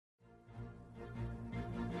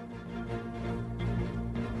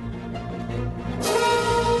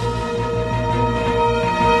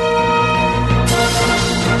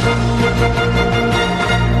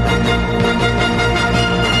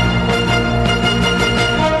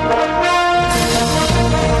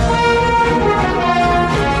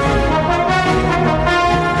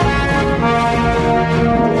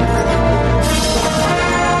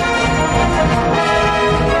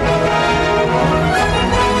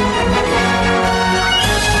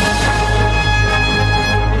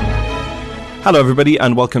Hello everybody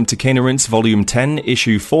and welcome to Cane and Rinse Volume 10,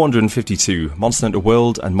 Issue 452, Monster Hunter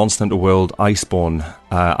World and Monster Hunter World Iceborne.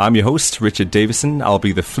 I'm your host, Richard Davison. I'll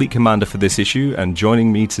be the fleet commander for this issue, and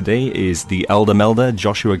joining me today is the Elder Melder,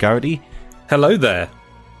 Joshua Garrity. Hello there.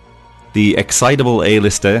 The excitable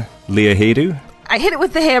A-lister, Leah Haydu. I hit it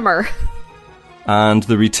with the hammer. And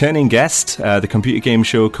the returning guest, the computer game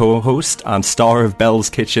show co-host and star of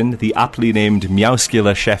Bell's Kitchen, the aptly named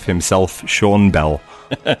Meowscular chef himself, Sean Bell.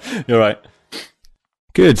 You're right.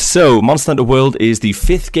 Good, so Monster Hunter World is the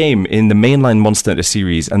 5th game in the mainline Monster Hunter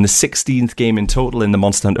series and the 16th game in total in the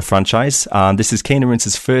Monster Hunter franchise, and this is Cane and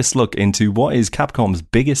Rinse's first look into what is Capcom's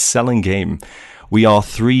biggest selling game. We are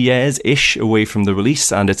 3 years-ish away from the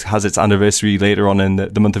release, and it has its anniversary later on in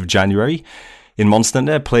the month of January. In Monster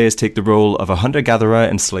Hunter, players take the role of a hunter-gatherer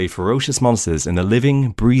and slay ferocious monsters in a living,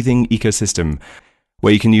 breathing ecosystem,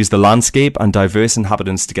 where you can use the landscape and diverse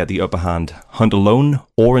inhabitants to get the upper hand, hunt alone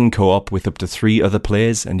or in co-op with up to 3 other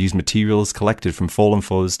players, and use materials collected from fallen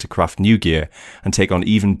foes to craft new gear and take on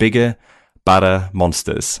even bigger, badder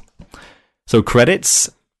monsters. So credits.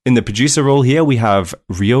 In the producer role here, we have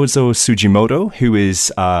Ryozo Sugimoto, who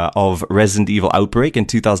is of Resident Evil Outbreak in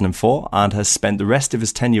 2004 and has spent the rest of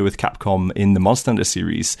his tenure with Capcom in the Monster Hunter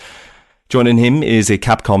series. Joining him is a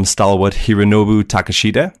Capcom stalwart Hironobu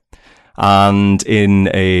Takashita. And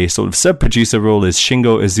in a sort of sub-producer role is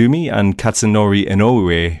Shingo Izumi and Katsunori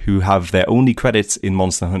Inoue, who have their only credits in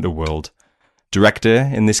Monster Hunter World.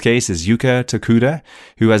 Director, in this case, is Yuka Tokuda,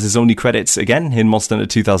 who has his only credits, again, in Monster Hunter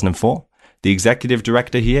 2004. The executive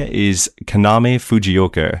director here is Kaname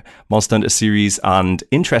Fujioka, Monster Hunter series, and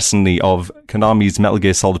interestingly, of Konami's Metal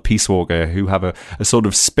Gear Solid Peace Walker, who have a sort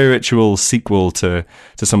of spiritual sequel to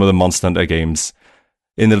some of the Monster Hunter games.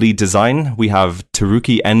 In the lead design, we have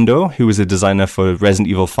Teruki Endo, who is a designer for Resident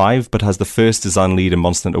Evil 5, but has the first design lead in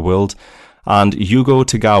Monster Hunter World, and Yugo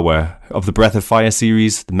Tagawa of the Breath of Fire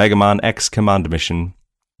series, the Mega Man X Command Mission.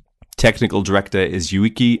 Technical director is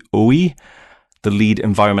Yuiki Oi. The lead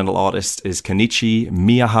environmental artist is Kenichi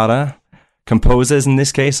Miyahara. Composers in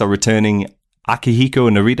this case are returning Akihiko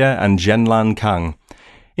Narita and Genlan Kang.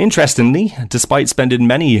 Interestingly, despite spending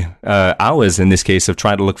many hours in this case of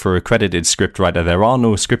trying to look for a credited scriptwriter, there are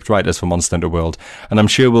no scriptwriters for Monster Hunter World, and I'm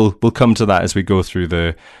sure we'll come to that as we go through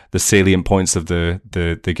the salient points of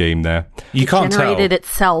the game there. You can't tell. It generated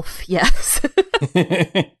itself, yes.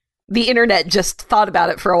 The internet just thought about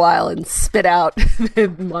it for a while and spit out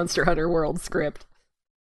the Monster Hunter World script.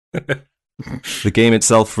 The game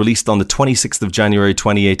itself released on the 26th of January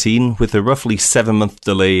 2018 with a roughly 7-month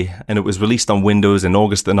delay, and it was released on Windows on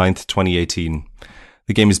August the 9th, 2018.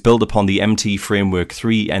 The game is built upon the MT Framework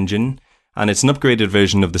 3 engine, and it's an upgraded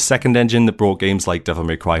version of the second engine that brought games like Devil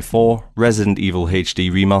May Cry 4, Resident Evil HD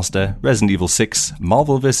Remaster, Resident Evil 6,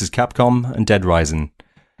 Marvel vs. Capcom, and Dead Rising.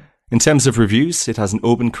 In terms of reviews, it has an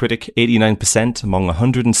open critic 89% among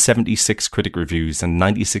 176 critic reviews and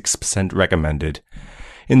 96% recommended.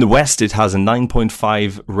 In the West, it has a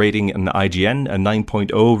 9.5 rating in IGN, a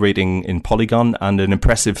 9.0 rating in Polygon, and an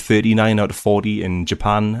impressive 39 out of 40 in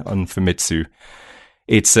Japan on Famitsu.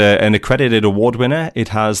 It's an accredited award winner. It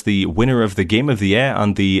has the winner of the Game of the Year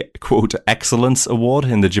and the, quote, Excellence Award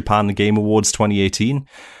in the Japan Game Awards 2018.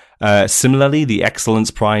 Similarly, the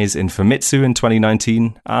Excellence Prize in Famitsu in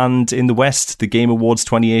 2019, and in the West, the Game Awards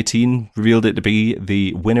 2018 revealed it to be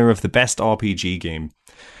the winner of the Best RPG Game.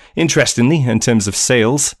 Interestingly, in terms of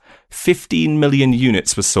sales, 15 million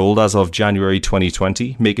units were sold as of January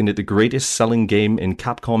 2020, making it the greatest selling game in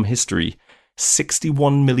Capcom history.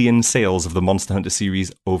 61 million sales of the Monster Hunter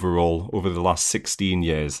series overall over the last 16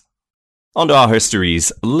 years. On to our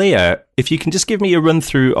histories. Leah, if you can just give me a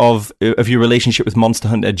run-through of your relationship with Monster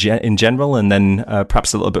Hunter in general, and then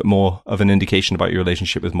perhaps a little bit more of an indication about your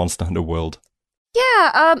relationship with Monster Hunter World.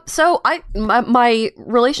 Yeah, so my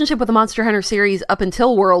relationship with the Monster Hunter series up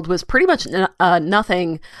until World was pretty much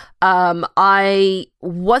nothing. I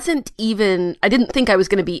didn't think I was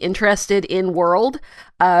going to be interested in World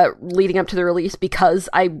leading up to the release because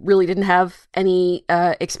I really didn't have any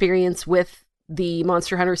experience with the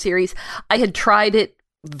Monster Hunter series. I had tried it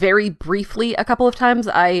very briefly a couple of times.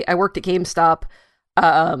 I worked at GameStop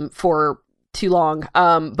for too long.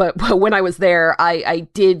 But when I was there, I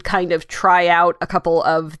did kind of try out a couple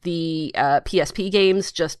of the PSP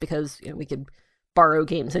games just because, we could borrow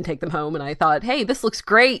games and take them home. And I thought, hey, this looks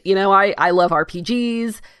great. I love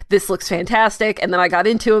RPGs. This looks fantastic. And then I got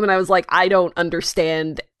into them and I was like, I don't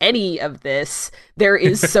understand any of this. There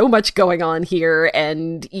is so much going on here.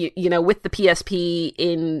 And, with the PSP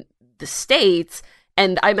in the States,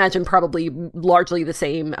 and I imagine probably largely the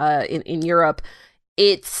same in Europe,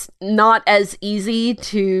 it's not as easy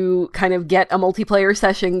to kind of get a multiplayer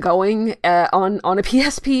session going on a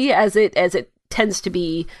PSP as it tends to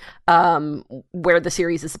be where the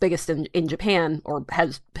series is the biggest in Japan, or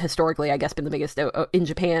has historically, I guess, been the biggest in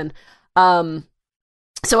Japan.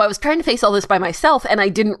 So I was trying to face all this by myself, and I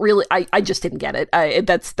didn't really. I just didn't get it.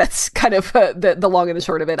 That's kind of the long and the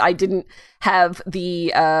short of it. I didn't have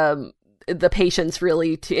the patience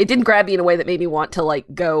really to. It didn't grab me in a way that made me want to like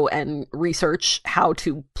go and research how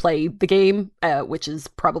to play the game, which is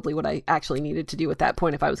probably what I actually needed to do at that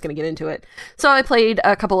point if I was going to get into it. So I played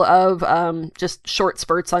a couple of just short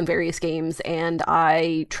spurts on various games, and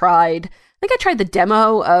I think I tried the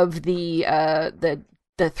demo of the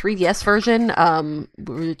 3DS version,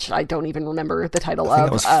 which I don't even remember the title of. I think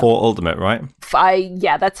that was 4 Ultimate, right?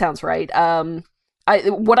 Yeah, that sounds right.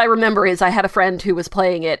 What I remember is I had a friend who was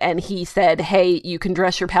playing it, and he said, "Hey, you can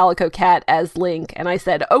dress your Palico cat as Link," and I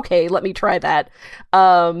said, "Okay, let me try that."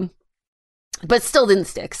 But still didn't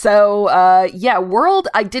stick. So, yeah, World,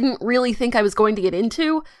 I didn't really think I was going to get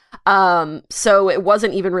into, so it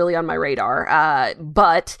wasn't even really on my radar.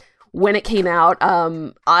 But when it came out,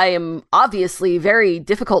 I am obviously very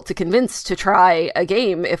difficult to convince to try a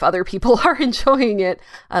game if other people are enjoying it.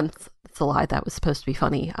 It's a lie. That was supposed to be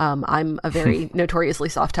funny. I'm a very notoriously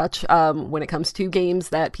soft touch when it comes to games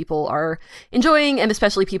that people are enjoying, and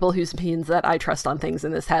especially people whose opinions that I trust on things.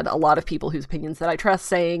 And this had a lot of people whose opinions that I trust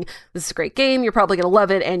saying, this is a great game, you're probably going to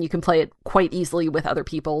love it, and you can play it quite easily with other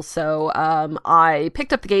people. So I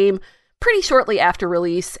picked up the game pretty shortly after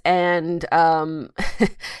release, and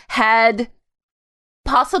had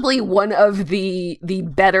possibly one of the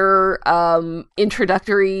better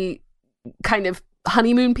introductory kind of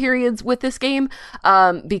honeymoon periods with this game,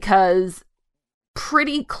 because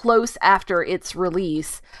pretty close after its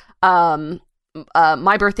release, my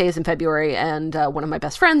birthday is in February, and one of my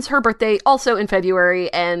best friends, her birthday also in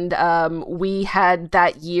February, and we had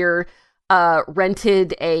that year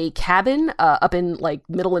rented a cabin up in like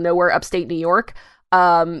middle of nowhere upstate New York.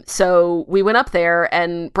 So we went up there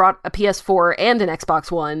and brought a PS4 and an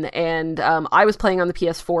Xbox One, and I was playing on the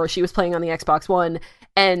PS4, she was playing on the Xbox One,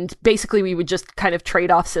 and basically we would just kind of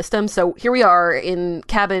trade off systems. So here we are in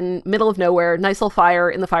cabin, middle of nowhere, nice little fire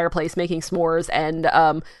in the fireplace, making s'mores,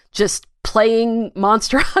 and just playing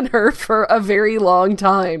Monster Hunter for a very long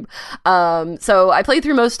time. So I played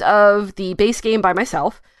through most of the base game by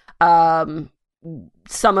myself.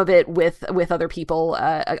 Some of it with other people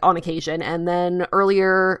on occasion, and then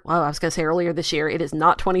earlier this year, it is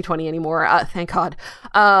not 2020 anymore, thank God,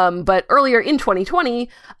 but earlier in 2020,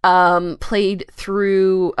 played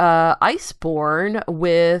through Iceborne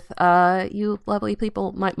with you lovely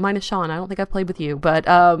people, minus Sean. I don't think I've played with you, but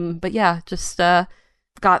yeah, just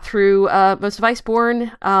got through most of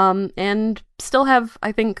Iceborne, and still have,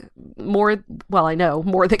 I think, I know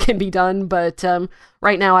more that can be done, but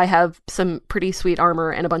right now I have some pretty sweet armor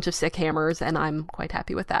and a bunch of sick hammers, and I'm quite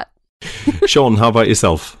happy with that. Sean, how about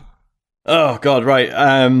yourself? Oh, God, right.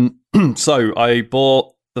 So I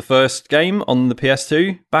bought the first game on the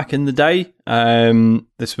PS2 back in the day.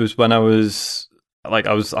 This was when I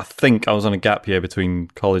think I was on a gap year between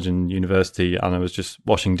college and university, and I was just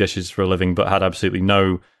washing dishes for a living, but had absolutely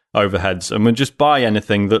no overheads, and would just buy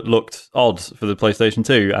anything that looked odd for the PlayStation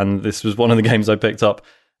 2. And this was one of the games I picked up,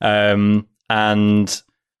 and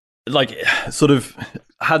like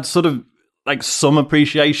had some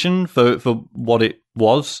appreciation for what it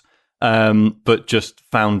was, but just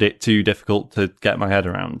found it too difficult to get my head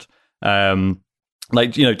around.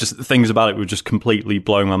 Just things about it were just completely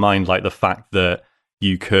blowing my mind, like the fact that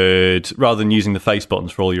you could, rather than using the face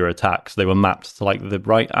buttons for all your attacks, they were mapped to like the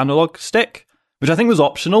right analog stick, which I think was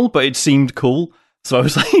optional, but it seemed cool. So I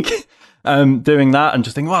was like doing that and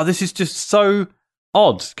just thinking, wow, this is just so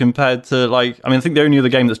odd compared to I think the only other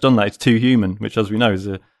game that's done that is Too Human, which, as we know, is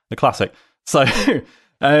a classic. So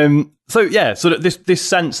yeah, sort of this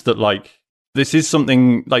sense that this is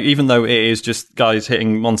something, even though it is just guys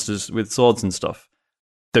hitting monsters with swords and stuff,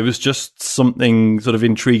 there was just something sort of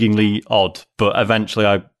intriguingly odd. But eventually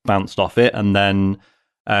I bounced off it, and then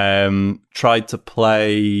tried to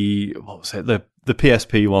play, what was it, the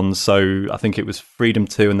PSP ones. So I think it was Freedom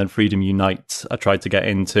 2 and then Freedom Unite I tried to get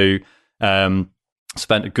into.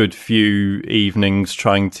 Spent a good few evenings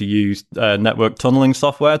trying to use network tunneling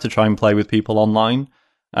software to try and play with people online.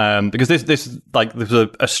 Because this was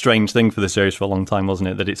a strange thing for the series for a long time, wasn't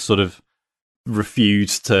it? That it sort of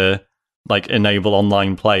refused to enable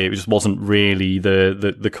online play. It just wasn't really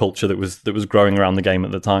the culture that was growing around the game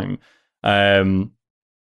at the time.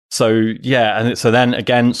 So yeah, and so then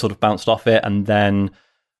again sort of bounced off it, and then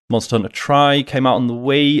Monster Hunter Tri came out on the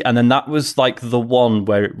Wii, and then that was the one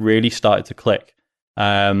where it really started to click.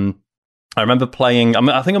 I remember playing.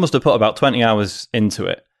 I think I must have put about 20 hours into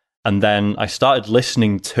it, and then I started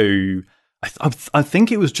listening to. I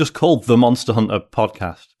think it was just called the Monster Hunter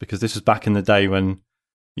podcast, because this was back in the day when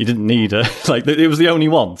you didn't need it was the only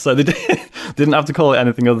one, so they didn't have to call it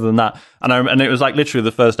anything other than that. And it was like literally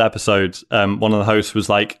the first episode. One of the hosts was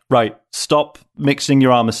like, "Right, stop mixing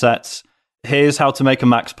your armor sets. Here's how to make a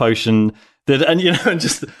max potion." And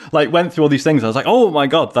just like went through all these things. I was like, "Oh my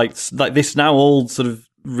god!" Like this now all sort of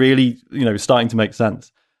really starting to make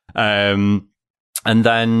sense. And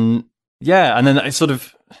then it sort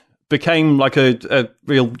of became like a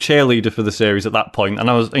real cheerleader for the series at that point. And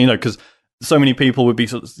I was, because so many people would be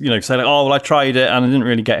sort of, say like, "Oh, well, I tried it and I didn't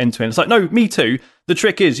really get into it." And it's like, no, me too. The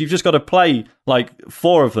trick is you've just got to play like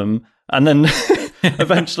 4 of them, and then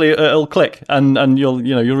eventually it'll click, and you'll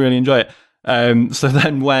really enjoy it. So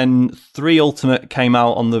then when 3 Ultimate came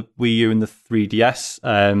out on the Wii U and the 3DS,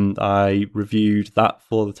 I reviewed that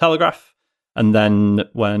for The Telegraph. And then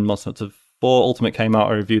when Monster Hunter 4 Ultimate came out,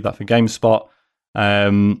 I reviewed that for GameSpot,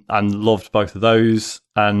 and loved both of those.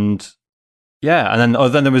 And yeah, and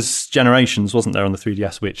then there was Generations, wasn't there, on the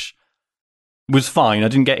 3DS, which was fine. I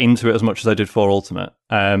didn't get into it as much as I did 4 Ultimate.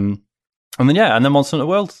 And then Monster Hunter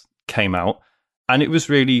World came out. And it was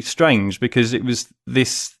really strange because it was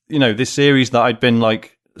this series that I'd been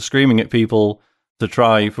like screaming at people to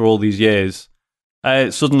try for all these years.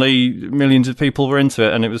 Suddenly, millions of people were into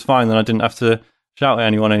it, and it was fine. And I didn't have to shout at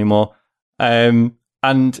anyone anymore. And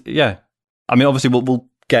yeah, I mean, obviously, we'll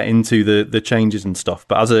get into the changes and stuff.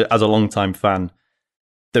 But as a longtime fan,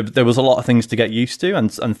 there was a lot of things to get used to,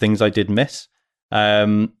 and things I did miss.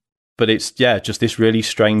 But it's just this really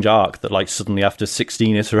strange arc that like suddenly after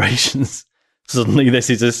 16 iterations. Suddenly, this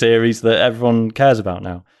is a series that everyone cares about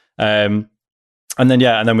now. And then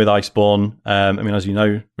with Iceborne, I mean, as you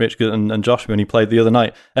know, Rich and Josh, when he played the other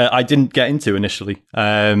night, I didn't get into initially.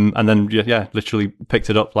 And then, literally picked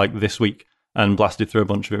it up like this week and blasted through a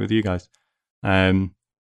bunch of it with you guys. I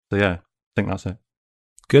think that's it.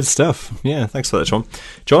 Good stuff. Yeah, thanks for that, Sean.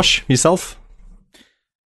 Josh, yourself?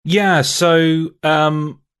 Yeah, so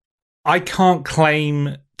I can't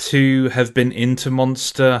claim to have been into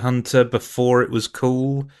Monster Hunter before it was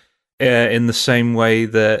cool, in the same way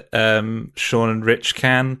that Sean and Rich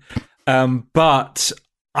can. But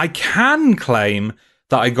I can claim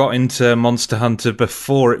that I got into Monster Hunter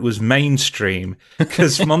before it was mainstream,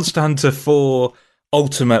 because Monster Hunter 4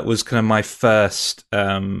 Ultimate was kind of my first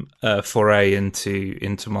foray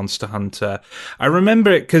into Monster Hunter. I remember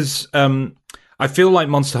it because I feel like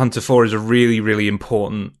Monster Hunter 4 is a really, really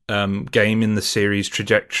important game in the series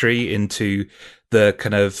trajectory into the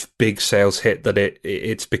kind of big sales hit that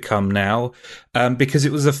it's become now, because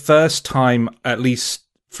it was the first time, at least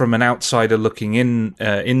from an outsider looking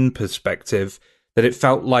in perspective, that it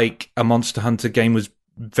felt like a Monster Hunter game was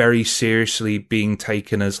very seriously being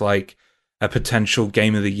taken as like a potential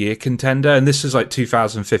Game of the Year contender. And this is like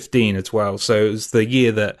 2015 as well. So it was the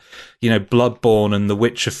year that, Bloodborne and The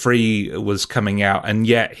Witcher 3 was coming out. And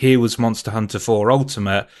yet here was Monster Hunter 4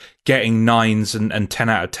 Ultimate getting 9s and 10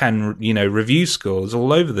 out of 10, review scores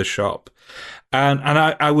all over the shop. And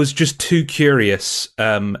I was just too curious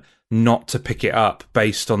not to pick it up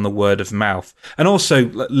based on the word of mouth, and also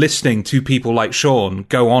listening to people like Sean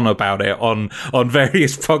go on about it on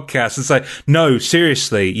various podcasts and say, no,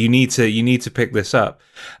 seriously, you need to pick this up.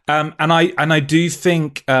 And I do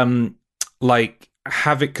think because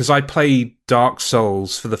I played Dark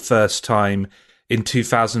Souls for the first time in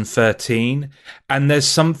 2013, and there's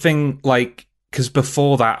something like, because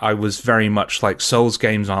before that, I was very much like, Souls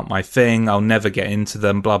games aren't my thing. I'll never get into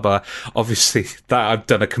them, blah, blah. Obviously, that I've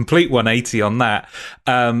done a complete 180 on that.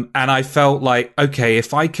 And I felt like, okay,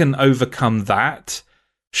 if I can overcome that,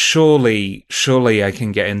 surely I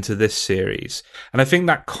can get into this series. And I think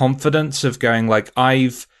that confidence of going like,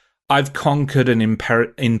 I've conquered an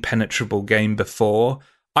impenetrable game before,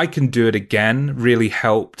 I can do it again, really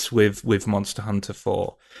helped with Monster Hunter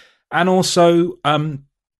 4. And also, I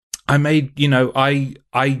made,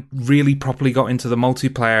 I really properly got into the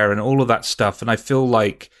multiplayer and all of that stuff. And I feel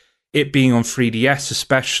like it being on 3DS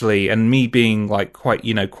especially, and me being like quite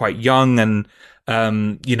young and,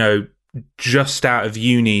 just out of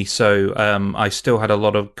uni. So I still had a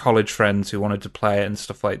lot of college friends who wanted to play it and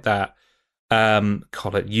stuff like that.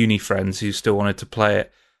 Uni friends who still wanted to play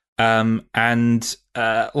it. I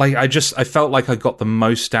felt like I got the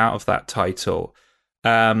most out of that title.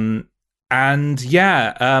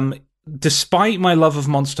 Despite my love of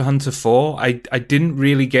Monster Hunter 4, I didn't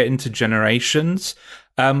really get into Generations.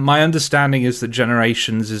 My understanding is that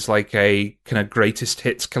Generations is like a kind of greatest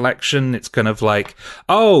hits collection. It's kind of like,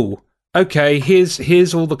 oh, okay,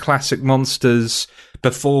 here's all the classic monsters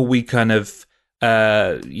before we kind of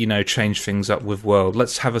change things up with World.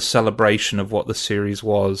 Let's have a celebration of what the series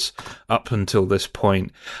was up until this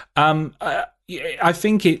point. I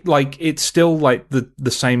think it's still like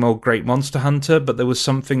the same old great Monster Hunter, but there was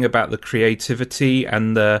something about the creativity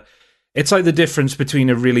and it's like the difference between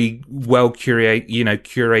a really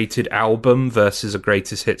curated album versus a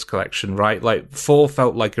greatest hits collection, right? Like 4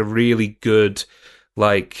 felt like a really good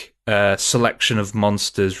selection of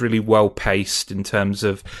monsters, really well paced in terms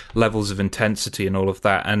of levels of intensity and all of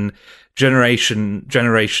that. And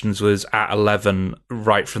Generations was at 11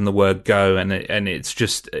 right from the word go, and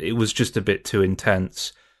it was just a bit too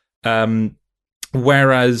intense.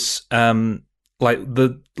 Whereas World,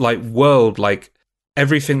 like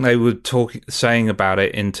everything they were saying about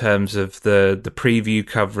it in terms of the preview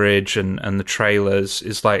coverage and the trailers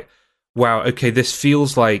is like, wow, okay, this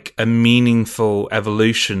feels like a meaningful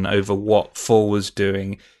evolution over what 4 was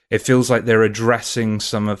doing. It feels like they're addressing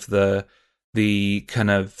some of the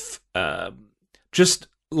kind of just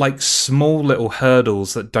like small little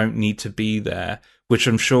hurdles that don't need to be there, which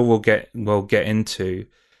I'm sure we'll get into.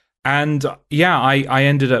 And yeah, I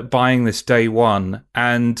ended up buying this day one,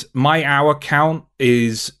 and my hour count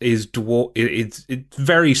is it's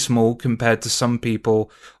very small compared to some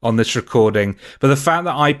people on this recording. But the fact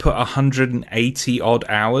that I put 180 odd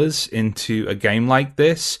hours into a game like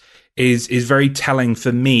this is very telling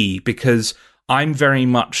for me, because I'm very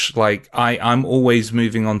much like I'm always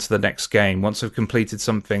moving on to the next game. Once I've completed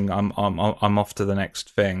something, I'm off to the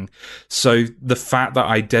next thing. So the fact that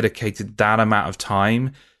I dedicated that amount of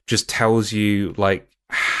time just tells you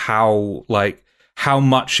how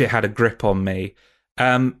much it had a grip on me.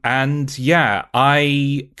 And yeah,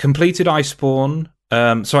 I completed Iceborne.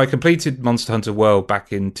 So I completed Monster Hunter World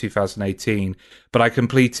back in 2018, but I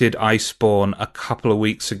completed Iceborne a couple of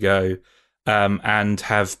weeks ago. And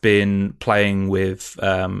have been playing with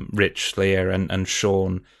Rich, Leah, and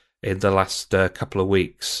Sean in the last couple of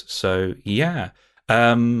weeks. So yeah,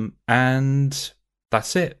 and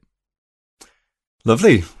that's it.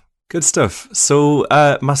 Lovely. Good stuff. So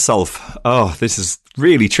myself, this is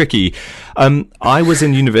really tricky. I was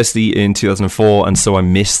in university in 2004, and so I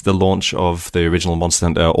missed the launch of the original Monster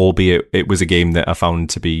Hunter, albeit it was a game that I found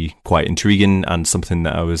to be quite intriguing and something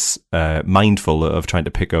that I was mindful of trying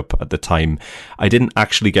to pick up at the time. I didn't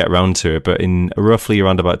actually get around to it, but in roughly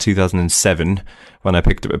around about 2007, when I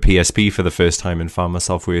picked up a PSP for the first time and found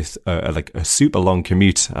myself with a super long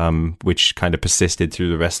commute, which kind of persisted through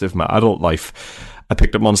the rest of my adult life, I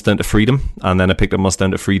picked up Monster Hunter Freedom, and then I picked up Monster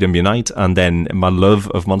Hunter Freedom Unite, and then my love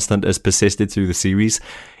of Monster Hunter has persisted through the series.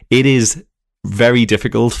 It is very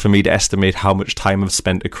difficult for me to estimate how much time I've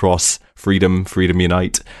spent across Freedom, Freedom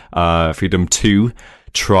Unite, Freedom 2,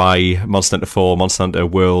 Try, Monster Hunter 4, Monster Hunter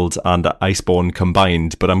World, and Iceborne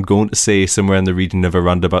combined, but I'm going to say somewhere in the region of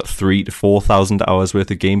around about 3,000 to 4,000 hours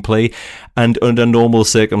worth of gameplay, and under normal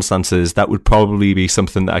circumstances that would probably be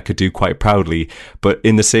something that I could do quite proudly. But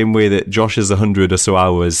in the same way that Josh's 100 or so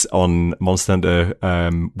hours on Monster Hunter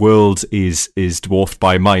World is dwarfed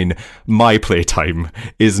by mine, my playtime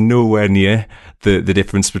is nowhere near the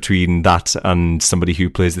difference between that and somebody who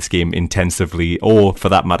plays this game intensively, or for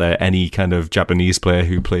that matter any kind of Japanese player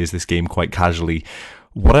who plays this game quite casually.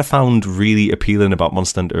 What I found really appealing about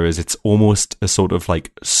Monster Hunter is it's almost a sort of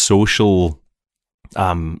like social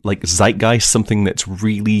zeitgeist, something that's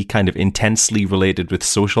really kind of intensely related with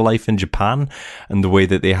social life in Japan, and the way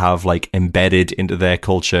that they have like embedded into their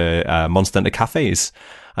culture Monster Hunter cafes.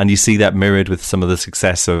 And you see that mirrored with some of the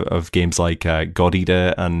success of games like God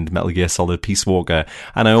Eater and Metal Gear Solid Peace Walker.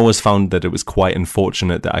 And I always found that it was quite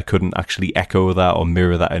unfortunate that I couldn't actually echo that or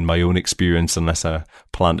mirror that in my own experience unless I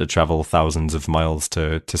planned to travel thousands of miles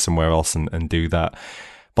to somewhere else and do that.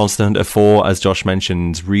 Monster Hunter 4, as Josh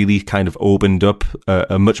mentioned, really kind of opened up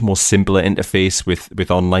a much more simpler interface with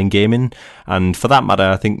online gaming. And for that matter,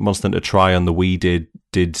 I think Monster Hunter Try on the Wii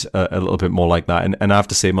did a little bit more like that. And I have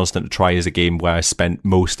to say, Monster Hunter Try is a game where I spent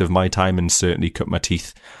most of my time and certainly cut my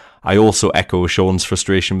teeth. I also echo Sean's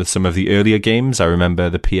frustration with some of the earlier games. I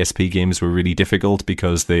remember the PSP games were really difficult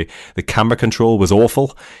because the camera control was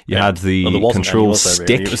awful. You had the control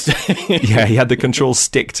stick. Yeah, you had the control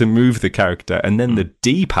stick to move the character, and then the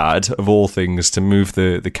D-pad, of all things, to move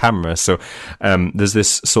the camera. So there's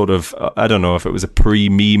this sort of, I don't know if it was a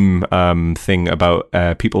pre-meme thing about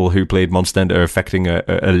people who played Monster Hunter affecting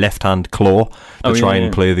a left-hand claw to try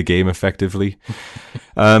and play the game effectively.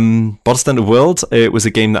 Monster Hunter World, it was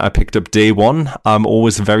a game that I picked up day one. I'm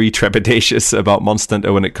always very trepidatious about Monster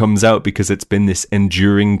Hunter when it comes out because it's been this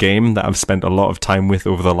enduring game that I've spent a lot of time with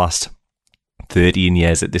over the last 13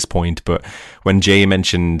 years at this point. But when Jay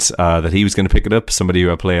mentioned that he was going to pick it up, somebody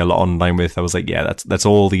who I play a lot online with, I was like, yeah, that's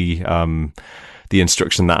all the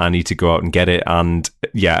instruction that I need to go out and get it. And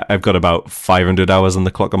yeah, I've got about 500 hours on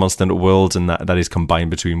the clock of Monster Hunter World, and that is combined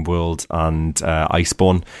between World and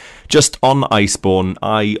Iceborne. Just on Iceborne,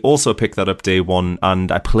 I also picked that up day one, and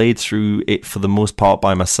I played through it for the most part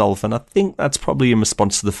by myself, and I think that's probably in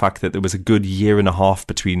response to the fact that there was a good year and a half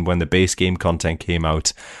between when the base game content came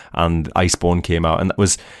out and Iceborne came out, and that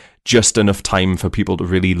was just enough time for people to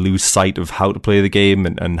really lose sight of how to play the game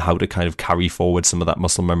and how to kind of carry forward some of that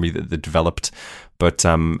muscle memory that they developed. But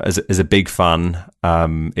as a big fan,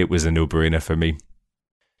 it was a no-brainer for me.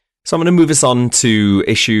 So I'm going to move us on to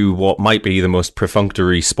issue what might be the most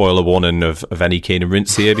perfunctory spoiler warning of any Kane and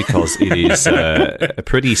Rinse here, because it is a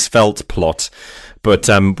pretty svelte plot. But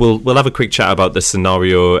we'll have a quick chat about the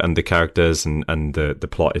scenario and the characters and the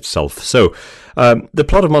plot itself. So the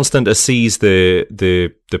plot of Monster Hunter sees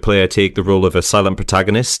the player take the role of a silent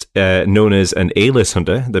protagonist known as an A-list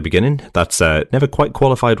hunter at the beginning. That's never quite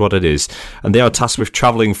qualified what it is. And they are tasked with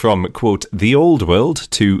travelling from, quote, the old world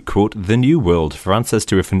to, quote, the new world for answers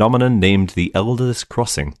to a phenomenon named the Elder's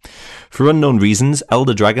Crossing. For unknown reasons,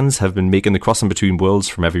 elder dragons have been making the crossing between worlds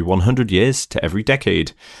from every 100 years to every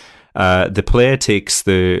decade. The player takes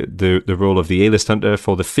the role of the A-list hunter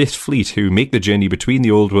for the Fifth Fleet, who make the journey between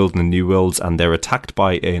the old world and the new worlds, and they're attacked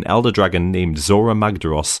by an elder dragon named Zora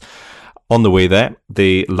Magdaros. On the way there,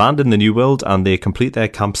 they land in the new world and they complete their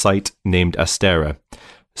campsite named Astera.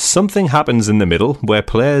 Something happens in the middle where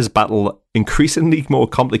players battle increasingly more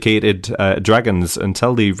complicated dragons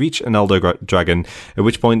until they reach an elder dragon, at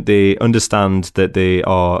which point they understand that the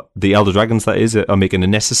elder dragons, that is, are making a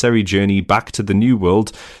necessary journey back to the new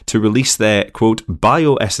world to release their, quote,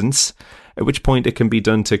 bioessence, at which point it can be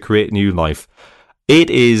done to create new life. It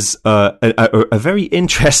is a very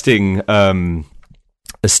interesting a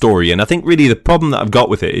story, and I think really the problem that I've got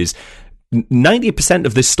with it is 90%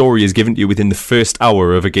 of this story is given to you within the first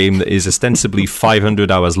hour of a game that is ostensibly 500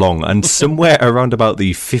 hours long, and somewhere around about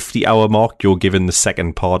the 50-hour mark you're given the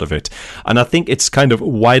second part of it. And I think it's kind of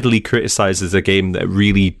widely criticised as a game that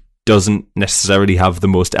really doesn't necessarily have the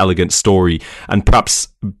most elegant story, and perhaps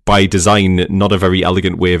by design not a very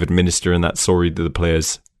elegant way of administering that story to the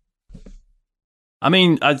players. I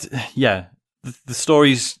mean, the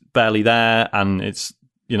story's barely there, and it's,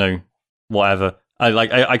 whatever.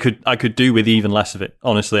 I could do with even less of it.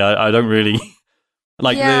 Honestly, I don't really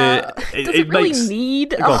like does it really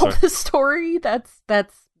need all the story? That's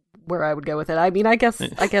where I would go with it. I mean, I guess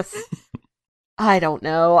I don't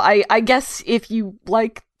know. I guess if you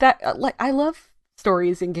like that, I love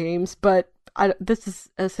stories in games, but this is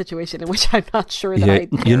a situation in which I'm not sure that I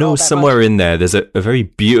care somewhere much. In there's a very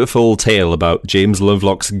beautiful tale about James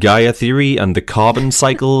Lovelock's Gaia theory and the carbon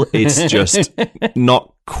cycle. It's just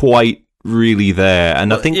not quite really there,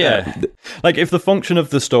 and I think like if the function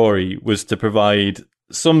of the story was to provide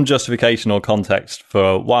some justification or context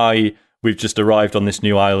for why we've just arrived on this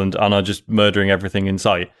new island and are just murdering everything in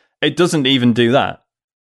sight, it doesn't even do that.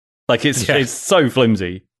 Like it's so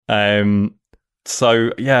flimsy.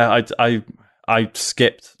 So yeah, I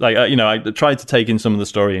skipped, I tried to take in some of the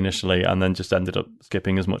story initially and then just ended up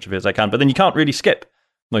skipping as much of it as I can. But then you can't really skip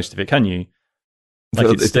most of it, can you?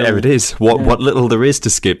 Like there it is. What little there is to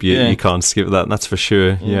skip, you can't skip that. That's for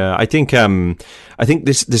sure. Yeah, I think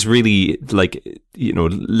this really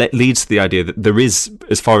leads to the idea that there is,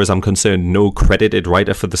 as far as I'm concerned, no credited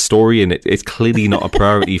writer for the story, and it's clearly not a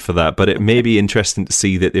priority for that. But it may be interesting to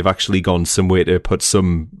see that they've actually gone some way to put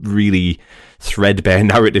some really threadbare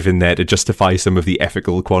narrative in there to justify some of the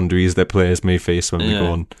ethical quandaries that players may face when we go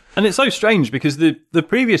on. And it's so strange because the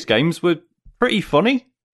previous games were pretty funny.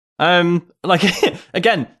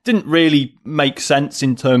 Again, didn't really make sense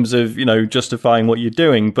in terms of, justifying what you're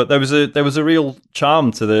doing, but there was a real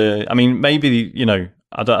charm to the, I mean, maybe,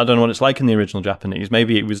 I don't know what it's like in the original Japanese.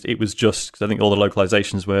 Maybe it was just, because I think all the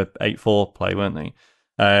localizations were 8.4 play, weren't they?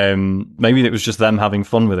 Maybe it was just them having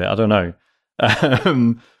fun with it. I don't know.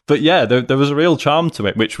 But yeah, there was a real charm to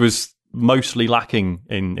it, which was mostly lacking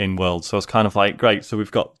in World. So it's kind of like, great, so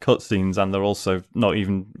we've got cutscenes and they're also not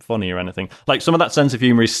even funny or anything. Like some of that sense of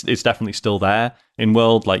humor is definitely still there in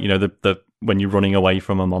World. Like, the when you're running away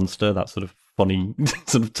from a monster, that sort of funny,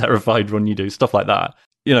 sort of terrified run you do, stuff like that.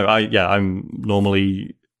 I'm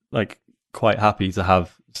normally like quite happy to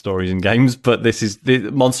have stories in games, but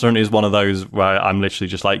Monster Hunter is one of those where I'm literally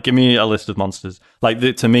just like, give me a list of monsters. Like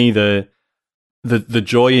to me, the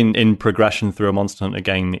joy in progression through a Monster Hunter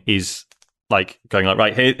game is like going like,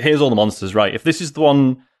 right, here's all the monsters, right? If this is the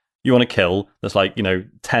one you want to kill, that's like,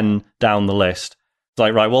 10 down the list. It's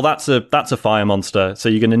like, right, well, that's a fire monster, so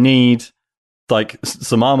you're going to need like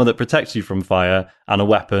some armor that protects you from fire and a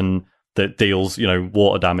weapon that deals,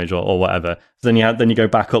 water damage or whatever. Then you go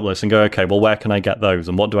back up list and go, okay, well, where can I get those,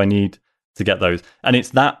 and what do I need to get those? And it's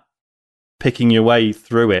that picking your way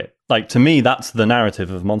through it. Like, to me, that's the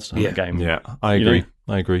narrative of a Monster Hunter game. Yeah, I agree.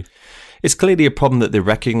 I agree. It's clearly a problem that they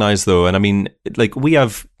recognise, though. And I mean, like, we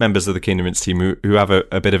have members of the Kingdom Rinse team who have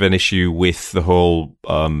a bit of an issue with the whole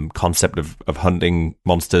concept of hunting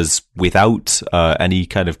monsters without any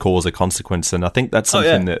kind of cause or consequence. And I think that's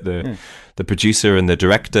something that the producer and the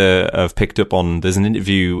director have picked up on. There's an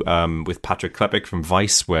interview with Patrick Klepek from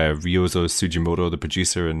Vice where Ryozo Sugimoto, the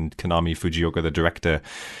producer, and Konami Fujioka, the director,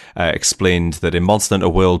 explained that in Monster Hunter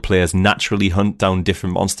World, players naturally hunt down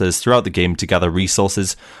different monsters throughout the game to gather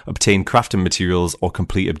resources, obtain crafting materials, or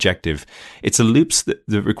complete objective. It's a loop that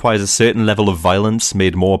requires a certain level of violence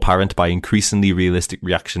made more apparent by increasingly realistic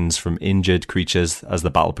reactions from injured creatures as the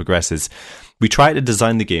battle progresses. We try to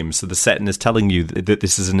design the game so the setting is telling you that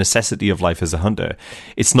this is a necessity of life as a hunter.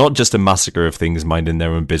 It's not just a massacre of things minding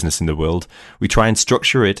their own business in the world. We try and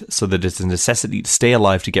structure it so that it's a necessity to stay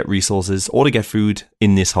alive to get resources or to get food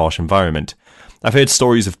in this harsh environment. I've heard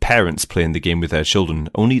stories of parents playing the game with their children,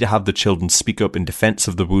 only to have the children speak up in defense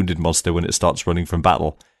of the wounded monster when it starts running from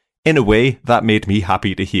battle. In a way, that made me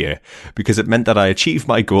happy to hear, because it meant that I achieved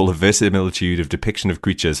my goal of verisimilitude of depiction of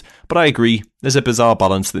creatures. But I agree, there's a bizarre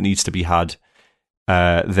balance that needs to be had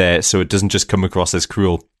there, so it doesn't just come across as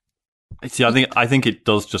cruel. See, I think it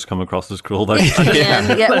does just come across as cruel, though.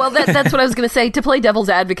 Yeah, well, that's what I was going to say. To play devil's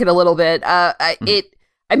advocate a little bit, I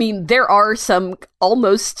mean, there are some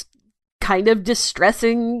almost kind of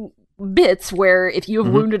distressing bits where if you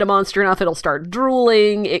have wounded a monster enough, it'll start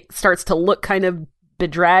drooling, it starts to look kind of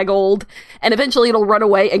bedraggled, and eventually it'll run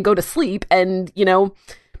away and go to sleep, and,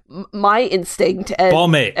 my instinct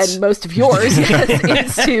and most of yours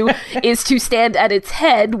is to stand at its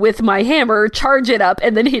head with my hammer, charge it up,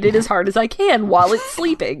 and then hit it as hard as I can while it's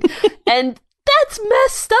sleeping. And that's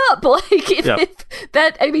messed up. Like,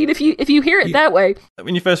 if you hear it that way.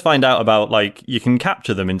 When you first find out about, like, you can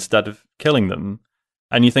capture them instead of killing them,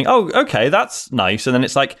 and you think, oh, okay, that's nice. And then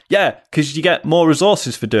it's like, yeah, because you get more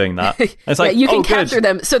resources for doing that. And it's like, you can capture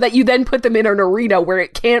them so that you then put them in an arena where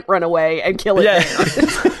it can't run away and kill it.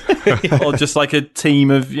 Yeah. Or just like a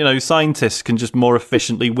team of, scientists can just more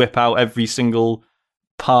efficiently whip out every single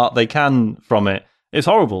part they can from it. It's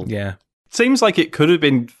horrible. Yeah. It seems like it could have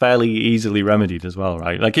been fairly easily remedied as well,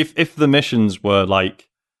 right? Like, if the missions were like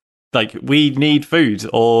we need food,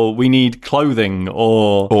 or we need clothing,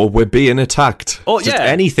 or we're being attacked, or just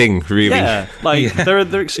anything really. Yeah, there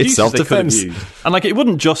are excuses. It's self-defense, they could have used. And like, it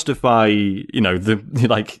wouldn't justify the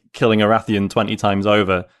like killing a Rathian 20 times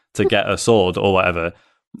over to get a sword or whatever,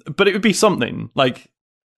 but it would be something like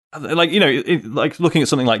looking at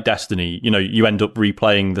something like Destiny. You end up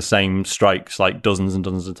replaying the same strikes like dozens and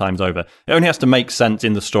dozens of times over. It only has to make sense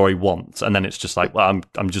in the story once, and then it's just like, well,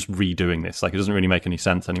 I'm just redoing this. Like, it doesn't really make any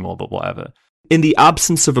sense anymore, but whatever. In the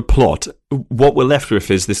absence of a plot, what we're left with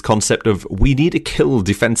is this concept of we need to kill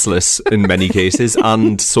defenseless, in many cases,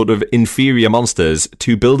 and sort of inferior monsters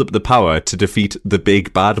to build up the power to defeat the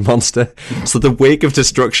big bad monster. So the wake of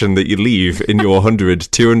destruction that you leave in your 100,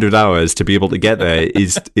 200 hours to be able to get there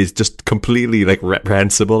is just completely like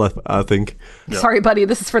reprehensible, I think. Yeah. Sorry, buddy,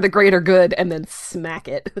 this is for the greater good, and then smack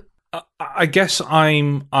it. I guess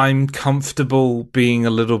I'm comfortable being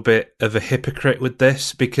a little bit of a hypocrite with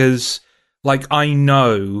this, because like, I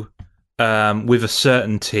know with a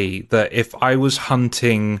certainty that if I was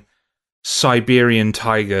hunting Siberian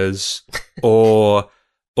tigers or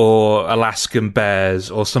Alaskan bears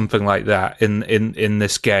or something like that in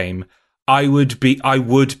this game, I would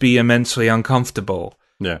be immensely uncomfortable.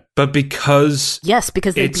 Yeah, but because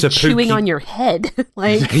they'd be chewing on your head,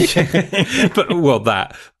 like.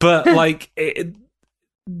 But like.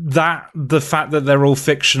 The fact that they're all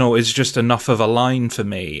fictional is just enough of a line for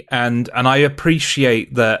me, and I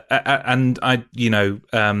appreciate that. And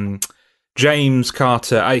James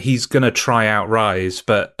Carter, he's going to try out Rise,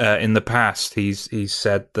 but in the past he's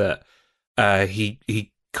said that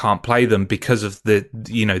he can't play them because of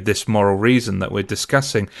this moral reason that we're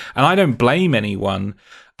discussing, and I don't blame anyone.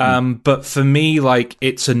 But for me, like,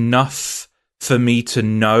 it's enough for me to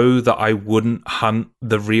know that I wouldn't hunt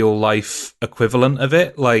the real life equivalent of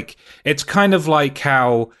it. Like, it's kind of like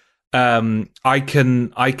how I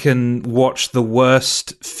can watch the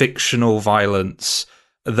worst fictional violence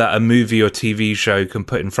that a movie or TV show can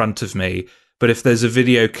put in front of me, but if there's a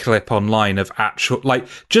video clip online of actual, like,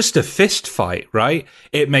 just a fist fight, right?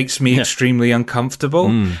 It makes me extremely uncomfortable.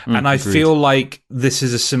 And I feel like this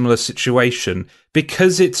is a similar situation.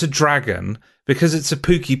 Because it's a dragon, because it's a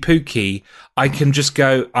Pookie, I can just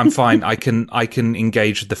go, I'm fine. I can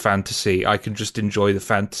engage with the fantasy. I can just enjoy the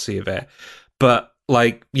fantasy of it. But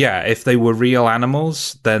like, yeah, if they were real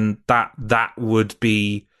animals, then that would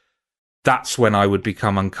be, that's when I would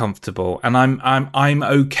become uncomfortable. And I'm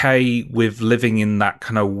okay with living in that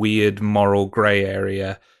kind of weird moral grey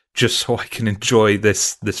area, just so I can enjoy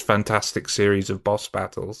this fantastic series of boss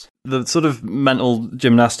battles. The sort of mental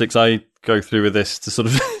gymnastics I go through with this to sort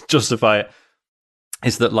of justify it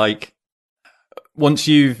is that, like, once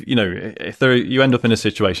you've, if you end up in a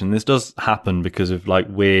situation, this does happen because of like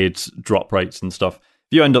weird drop rates and stuff.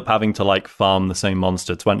 If you end up having to like farm the same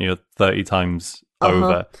monster 20 or 30 times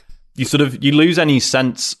over, you lose any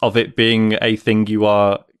sense of it being a thing you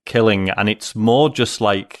are killing, and it's more just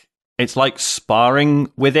like, it's like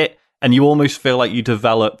sparring with it, and you almost feel like you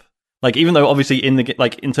develop, like, even though obviously in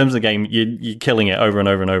terms of the game, you're killing it over and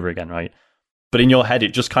over and over again, right? But in your head,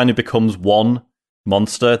 it just kind of becomes one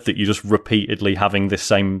monster that you're just repeatedly having this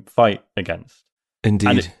same fight against.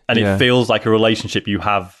 Indeed. And it feels like a relationship you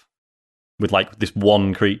have with like this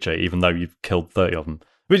one creature, even though you've killed 30 of them.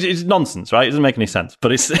 Which is nonsense, right? It doesn't make any sense.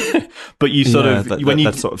 But it's, but you sort of,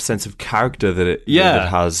 that sort of sense of character that it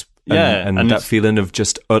has, and that feeling of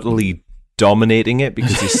just utterly dominating it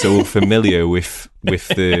because you're so familiar with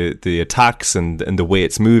the attacks and the way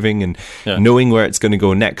it's moving and knowing where it's going to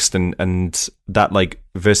go next, and that like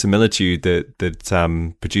verisimilitude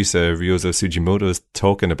that producer Ryozo Sugimoto is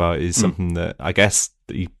talking about is something that I guess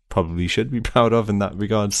that he probably should be proud of in that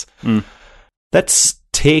regards. Let's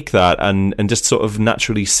take that and just sort of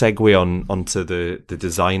naturally segue onto the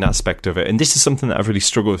design aspect of it. And this is something that I've really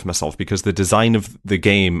struggled with myself, because the design of the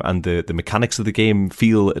game and the mechanics of the game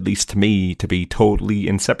feel, at least to me, to be totally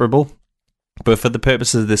inseparable. But for the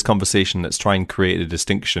purposes of this conversation, let's try and create a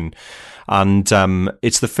distinction. And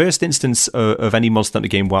it's the first instance of any Monster Hunter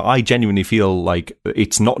game where I genuinely feel like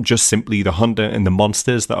it's not just simply the hunter and the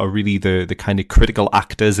monsters that are really the kind of critical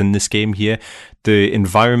actors in this game here. The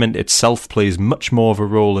environment itself plays much more of a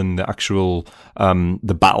role in the actual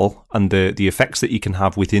the battle, and the effects that you can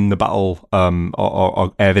have within the battle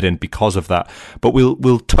are evident because of that. But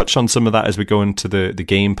we'll touch on some of that as we go into the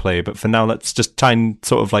gameplay. But for now, let's just try and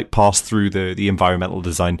sort of like pass through the environmental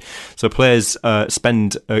design. So players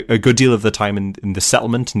spend a good deal of the time in the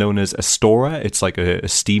settlement known as Astora. It's like a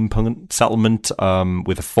steampunk settlement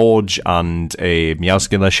with a forge and a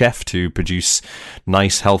Meowscular chef to produce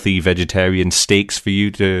nice, healthy vegetarian steaks for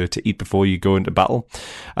you to eat before you go into battle.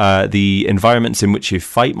 The environments in which you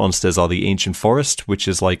fight monsters are the ancient forest, which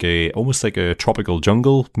is like almost like a tropical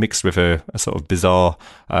jungle mixed with a sort of bizarre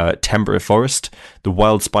temperate forest. The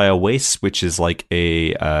Wildspire Wastes, which is like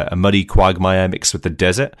a muddy quagmire mixed with the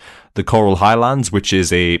desert. The Coral Highlands, which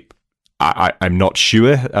is I'm not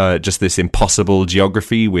sure, just this impossible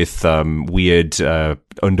geography with weird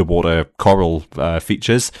underwater coral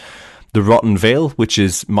features. The Rotten Vale, which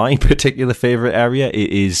is my particular favourite area. It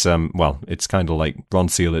is, it's kind of like Ron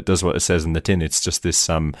Seal. It does what it says in the tin. It's just this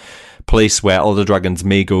place where all the dragons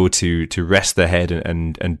may go to rest their head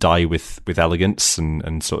and die with elegance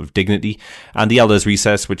and sort of dignity. And the Elder's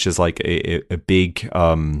Recess, which is like a big,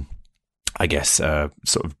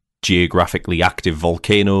 sort of geographically active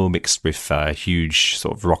volcano mixed with huge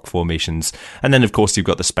sort of rock formations. And then, of course, you've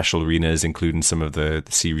got the special arenas, including some of the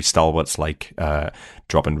series stalwarts like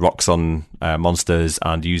dropping rocks on monsters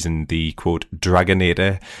and using the, quote,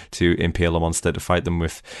 Dragonator to impale a monster to fight them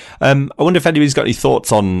with. I wonder if anybody's got any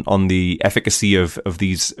thoughts on the efficacy of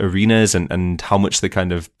these arenas and how much they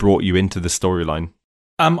kind of brought you into the storyline.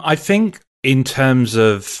 I think in terms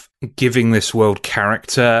of giving this world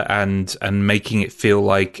character and making it feel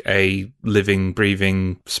like a living,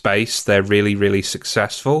 breathing space, they're really, really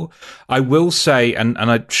successful. I will say,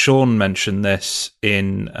 and Sean mentioned this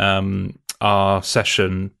in our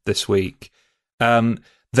session this week,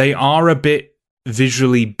 they are a bit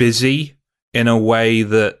visually busy in a way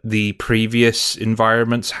that the previous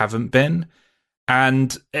environments haven't been.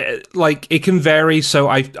 And it can vary. So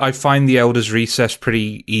I find the Elder's Recess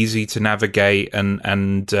pretty easy to navigate,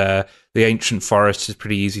 and the Ancient Forest is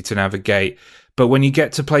pretty easy to navigate. But when you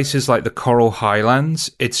get to places like the Coral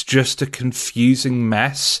Highlands, it's just a confusing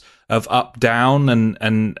mess of up, down,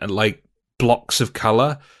 and like blocks of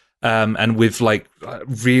color, and with like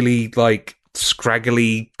really like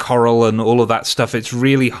scraggly coral and all of that stuff. It's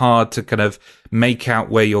really hard to kind of make out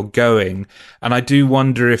where you're going. And I do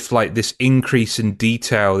wonder if like this increase in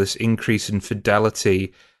detail, this increase in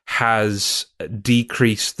fidelity has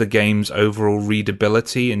decreased the game's overall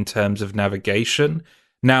readability in terms of navigation.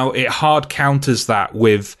 Now, it hard counters that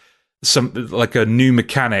with some like a new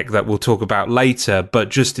mechanic that we'll talk about later, but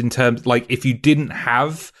just in terms, like, if you didn't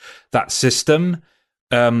have that system,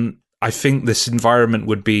 I think this environment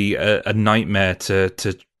would be a nightmare to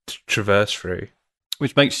traverse through.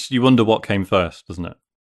 Which makes you wonder what came first, doesn't it?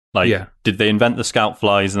 Like, did they invent the scout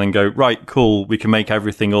flies and then go, right, cool, we can make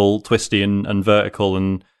everything all twisty and vertical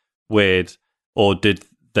and weird? Or did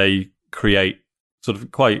they create sort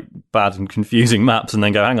of quite bad and confusing maps and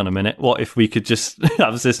then go, hang on a minute, what if we could just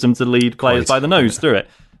have a system to lead players by the nose through it?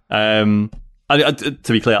 To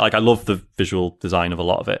be clear, like, I love the visual design of a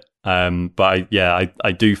lot of it. But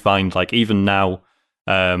I do find, like, even now,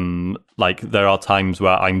 like, there are times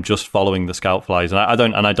where I'm just following the scout flies and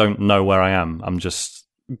I don't know where I am. I'm just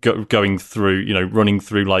going through, you know, running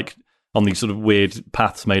through, like, on these sort of weird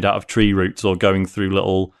paths made out of tree roots, or going through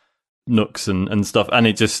little nooks and stuff, and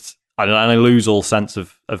it just, I lose all sense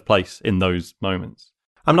of place in those moments.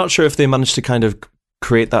 I'm not sure if they managed to kind of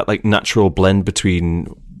create that, like, natural blend between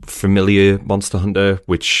familiar Monster Hunter,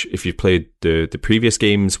 which, if you've played the previous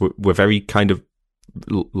games, were very kind of,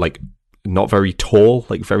 like, not very tall,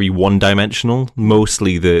 like very one-dimensional.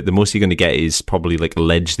 Mostly the most you're going to get is probably like a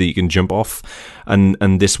ledge that you can jump off,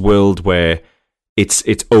 and this world where it's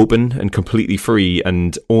open and completely free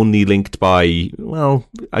and only linked by, well,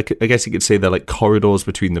 I guess you could say they're like corridors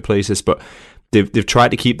between the places, but they've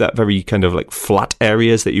tried to keep that very kind of like flat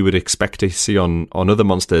areas that you would expect to see on other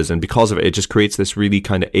monsters, and because of it just creates this really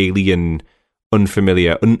kind of alien,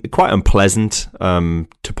 unfamiliar, quite unpleasant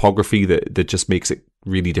topography that just makes it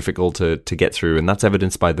really difficult to get through, and that's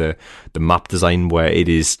evidenced by the map design, where it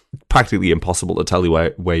is practically impossible to tell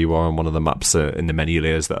you where you are on one of the maps in the many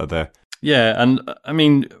layers that are there. Yeah, and I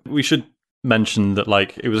mean, we should mention that,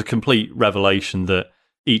 like, it was a complete revelation that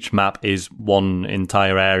each map is one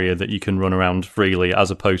entire area that you can run around freely,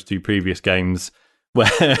 as opposed to previous games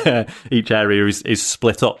where each area is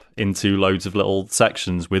split up into loads of little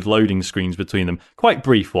sections with loading screens between them. Quite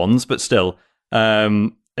brief ones, but still.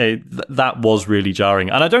 That was really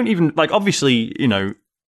jarring. And I don't even, like, obviously, you know,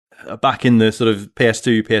 back in the sort of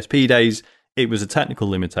PS2, PSP days, it was a technical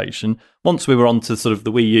limitation. Once we were on to sort of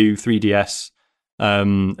the Wii U, 3DS,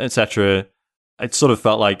 etc., it sort of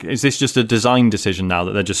felt like, is this just a design decision now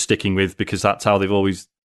that they're just sticking with because that's how they've always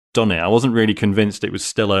done it? I wasn't really convinced it was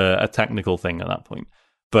still a technical thing at that point.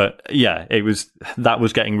 But yeah, that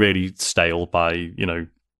was getting really stale by, you know,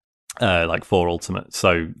 like 4 Ultimate.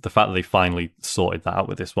 So the fact that they finally sorted that out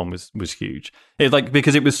with this one was huge. It, like,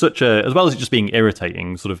 because it was such a, as well as it just being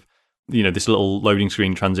irritating, sort of, you know, this little loading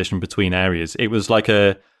screen transition between areas, it was like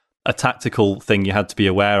a tactical thing you had to be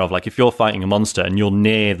aware of. Like, if you're fighting a monster and you're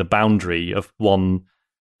near the boundary of one,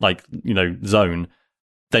 like, you know, zone,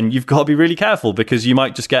 then you've got to be really careful, because you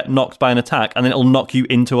might just get knocked by an attack and then it'll knock you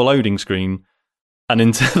into a loading screen and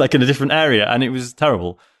into, like, in a different area, and it was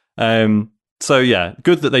terrible. So yeah,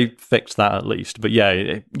 good that they fixed that at least. But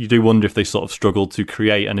yeah, you do wonder if they sort of struggled to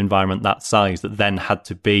create an environment that size that then had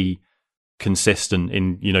to be consistent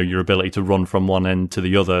in, you know, your ability to run from one end to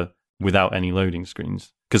the other without any loading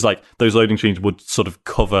screens. Because, like, those loading screens would sort of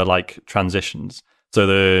cover, like, transitions. So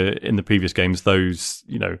in the previous games, those,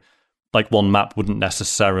 you know, like, one map wouldn't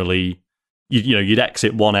necessarily, you'd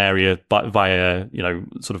exit one area via, you know,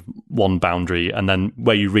 sort of one boundary, and then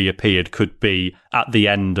where you reappeared could be at the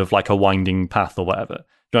end of, like, a winding path or whatever.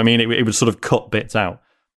 Do you know what I mean? It would sort of cut bits out.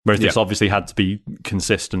 Whereas this obviously had to be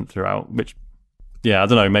consistent throughout, which, yeah, I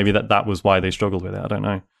don't know, maybe that was why they struggled with it. I don't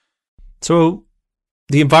know. So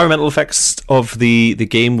the environmental effects of the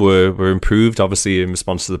game were improved, obviously, in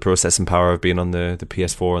response to the processing power of being on the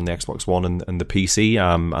PS4 and the Xbox One and the PC.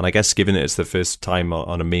 And I guess, given it's the first time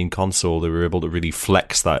on a main console, they were able to really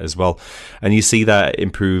flex that as well. And you see that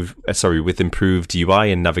with improved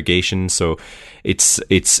UI and navigation. So it's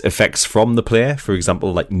effects from the player, for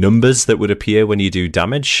example, like numbers that would appear when you do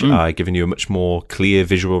damage, giving you a much more clear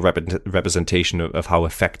visual representation of how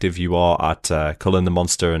effective you are at culling the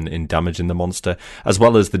monster and in damaging the monster, as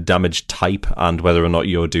well as the damage type and whether or not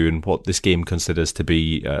you're doing what this game considers to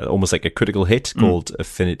be almost like a critical hit called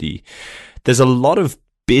affinity. There's a lot of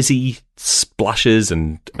busy splashes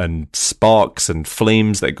and sparks and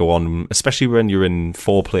flames that go on, especially when you're in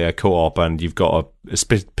 4-player co-op and you've got a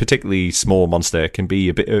particularly small monster. It can be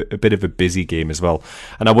a bit of a busy game as well.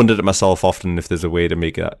 And I wondered to myself often if there's a way to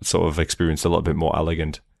make that sort of experience a little bit more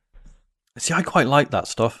elegant. See, I quite like that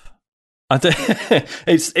stuff.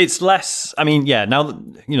 It's less. I mean, yeah. Now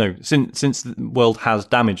that, you know, since the world has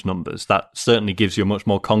damage numbers, that certainly gives you a much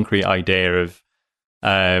more concrete idea of,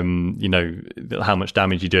 you know, how much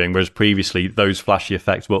damage you're doing. Whereas previously, those flashy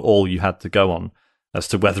effects were all you had to go on as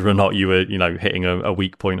to whether or not you were, you know, hitting a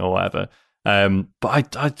weak point or whatever.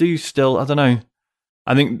 But I do still, I don't know.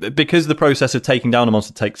 I think because the process of taking down a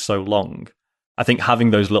monster takes so long, I think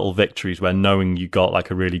having those little victories where knowing you got like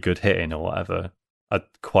a really good hit in or whatever are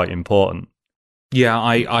quite important. Yeah,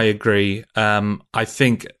 I agree. I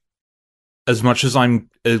think as much as I'm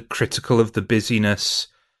critical of the busyness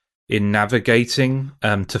in navigating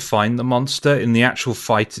to find the monster, in the actual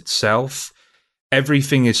fight itself,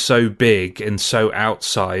 everything is so big and so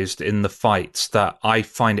outsized in the fights that I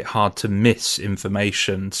find it hard to miss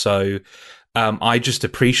information. So I just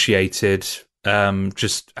appreciated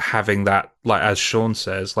just having that, like as Sean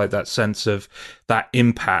says, like that sense of that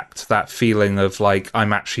impact, that feeling of like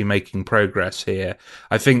I'm actually making progress here.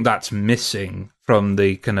 I think that's missing from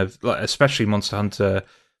the kind of, like, especially Monster Hunter.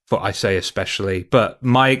 I say especially, but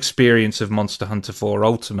my experience of Monster Hunter 4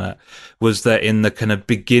 Ultimate was that in the kind of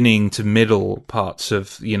beginning to middle parts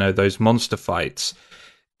of, those monster fights,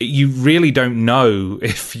 you really don't know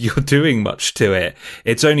if you're doing much to it.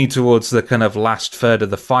 It's only towards the kind of last third of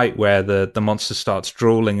the fight where the monster starts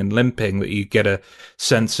drooling and limping that you get a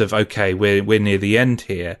sense of, okay, we're near the end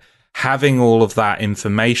here. Having all of that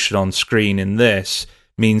information on screen in this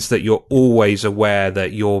means that you're always aware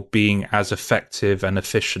that you're being as effective and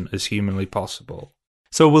efficient as humanly possible.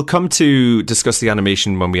 So we'll come to discuss the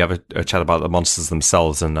animation when we have a chat about the monsters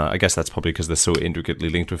themselves, and I guess that's probably because they're so intricately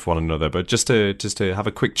linked with one another. But just to have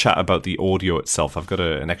a quick chat about the audio itself, I've got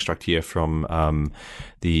an extract here from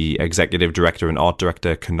the executive director and art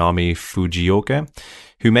director Konami Fujioka,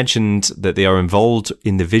 who mentioned that they are involved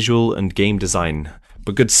in the visual and game design.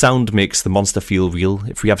 But good sound makes the monster feel real.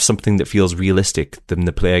 If we have something that feels realistic, then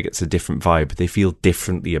the player gets a different vibe. They feel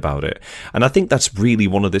differently about it. And I think that's really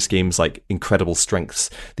one of this game's like incredible strengths.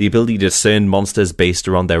 The ability to discern monsters based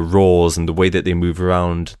around their roars and the way that they move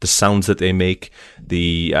around, the sounds that they make,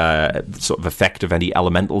 the sort of effect of any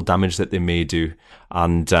elemental damage that they may do.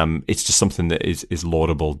 And it's just something that is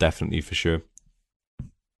laudable, definitely, for sure.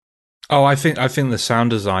 Oh, I think the sound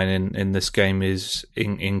design in this game is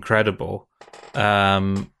incredible.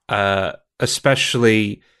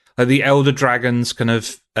 Especially the Elder Dragons kind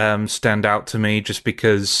of stand out to me just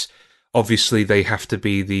because obviously they have to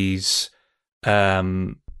be these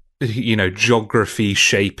geography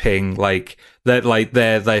shaping, like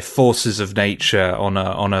they're forces of nature on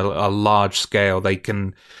a large scale. They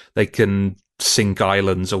can sink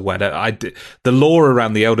islands or whatever. The lore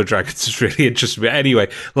around the Elder Dragons is really interesting. But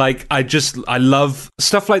anyway, like I love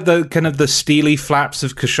stuff like the kind of the steely flaps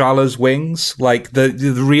of Kashala's wings, like the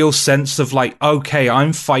real sense of like, okay,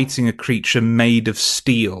 I'm fighting a creature made of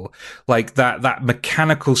steel, like that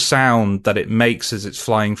mechanical sound that it makes as it's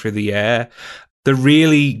flying through the air. The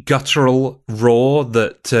really guttural roar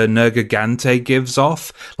that Nergigante gives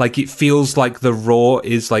off, like it feels like the roar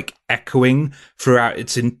is like echoing throughout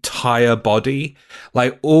its entire body.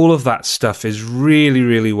 Like all of that stuff is really,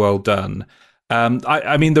 really well done.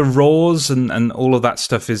 I mean, the roars and all of that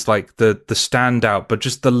stuff is like the standout, but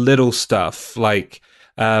just the little stuff, like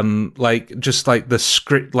just like the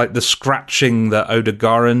script, like the scratching that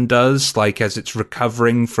Odogaron does, like as it's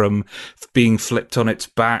recovering from being flipped on its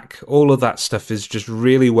back, all of that stuff is just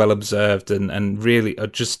really well observed and really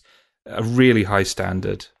just a really high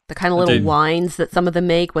standard. The kind of little whines that some of them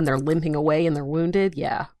make when they're limping away and they're wounded,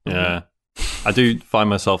 yeah. Yeah. I do find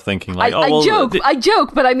myself thinking like, I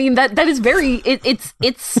joke, but I mean that is very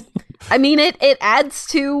it's I mean it adds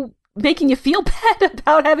to making you feel bad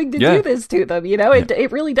about having to do this to them,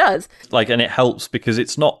 it really does. Like, and it helps because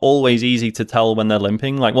it's not always easy to tell when they're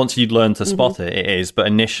limping. Like, once you learn to spot it is. But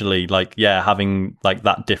initially, like, having like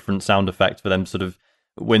that different sound effect for them sort of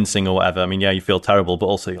wincing or whatever. I mean, you feel terrible, but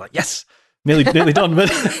also you're like, yes, nearly done. But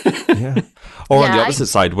Or on the opposite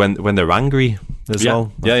side, when they're angry as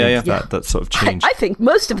well. Yeah. That sort of change. I think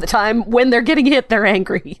most of the time when they're getting hit, they're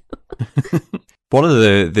angry. One of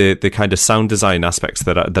the kind of sound design aspects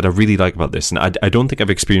that I really like about this, and I don't think I've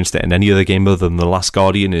experienced it in any other game other than The Last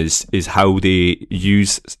Guardian, is how they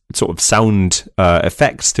use sort of sound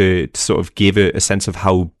effects to sort of give a sense of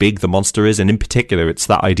how big the monster is. And in particular, it's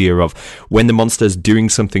that idea of when the monster's doing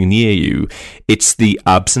something near you, it's the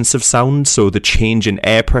absence of sound, so the change in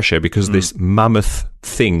air pressure, because this mammoth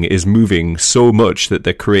thing is moving so much that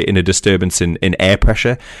they're creating a disturbance in air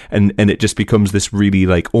pressure, and it just becomes this really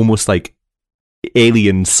like almost like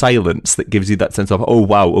alien silence that gives you that sense of, oh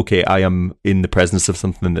wow, okay, I am in the presence of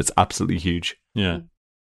something that's absolutely huge. Yeah.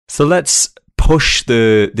 So let's push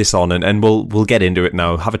this on and we'll get into it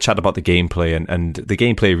now, have a chat about the gameplay, and the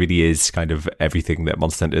gameplay really is kind of everything that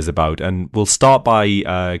Monster Hunter is about. And we'll start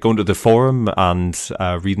by going to the forum and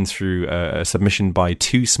reading through a submission by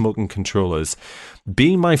Two Smoking Controllers.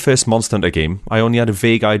 Being my first Monster Hunter game, I only had a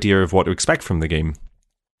vague idea of what to expect from the game.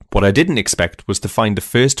 What I didn't expect was to find the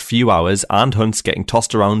first few hours and hunts getting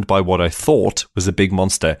tossed around by what I thought was a big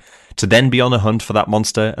monster, to then be on a hunt for that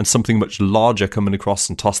monster and something much larger coming across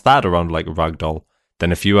and toss that around like a rag doll.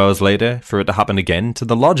 Then a few hours later, for it to happen again to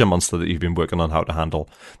the larger monster that you've been working on how to handle.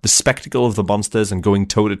 The spectacle of the monsters and going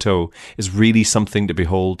toe-to-toe is really something to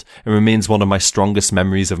behold and remains one of my strongest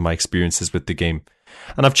memories of my experiences with the game.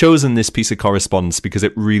 And I've chosen this piece of correspondence because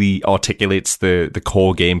it really articulates the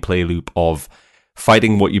core gameplay loop of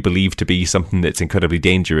fighting what you believe to be something that's incredibly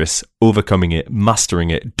dangerous, overcoming it, mastering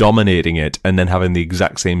it, dominating it, and then having the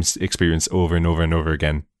exact same experience over and over and over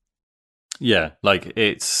again. Yeah, like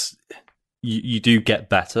it's... You do get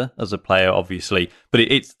better as a player, obviously, but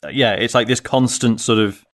it's like this constant sort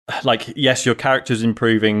of like, yes, your character's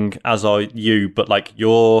improving, as are you, but like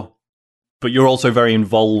you're also very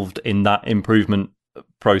involved in that improvement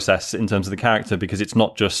process in terms of the character, because it's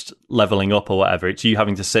not just leveling up or whatever. It's you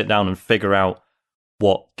having to sit down and figure out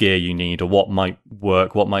what gear you need or what might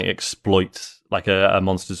work, what might exploit like a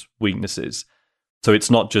monster's weaknesses. So it's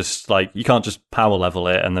not just like, you can't just power level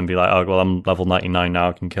it and then be like, oh, well, I'm level 99 now,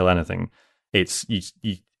 I can kill anything. It's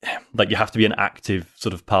you like you have to be an active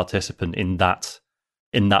sort of participant in that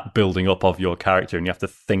building up of your character, and you have to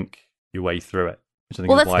think your way through it. Which I think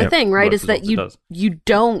well, that's the thing, right? Is that you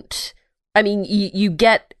don't. I mean, you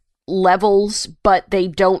get levels, but they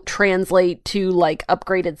don't translate to like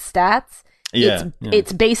upgraded stats. Yeah,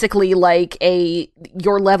 it's basically like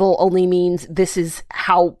your level only means this is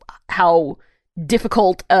how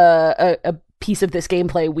difficult a piece of this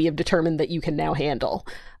gameplay we have determined that you can now handle.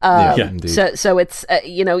 So it's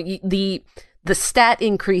the stat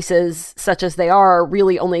increases, such as they are,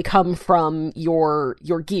 really only come from your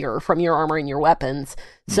gear, from your armor and your weapons.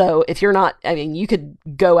 So if you're not, I mean, you could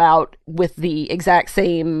go out with the exact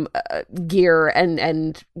same gear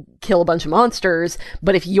and kill a bunch of monsters,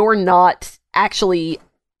 but if you're not actually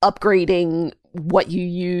upgrading what you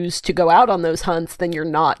use to go out on those hunts, then you're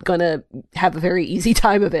not going to have a very easy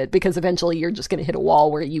time of it, because eventually you're just going to hit a wall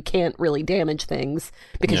where you can't really damage things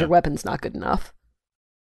because your weapon's not good enough.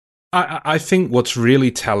 I think what's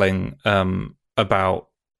really telling about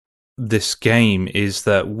this game is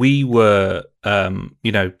that we were, end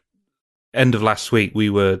of last week, we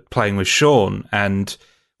were playing with Sean, and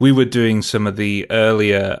we were doing some of the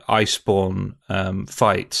earlier Iceborne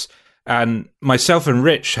fights. And myself and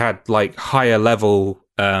Rich had like higher level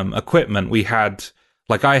equipment. We had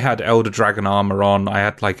I had Elder Dragon armor on. I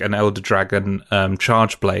had like an Elder Dragon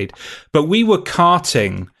charge blade, but we were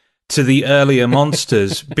carting to the earlier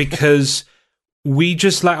monsters because we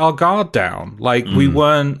just let our guard down. Like we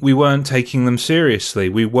weren't taking them seriously.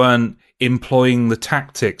 We weren't employing the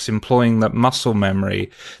tactics, employing that muscle memory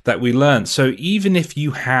that we learned. So even if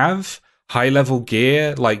you have high-level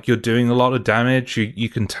gear, like you're doing a lot of damage, you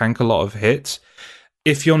can tank a lot of hits.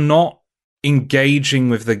 If you're not engaging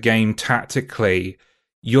with the game tactically,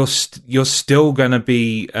 you're still going to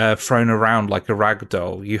be thrown around like a rag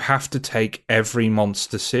doll. You have to take every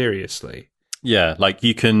monster seriously. Yeah, like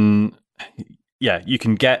you can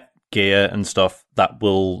get gear and stuff that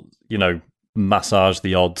will, massage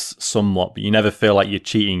the odds somewhat, but you never feel like you're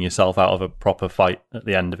cheating yourself out of a proper fight at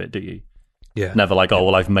the end of it, do you? Yeah. Never like, oh,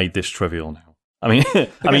 well, I've made this trivial now. I mean,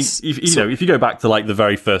 if you go back to like the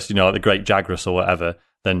very first, like the Great Jagras or whatever,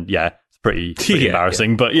 then yeah, it's pretty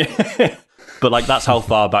embarrassing. Yeah. But but like that's how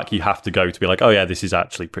far back you have to go to be like, oh yeah, this is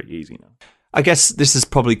actually pretty easy now. I guess this is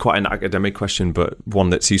probably quite an academic question, but one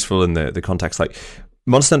that's useful in the context. Like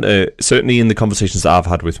Monster Hunter, certainly in the conversations that I've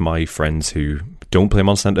had with my friends who don't play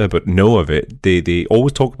Monster Hunter but know of it, they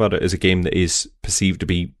always talk about it as a game that is perceived to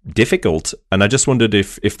be difficult. And I just wondered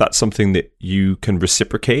if that's something that you can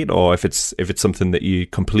reciprocate, or if it's something that you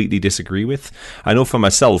completely disagree with. I know for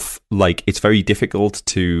myself, like it's very difficult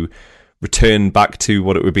to return back to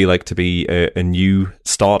what it would be like to be a new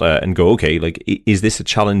starter and go, okay, like is this a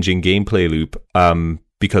challenging gameplay loop?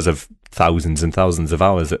 Because of thousands and thousands of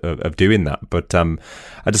hours of doing that. But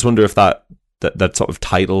I just wonder if that sort of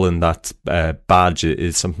title and that badge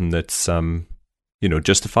is something that's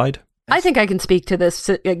justified. I think I can speak to this,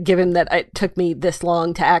 given that it took me this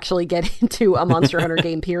long to actually get into a Monster Hunter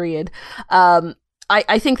game, period.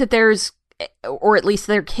 I think that there's, or at least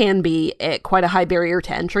there can be, quite a high barrier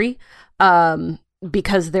to entry,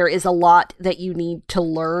 because there is a lot that you need to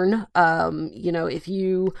learn. If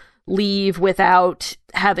you leave without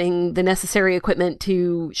having the necessary equipment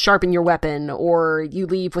to sharpen your weapon, or you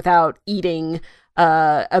leave without eating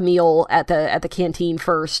a meal at the canteen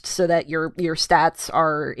first so that your stats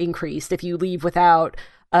are increased, if you leave without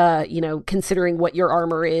considering what your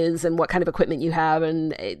armor is and what kind of equipment you have,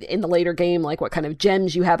 and in the later game, like what kind of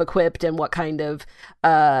gems you have equipped and what kind of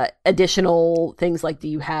additional things, like do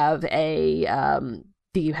you have a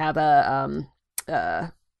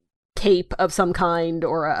cape of some kind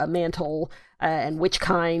or a mantle, and which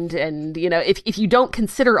kind, and if you don't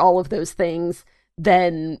consider all of those things,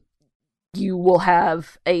 then you will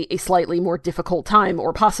have a slightly more difficult time,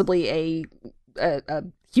 or possibly a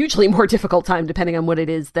hugely more difficult time, depending on what it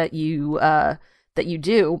is that you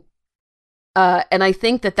do. And I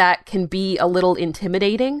think that can be a little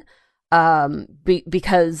intimidating,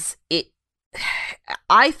 because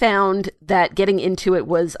I found that getting into it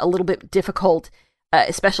was a little bit difficult,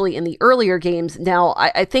 especially in the earlier games. Now,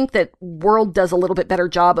 I think that World does a little bit better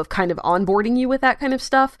job of kind of onboarding you with that kind of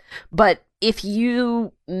stuff, but if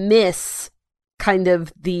you miss kind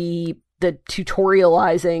of the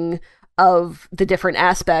tutorializing of the different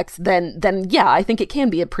aspects, then yeah, I think it can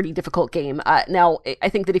be a pretty difficult game. Now, I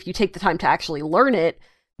think that if you take the time to actually learn it,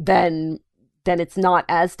 then it's not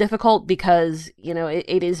as difficult, because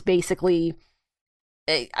it is basically,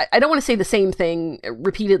 I don't want to say the same thing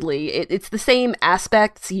repeatedly. It's the same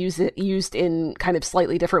aspects used in kind of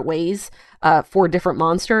slightly different ways for different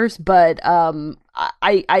monsters. But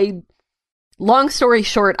I long story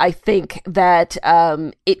short, I think that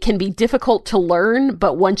it can be difficult to learn,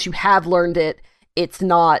 but once you have learned it, it's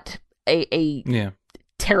not a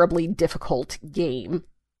terribly difficult game.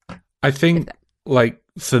 I think, like,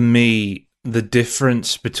 for me, the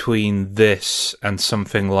difference between this and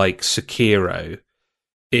something like Sekiro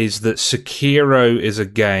is that Sekiro is a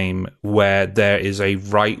game where there is a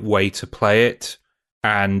right way to play it,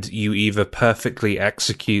 and you either perfectly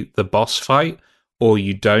execute the boss fight or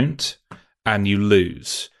you don't, and you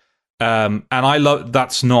lose. And I love,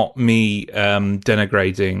 that's not me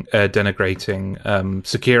denigrating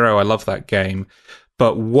Sekiro. I love that game.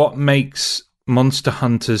 But what makes Monster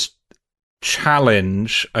Hunter's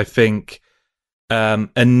challenge, I think,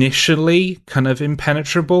 initially kind of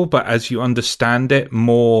impenetrable, but as you understand it,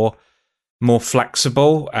 more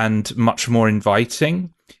flexible and much more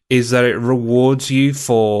inviting, is that it rewards you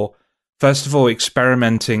for, first of all,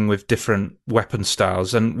 experimenting with different weapon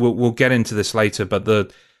styles. And we'll get into this later,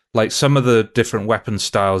 but some of the different weapon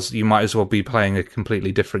styles, you might as well be playing a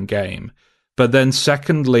completely different game. But then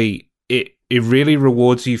secondly, it really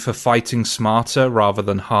rewards you for fighting smarter rather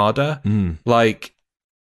than harder. Like,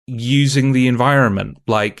 using the environment,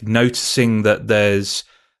 like noticing that there's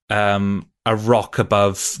a rock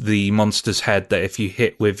above the monster's head that if you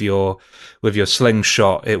hit with your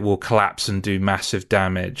slingshot, it will collapse and do massive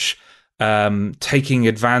damage. Taking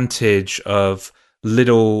advantage of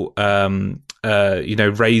little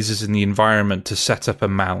raises in the environment to set up a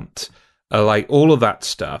mount, like all of that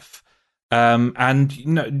stuff.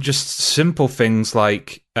 And just simple things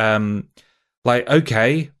like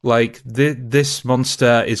okay, like this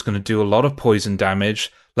monster is going to do a lot of poison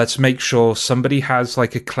damage. Let's make sure somebody has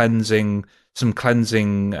like some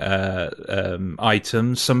cleansing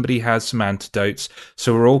items. Somebody has some antidotes,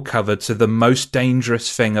 so we're all covered. So the most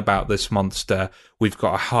dangerous thing about this monster, we've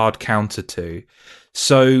got a hard counter to.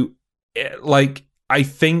 So, like, I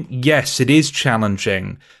think, yes, it is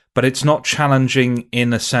challenging, but it's not challenging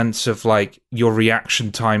in a sense of like your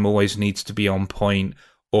reaction time always needs to be on point,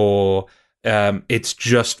 or it's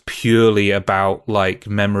just purely about like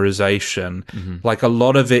memorization. Like, a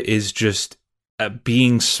lot of it is just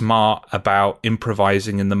being smart about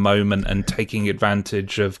improvising in the moment and taking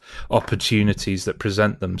advantage of opportunities that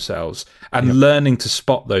present themselves, and learning to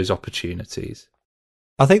spot those opportunities.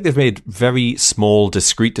 I think they've made very small,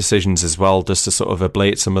 discrete decisions as well, just to sort of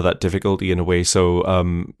ablate some of that difficulty in a way. So,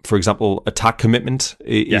 for example, attack commitment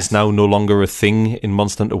is now no longer a thing in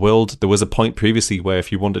Monster Hunter World. There was a point previously where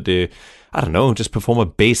if you wanted to, I don't know, just perform a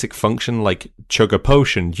basic function like chug a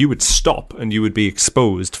potion, you would stop and you would be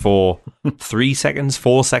exposed for 3 seconds,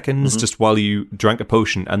 4 seconds, just while you drank a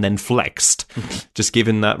potion and then flexed, just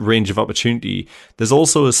given that range of opportunity. There's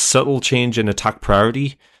also a subtle change in attack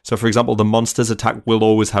priority. So, for example, the monster's attack will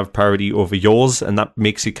always have priority over yours, and that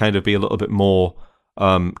makes you kind of be a little bit more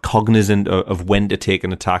cognizant of when to take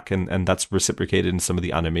an attack, and that's reciprocated in some of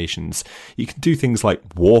the animations. You can do things like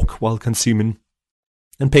walk while consuming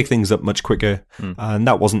and pick things up much quicker, and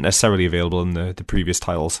that wasn't necessarily available in the previous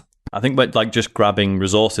tiles. I think, but like just grabbing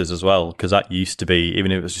resources as well, because that used to be,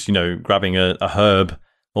 even if it was just, grabbing a herb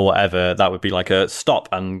or whatever, that would be like a stop,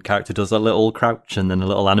 and character does a little crouch and then a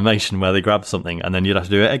little animation where they grab something, and then you'd have to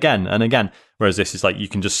do it again and again. Whereas this is like you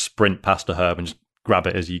can just sprint past a herb and just grab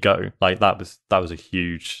it as you go. Like that was a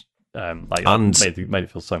huge and made it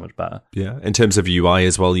feel so much better. Yeah, in terms of UI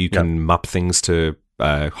as well, you can map things to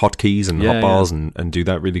hotkeys and Yeah, hotbars and do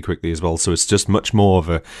that really quickly as well. So it's just much more of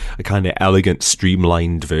a kind of elegant,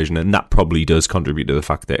 streamlined version, and that probably does contribute to the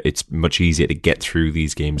fact that it's much easier to get through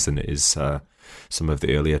these games than it is some of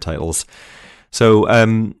the earlier titles. So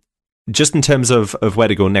just in terms of where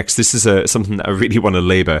to go next, this is something that I really want to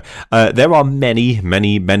labour. There are many,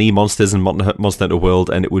 many, many monsters in Monster Hunter World,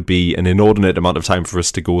 and it would be an inordinate amount of time for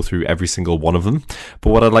us to go through every single one of them. But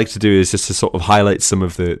what I'd like to do is just to sort of highlight some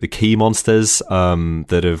of the key monsters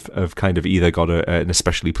that have kind of either got an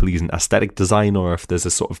especially pleasing aesthetic design, or if there's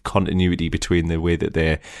a sort of continuity between the way that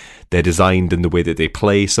they're designed and the way that they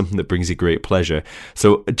play, something that brings you great pleasure.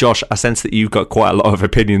 So, Josh, I sense that you've got quite a lot of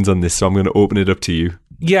opinions on this, so I'm going to open it up to you.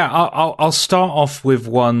 Yeah, I'll start off with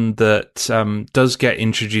one that does get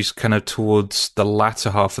introduced kind of towards the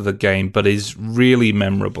latter half of the game, but is really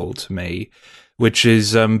memorable to me, which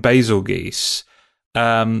is Basilgeuse.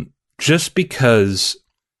 Just because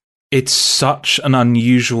it's such an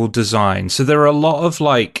unusual design. So there are a lot of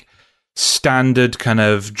like standard kind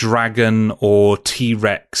of dragon or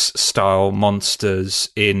T-Rex style monsters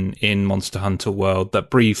in Monster Hunter World that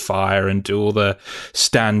breathe fire and do all the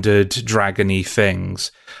standard dragony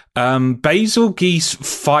things. Basilgeuse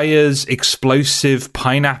fires explosive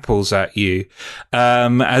pineapples at you,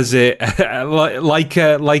 as it like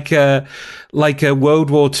a World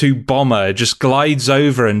War II bomber just glides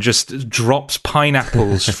over and just drops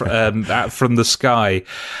pineapples from the sky.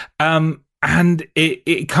 And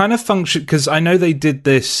it kind of functioned, because I know they did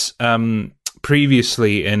this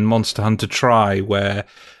previously in Monster Hunter Tri, where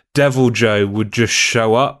Devil Joe would just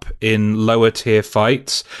show up in lower tier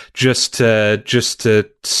fights just to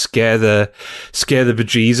scare the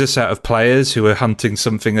bejesus out of players who are hunting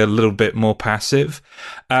something a little bit more passive.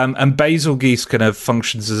 And Basilgeuse kind of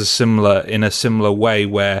functions in a similar way,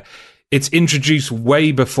 where it's introduced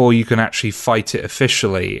way before you can actually fight it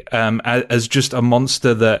officially, as just a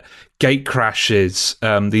monster that gate crashes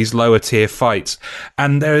these lower tier fights.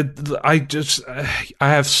 And I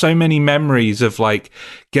have so many memories of like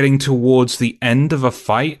getting towards the end of a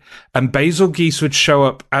fight, and Basilgeuse would show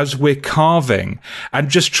up as we're carving and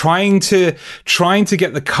just trying to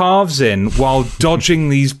get the carves in while dodging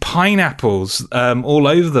these pineapples all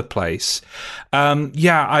over the place.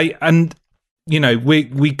 You know,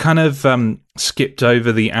 we kind of skipped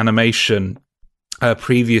over the animation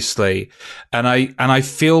previously, and I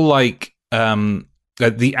feel like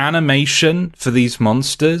the animation for these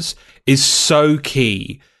monsters is so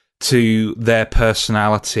key to their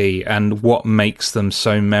personality and what makes them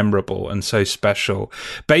so memorable and so special.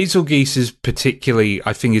 Basilgeuse is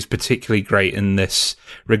particularly great in this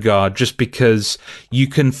regard, just because you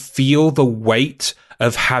can feel the weight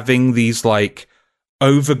of having these like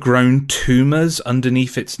overgrown tumors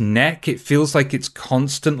underneath its neck. It feels like it's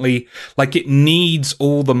constantly, like it needs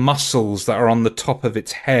all the muscles that are on the top of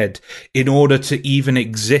its head in order to even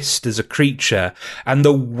exist as a creature. And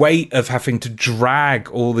the weight of having to drag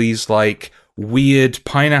all these like weird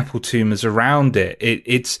pineapple tumors around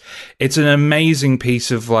it's an amazing piece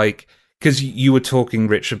of like, because you were talking,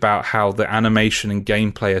 Rich, about how the animation and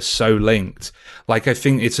gameplay are so linked. Like, I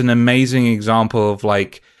think it's an amazing example of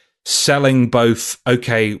like selling both,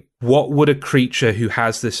 okay, what would a creature who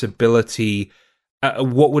has this ability,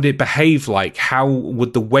 what would it behave like? How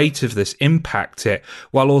would the weight of this impact it?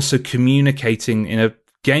 While also communicating in a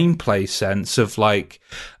gameplay sense of like,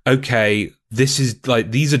 okay, this is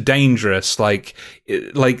like, these are dangerous. Like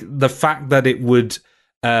the fact that it would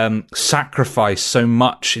sacrifice so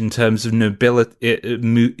much in terms of mobility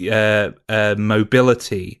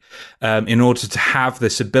in order to have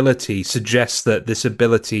this ability suggests that this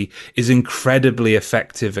ability is incredibly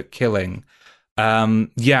effective at killing. I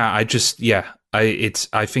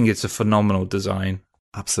think it's a phenomenal design.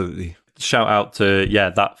 Absolutely. Shout out to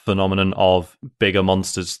that phenomenon of bigger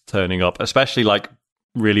monsters turning up, especially like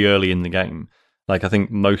really early in the game. Like, I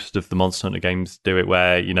think most of the Monster Hunter games do it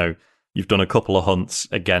where, you know, you've done a couple of hunts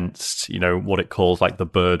against, you know, what it calls like the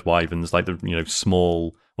bird wyverns, like the, you know,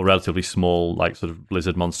 small or relatively small, like sort of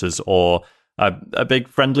lizard monsters, or a big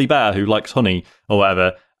friendly bear who likes honey or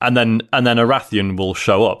whatever. And then a Rathian will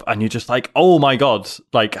show up, and you're just like, oh my god,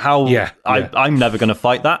 like how? I'm never going to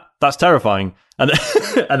fight that. That's terrifying. And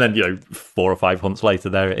then you know, 4 or 5 hunts later,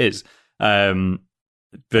 there it is.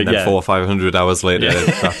 But and then 400 or 500 hours later,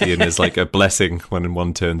 Rathian is like a blessing when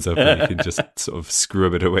one turns up, and you can just sort of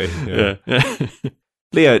scrub it away. Yeah.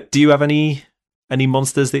 Leah, do you have any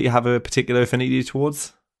monsters that you have a particular affinity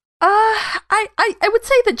towards? I would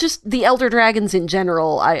say that just the Elder Dragons in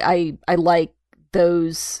general, I like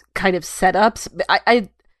those kind of setups.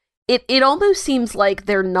 It almost seems like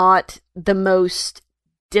they're not the most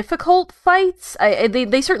difficult fights.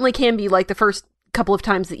 They certainly can be like the first couple of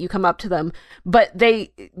times that you come up to them, but the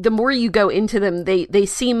more you go into them, they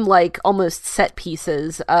seem like almost set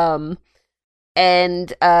pieces. And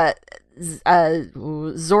not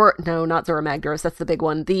Zora Magdaros, that's the big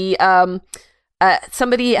one. The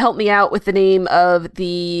somebody help me out with the name of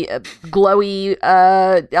the glowy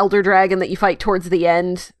elder dragon that you fight towards the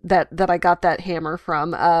end that I got that hammer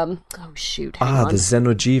from. Oh shoot! Hang on. The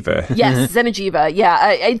Xenojiva. Yes, Xenojiva.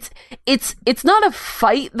 Yeah, it's not a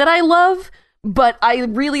fight that I love, but I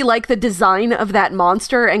really like the design of that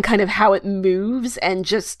monster and kind of how it moves, and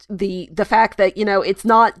just the fact that, you know, it's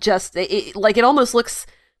not just it almost looks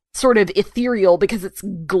sort of ethereal because it's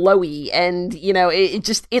glowy, and, you know,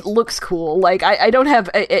 it looks cool. Like, I don't have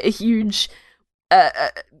a huge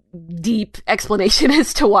deep explanation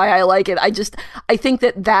as to why I like it. I think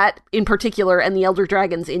that in particular, and the Elder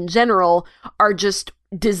Dragons in general, are just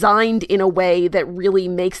designed in a way that really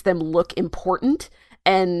makes them look important,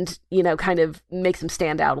 and, you know, kind of makes them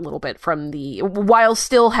stand out a little bit from while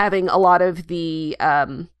still having a lot of the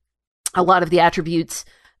attributes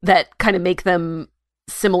that kind of make them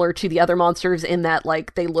similar to the other monsters, in that,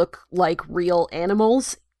 like, they look like real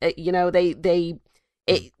animals. You know,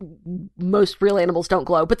 most real animals don't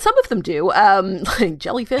glow, but some of them do. Like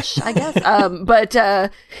jellyfish, I guess. But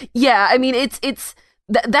yeah, I mean,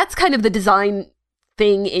 that's kind of the design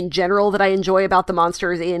thing in general that I enjoy about the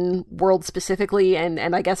monsters in World specifically,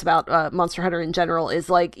 and I guess about Monster Hunter in general, is,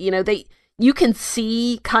 like, you know, you can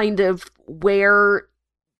see kind of where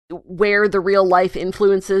the real life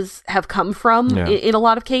influences have come from in a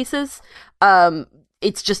lot of cases.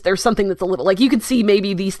 It's just, there's something that's a little, like, you could see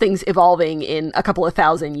maybe these things evolving in a couple of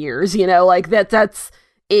thousand years, you know, like that's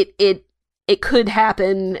it could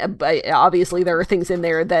happen, but obviously there are things in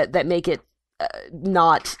there that make it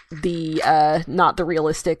not the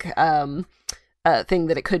realistic thing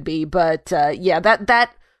that it could be. But yeah,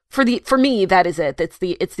 that for me, that is it. It's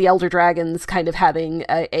the Elder Dragons kind of having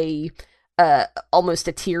a almost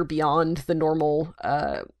a tier beyond the normal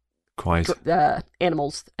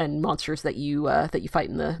animals and monsters that you fight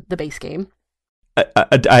in the base game.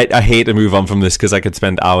 I hate to move on from this because I could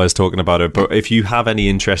spend hours talking about it, but if you have any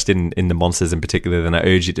interest in the monsters in particular, then I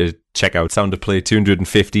urge you to check out Sound of Play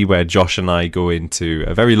 250, where Josh and I go into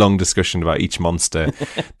a very long discussion about each monster,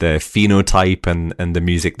 the phenotype, and the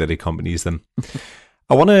music that accompanies them.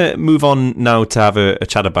 I want to move on now to have a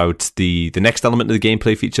chat about the next element of the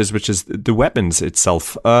gameplay features, which is the weapons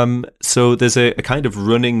itself. So there's a kind of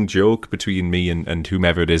running joke between me and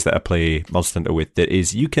whomever it is that I play Monster Hunter with, that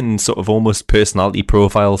is, you can sort of almost personality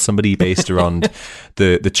profile somebody based around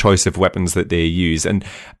the choice of weapons that they use. And,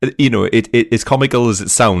 you know, it's comical as it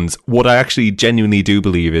sounds. What I actually genuinely do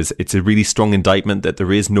believe is it's a really strong indictment that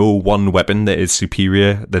there is no one weapon that is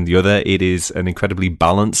superior than the other. It is an incredibly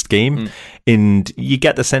balanced game. And you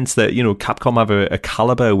get the sense that, you know, Capcom have a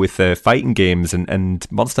caliber with their fighting games, and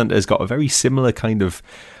Monster Hunter has got a very similar kind of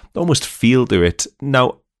almost feel to it.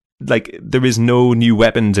 Now, like, there is no new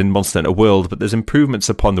weapons in Monster Hunter World, but there's improvements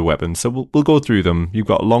upon the weapons, so we'll go through them. You've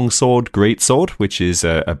got Longsword, Great Sword, which is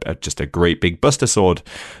just a great big buster sword,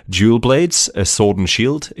 dual blades, a sword and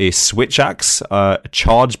shield, a switch axe, a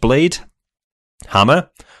charge blade, hammer,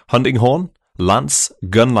 hunting horn, lance,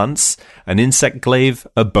 gun lance, an insect glaive,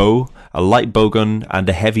 a bow, a light bowgun, and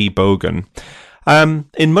a heavy bowgun.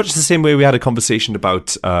 In much the same way we had a conversation about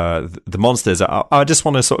the monsters, I just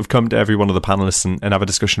want to sort of come to every one of the panelists and have a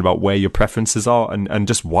discussion about where your preferences are and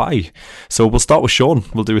just why. So we'll start with Sean.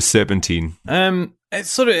 We'll do a serpentine. It's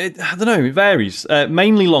sort of, I don't know, it varies.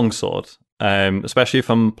 Mainly longsword, especially if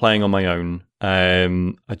I'm playing on my own.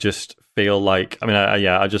 I just feel like, I mean,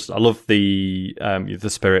 I love the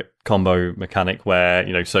spirit combo mechanic, where,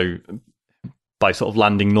 you know, so by sort of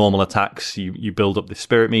landing normal attacks, you build up the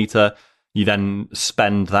spirit meter. You then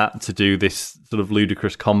spend that to do this sort of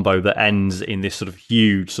ludicrous combo that ends in this sort of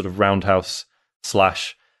huge sort of roundhouse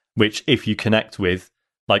slash, which, if you connect with,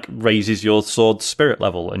 like, raises your sword's spirit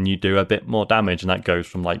level and you do a bit more damage, and that goes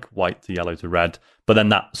from like white to yellow to red. But then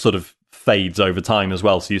that sort of fades over time as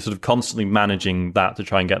well, so you're sort of constantly managing that to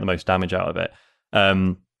try and get the most damage out of it.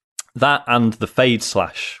 That and the fade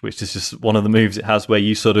slash, which is just one of the moves it has, where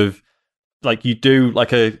you sort of, like, you do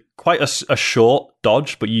like quite a short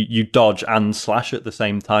dodge, but you dodge and slash at the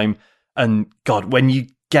same time. And God, when you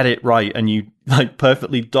get it right and you like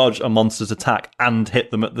perfectly dodge a monster's attack and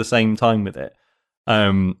hit them at the same time with it,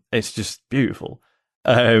 it's just beautiful.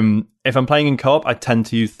 If I'm playing in co-op, I tend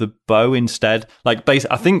to use the bow instead. Like,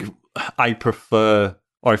 basically, I think I prefer,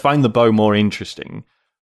 or I find the bow more interesting,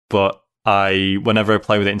 but whenever I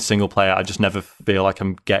play with it in single player, I just never feel like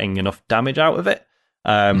I'm getting enough damage out of it.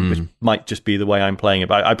 which might just be the way I'm playing it.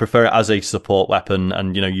 But I prefer it as a support weapon,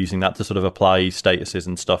 and using that to sort of apply statuses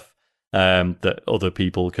and stuff that other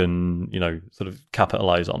people can sort of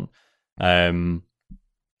capitalize on.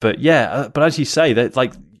 But as you say,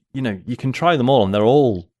 that you can try them all, and they're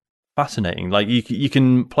all fascinating. Like you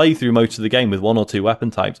can play through most of the game with one or two weapon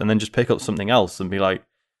types, and then just pick up something else and be like,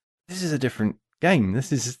 "This is a different game.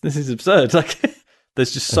 This is absurd." Like,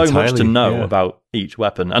 there's just so much to know about each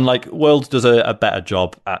weapon, and like Worlds does a better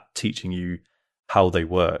job at teaching you how they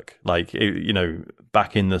work. Like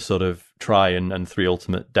back in the sort of Try and 3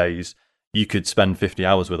 Ultimate days, you could spend 50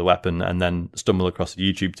 hours with a weapon and then stumble across a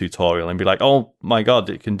YouTube tutorial and be like, "Oh my god,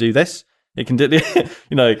 it can do this! It can do,"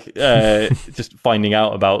 just finding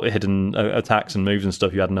out about hidden attacks and moves and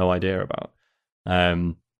stuff you had no idea about.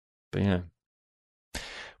 But yeah,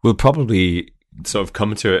 we'll probably sort of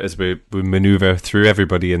come to it as we maneuver through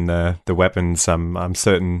everybody in the weapons. I'm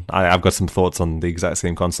certain I've got some thoughts on the exact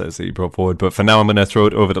same concepts that you brought forward, but for now I'm going to throw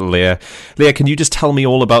it over to Leah. Leah, can you just tell me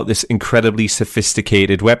all about this incredibly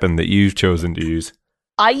sophisticated weapon that you've chosen to use?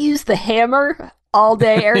 I use the hammer all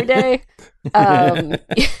day, every day.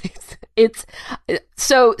 It's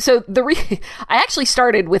so I actually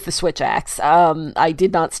started with the switch axe. I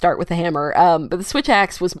did not start with the hammer, but the switch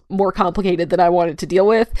axe was more complicated than I wanted to deal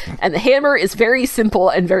with, and the hammer is very simple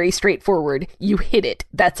and very straightforward. You hit it.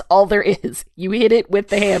 That's all there is. You hit it with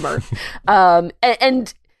the hammer.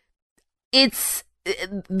 And it's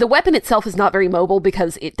the weapon itself is not very mobile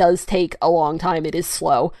because it does take a long time. It is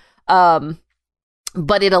slow.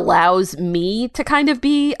 But it allows me to kind of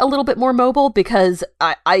be a little bit more mobile because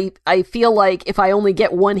I feel like if I only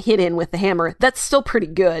get one hit in with the hammer, that's still pretty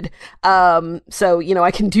good. So,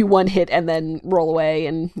 I can do one hit and then roll away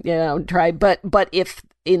and, try. But if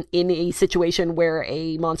in a situation where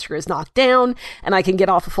a monster is knocked down and I can get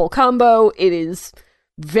off a full combo, it is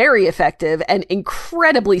very effective and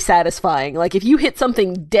incredibly satisfying. Like, if you hit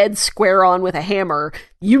something dead square on with a hammer,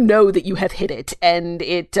 you know that you have hit it, and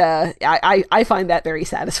it I find that very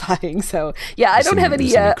satisfying. So yeah, I don't have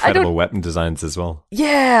any incredible weapon designs as well.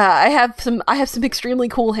 Yeah, I have some extremely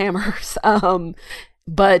cool hammers.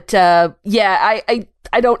 But I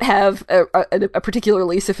don't have a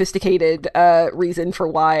particularly sophisticated reason for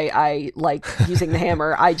why I like using the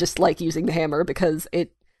hammer. I just like using the hammer because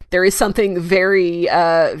there is something very,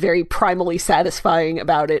 very primally satisfying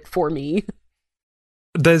about it for me.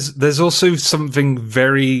 There's also something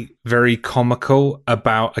very, very comical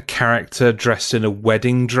about a character dressed in a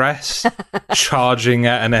wedding dress charging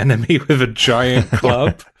at an enemy with a giant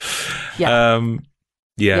club. Yeah.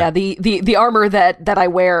 The armor that I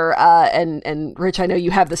wear, and Rich, I know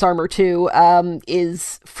you have this armor too,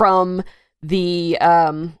 is from the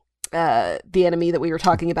enemy that we were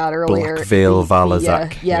talking about earlier, Black Veil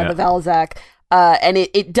Valazak. The Valazak. And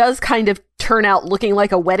it does kind of turn out looking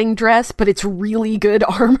like a wedding dress, but it's really good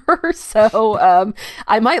armor. So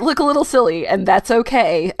I might look a little silly, and that's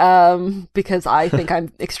okay, because I think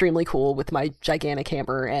I'm extremely cool with my gigantic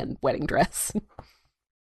hammer and wedding dress.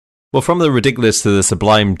 Well, from the ridiculous to the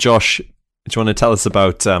sublime, Josh, do you want to tell us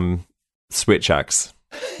about Switch Axe?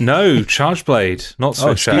 No, Charge Blade, not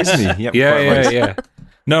Switch Axe. Excuse me. Yep, yeah.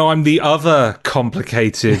 No, I'm the other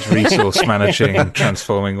complicated resource managing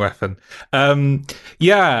transforming weapon. I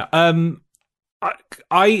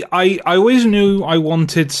always knew I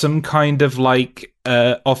wanted some kind of like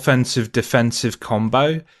offensive defensive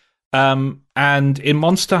combo. And in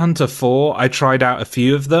Monster Hunter 4, I tried out a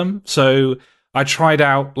few of them. So I tried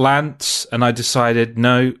out Lance, and I decided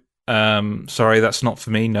no, sorry, that's not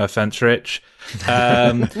for me. No offense, Rich.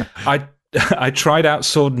 I tried out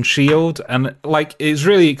Sword and Shield, and like it's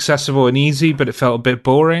really accessible and easy, but it felt a bit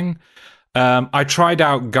boring. I tried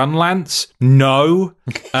out Gun Lance. No,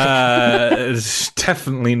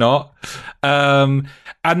 definitely not. And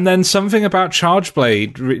then something about Charge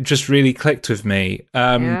Blade just really clicked with me.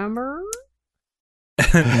 Hammer?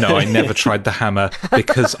 No, I never tried the hammer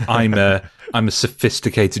because I'm a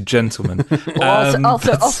sophisticated gentleman. Well,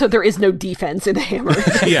 also, there is no defense in a hammer.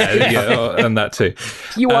 yeah, and that too.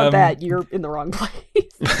 If you want that, you're in the wrong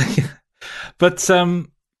place. But so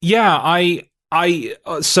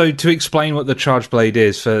to explain what the Charge Blade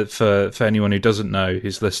is for anyone who doesn't know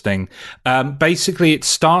who's listening, basically it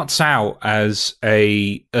starts out as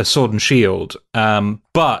a sword and shield,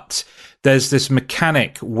 but there's this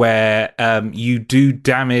mechanic where you do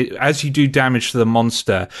damage as you do damage to the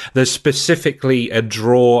monster. There's specifically a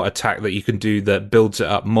draw attack that you can do that builds it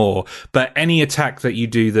up more. But any attack that you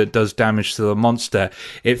do that does damage to the monster,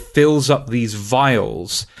 it fills up these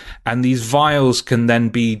vials, and these vials can then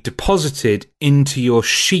be deposited into your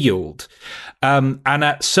shield. And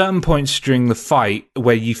at certain points during the fight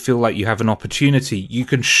where you feel like you have an opportunity, you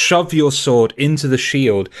can shove your sword into the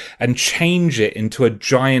shield and change it into a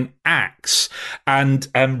giant axe and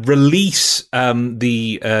release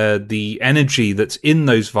the energy that's in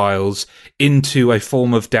those vials into a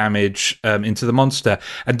form of damage into the monster.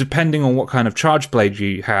 And depending on what kind of charge blade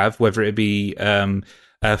you have, whether it be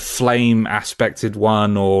a flame aspected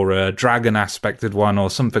one or a dragon aspected one or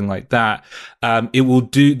something like that, it will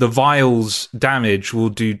do the vials damage will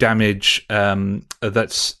do damage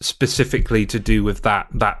that's specifically to do with that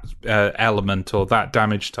element or that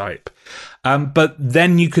damage type. But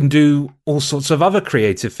then you can do all sorts of other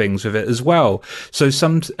creative things with it as well. So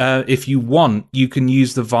if you want, you can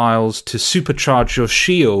use the vials to supercharge your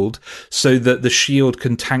shield so that the shield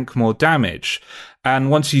can tank more damage.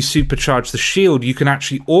 And once you supercharge the shield, you can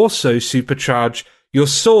actually also supercharge your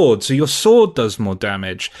sword, so your sword does more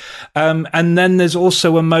damage. And then there's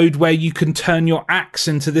also a mode where you can turn your axe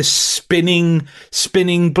into this spinning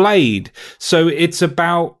blade. So it's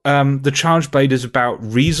about, the charge blade is about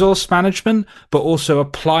resource management, but also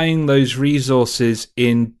applying those resources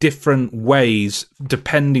in different ways,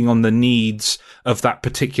 depending on the needs of that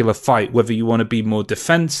particular fight, whether you want to be more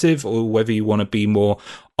defensive or whether you want to be more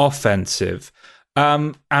offensive.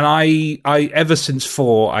 And I ever since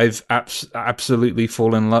 4, I've absolutely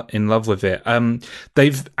fallen in love with it.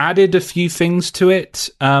 They've added a few things to it.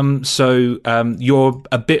 So you're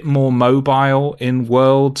a bit more mobile in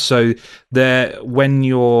world. So when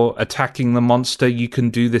you're attacking the monster, you can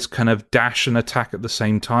do this kind of dash and attack at the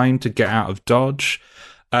same time to get out of dodge.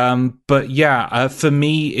 But yeah, for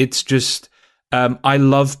me, it's just, I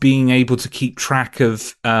love being able to keep track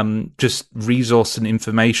of just resource and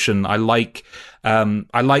information. I like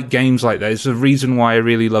games like that. It's the reason why I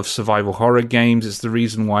really love survival horror games. It's the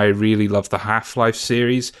reason why I really love the Half-Life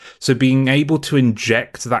series. So being able to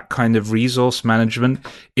inject that kind of resource management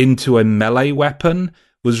into a melee weapon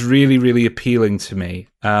was really, really appealing to me.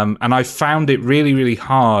 And I found it really, really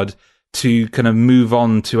hard to kind of move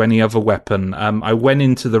on to any other weapon. I went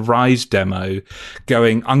into the Rise demo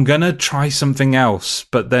going, I'm going to try something else,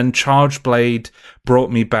 but then Charge Blade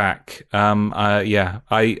brought me back. I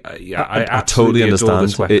totally understand.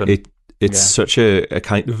 This weapon. It's such a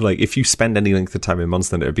kind of like, if you spend any length of time in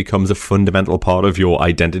Monster Hunter, it becomes a fundamental part of your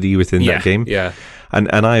identity within that game. Yeah. And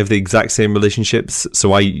I have the exact same relationships.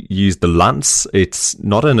 So I use the lance. It's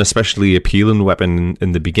not an especially appealing weapon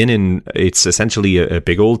in the beginning. It's essentially a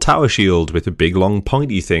big old tower shield with a big long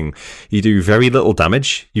pointy thing. You do very little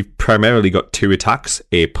damage. You've primarily got 2 attacks,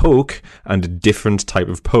 a poke and a different type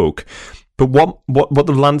of poke. But what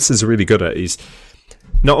the lance is really good at is,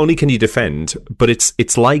 not only can you defend, but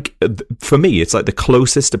it's like, for me, it's like the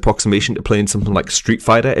closest approximation to playing something like Street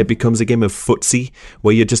Fighter. It becomes a game of footsie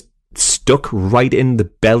where you're just stuck right in the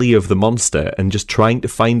belly of the monster and just trying to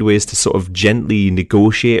find ways to sort of gently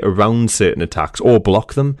negotiate around certain attacks or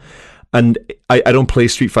block them. And I don't play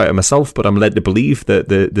Street Fighter myself, but I'm led to believe that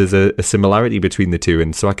there's a similarity between the two,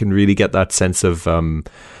 and so I can really get that sense of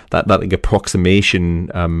that like approximation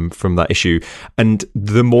from that issue. And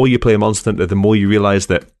the more you play Monster Hunter, the more you realise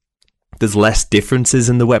that there's less differences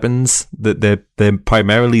in the weapons, that they're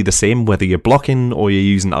primarily the same, whether you're blocking or you're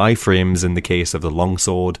using iframes in the case of the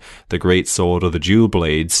longsword, the great sword, or the dual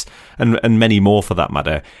blades, and many more for that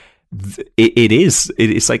matter.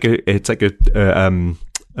 It's like a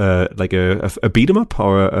beat 'em up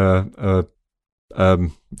or a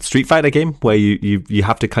Street Fighter game where you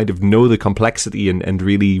have to kind of know the complexity and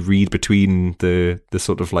really read between the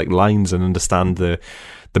sort of like lines and understand the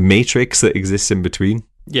matrix that exists in between.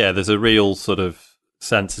 Yeah, there's a real sort of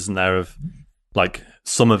sense, isn't there, of like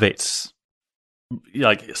some of it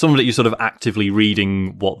you're sort of actively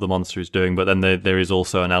reading what the monster is doing, but then there is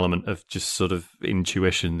also an element of just sort of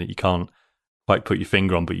intuition that you can't quite put your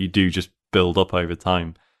finger on, but you do just build up over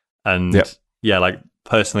time. And like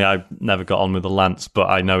personally, I've never got on with the lance, but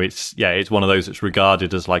I know it's one of those that's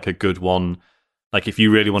regarded as like a good one. Like if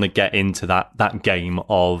you really want to get into that game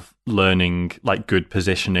of learning like good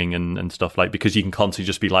positioning and stuff, like, because you can constantly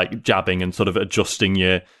just be like jabbing and sort of adjusting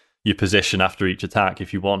your position after each attack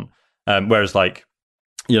if you want. Whereas like,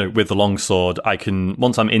 you know, with the longsword, I can,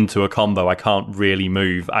 once I'm into a combo, I can't really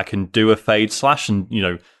move. I can do a fade slash and, you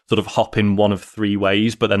know, sort of hop in one of 3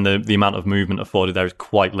 ways, but then the amount of movement afforded there is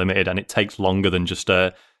quite limited, and it takes longer than just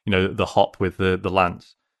the hop with the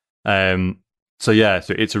lance. So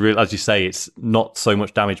it's a real, as you say, it's not so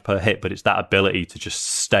much damage per hit, but it's that ability to just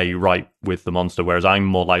stay right with the monster. Whereas I'm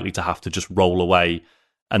more likely to have to just roll away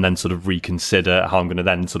and then sort of reconsider how I'm going to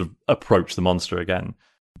then sort of approach the monster again.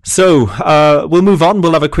 So, we'll move on.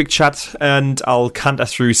 We'll have a quick chat, and I'll canter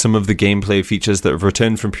through some of the gameplay features that have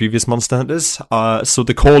returned from previous Monster Hunters. So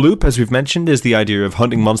the core loop, as we've mentioned, is the idea of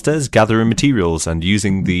hunting monsters, gathering materials, and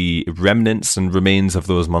using the remnants and remains of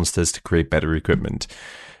those monsters to create better equipment.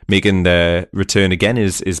 Making their return again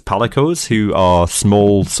is palicos, who are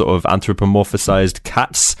small, sort of anthropomorphized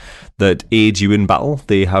cats that aid you in battle.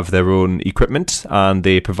 They have their own equipment, and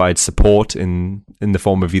they provide support in the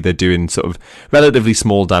form of either doing sort of relatively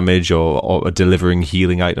small damage or delivering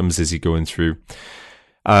healing items as you're going through.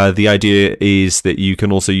 The idea is that you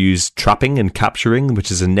can also use trapping and capturing,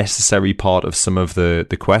 which is a necessary part of some of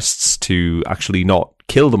the quests to actually not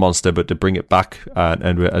kill the monster, but to bring it back,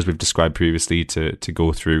 and as we've described previously, to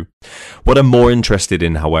go through. What I'm more interested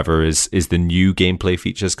in, however, is the new gameplay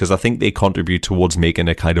features, because I think they contribute towards making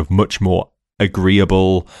a kind of much more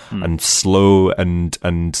agreeable and slow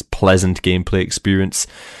and pleasant gameplay experience.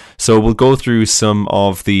 So we'll go through some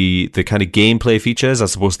of the kind of gameplay features, I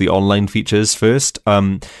suppose the online features first.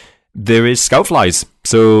 There is scout flies.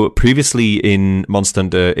 So previously in Monster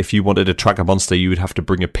Hunter, if you wanted to track a monster, you would have to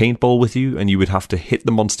bring a paintball with you, and you would have to hit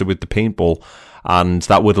the monster with the paintball, and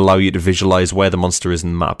that would allow you to visualize where the monster is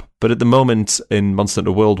in the map. But at the moment in Monster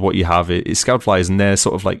Hunter World, what you have is scout flies, and they're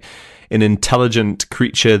sort of like an intelligent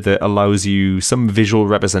creature that allows you some visual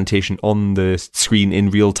representation on the screen in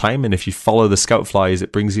real time, and if you follow the scout flies,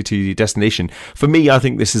 it brings you to your destination. For me, I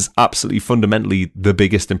think this is absolutely fundamentally the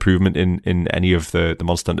biggest improvement in any of the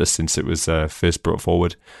Monster Hunters since it was first brought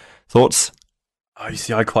forward. Thoughts? Oh, you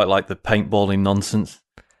see, I quite like the paintballing nonsense.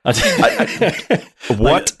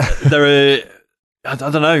 What? I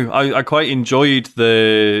don't know. I quite enjoyed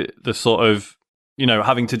the sort of,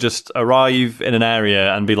 having to just arrive in an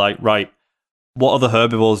area and be like, right, what are the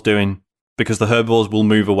herbivores doing? Because the herbivores will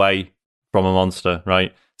move away from a monster,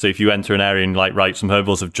 right? So if you enter an area and like, right, some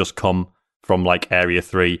herbivores have just come from like area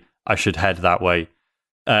 3, I should head that way.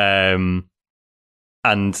 And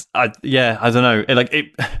I don't know.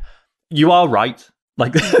 You are right.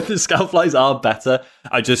 Like the scoutflies are better.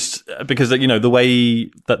 Because the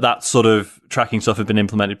way that sort of tracking stuff had been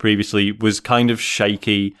implemented previously was kind of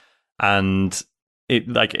shaky, and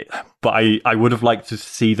but I would have liked to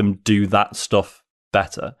see them do that stuff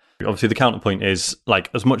better. Obviously, the counterpoint is, like,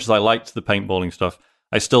 as much as I liked the paintballing stuff,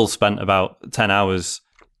 I still spent about 10 hours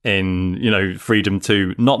in, Freedom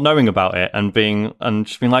 2 not knowing about it and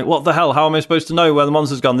just being like, what the hell? How am I supposed to know where the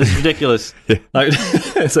monster's gone? This is ridiculous.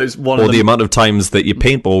 So it's one or of the amount of times that your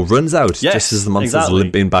paintball runs out just as the monster's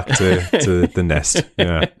limping back to the nest.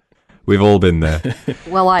 Yeah. We've all been there.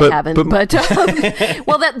 Well, I haven't, but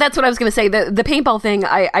well, that's what I was going to say. The paintball thing,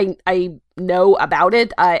 I know about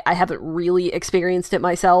it. I haven't really experienced it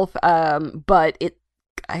myself, but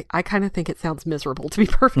I kind of think it sounds miserable, to be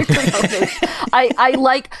perfectly honest.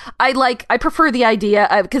 I prefer the idea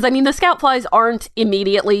because the scout flies aren't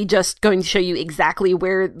immediately just going to show you exactly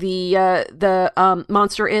where the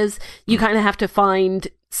monster is. You kind of have to find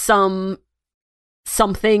something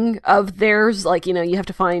of theirs, like, you have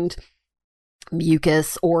to find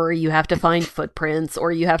mucus, or you have to find footprints, or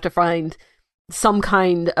you have to find some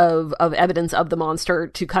kind of evidence of the monster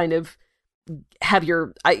to kind of have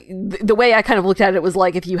the way I kind of looked at it was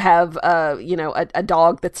like, if you have a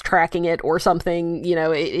dog that's tracking it or something,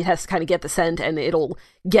 it has to kind of get the scent, and it'll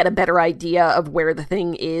get a better idea of where the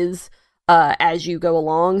thing is as you go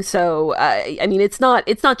along. So it's not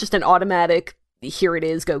just an automatic, here it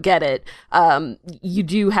is, go get it. You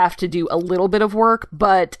do have to do a little bit of work,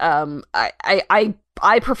 but I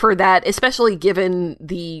prefer that, especially given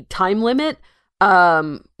the time limit.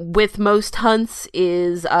 With most hunts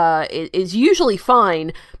is usually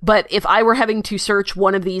fine, but if I were having to search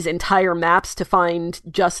one of these entire maps to find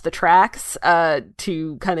just the tracks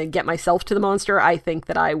to kind of get myself to the monster, I think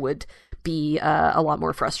that I would be a lot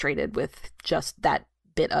more frustrated with just that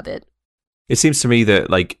bit of it. It seems to me that,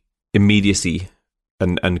 like, immediacy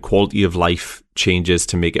and quality of life changes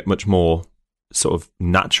to make it much more sort of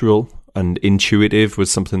natural and intuitive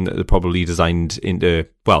was something that they probably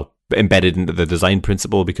embedded into the design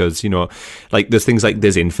principle, because there's things like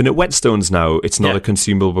there's infinite whetstones now. It's not a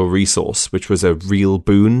consumable resource, which was a real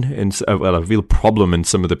boon and a real problem in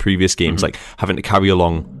some of the previous games. Like having to carry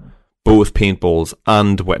along both paintballs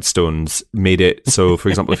and whetstones made it so, for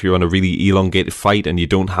example, if you're on a really elongated fight and you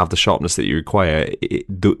don't have the sharpness that you require,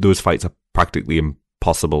 those fights are practically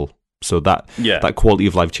impossible So that quality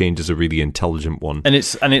of life change is a really intelligent one. And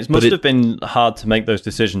it must have been hard to make those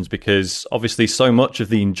decisions, because obviously so much of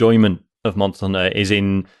the enjoyment of Monster Hunter is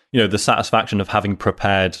in, the satisfaction of having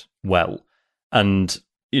prepared well, and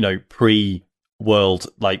pre-world,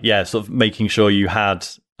 sort of making sure you had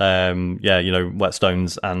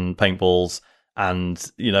whetstones and paintballs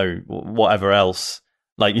and whatever else,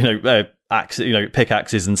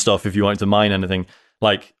 pickaxes and stuff if you wanted to mine anything,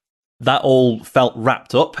 that all felt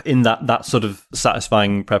wrapped up in that sort of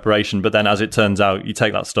satisfying preparation. But then, as it turns out, you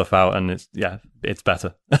take that stuff out and it's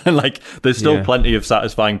better. There's still plenty of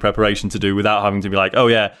satisfying preparation to do without having to be like, oh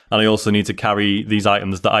yeah, and I also need to carry these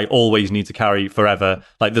items that I always need to carry forever.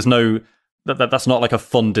 There's no... That's not like a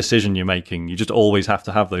fun decision you're making. You just always have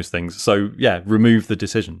to have those things. So yeah, remove the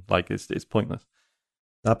decision. It's pointless.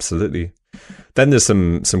 Absolutely. Then there's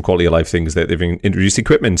some quality of life things that they've introduced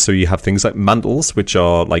equipment. So you have things like mantles, which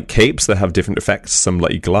are like capes that have different effects. Some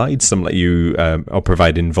let you glide, some let you or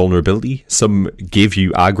provide invulnerability. Some give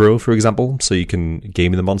you aggro, for example, so you can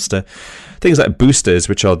game the monster. Things like boosters,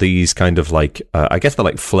 which are these kind of I guess they're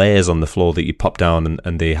like flares on the floor that you pop down,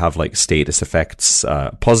 and they have status effects,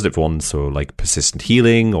 positive ones, so like persistent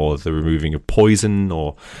healing or the removing of poison,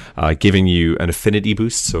 or giving you an affinity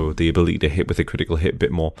boost, so the ability to hit with a critical hit a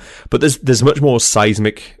bit more. But there's much more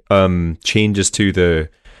seismic changes to the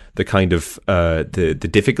kind of the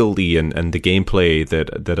difficulty and the gameplay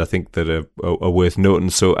that I think that are worth noting.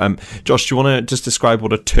 So, Josh, do you want to just describe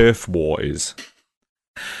what a turf war is?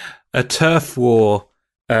 A turf war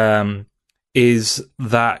is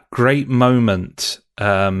that great moment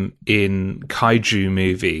in kaiju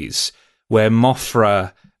movies where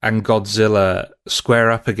Mothra and Godzilla square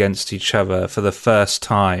up against each other for the first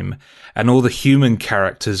time, and all the human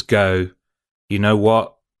characters go, you know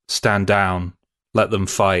what? Stand down. Let them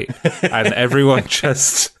fight. And everyone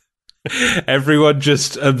just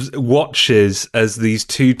watches as these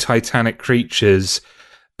two titanic creatures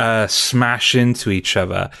smash into each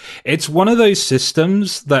other. It's one of those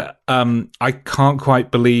systems that I can't quite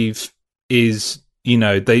believe is,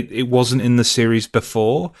 it wasn't in the series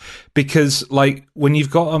before, because when you've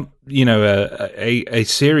got a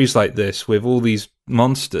series like this with all these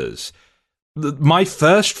monsters, my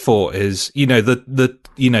first thought is, the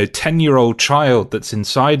 10-year-old child that's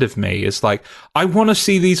inside of me is like, I want to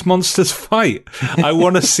see these monsters fight. I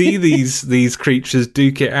want to see these creatures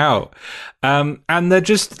duke it out. And they're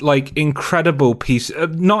just incredible pieces.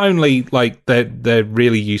 Not only they're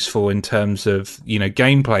really useful in terms of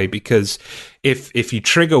gameplay, because if you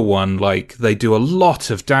trigger one, they do a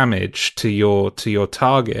lot of damage to your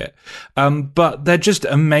target. But they're just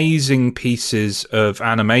amazing pieces of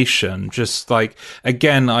animation. Just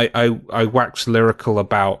again, I wax lyrical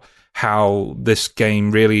about how this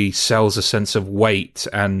game really sells a sense of weight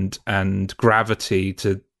and gravity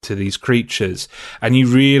to these creatures, and you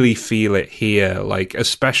really feel it here,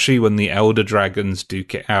 especially when the elder dragons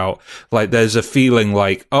duke it out. There's a feeling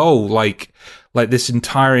like this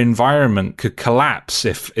entire environment could collapse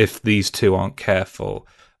if these two aren't careful.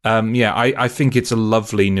 I think it's a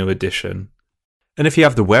lovely new addition. And if you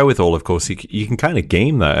have the wherewithal, of course, you can kind of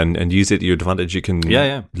game that and use it to your advantage. You can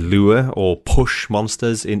lure or push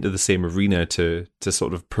monsters into the same arena to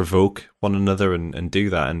sort of provoke one another and do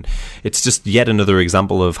that. And it's just yet another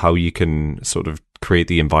example of how you can sort of create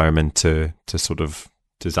the environment to sort of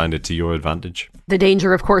design it to your advantage. The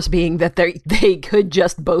danger, of course, being that they could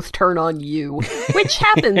just both turn on you, which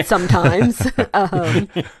happens sometimes.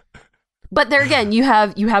 But there again, you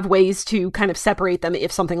have ways to kind of separate them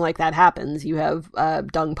if something like that happens. You have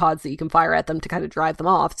dung pods that you can fire at them to kind of drive them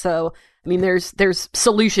off. So, I mean, there's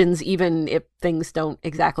solutions even if things don't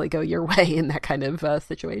exactly go your way in that kind of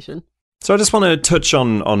situation. So I just want to touch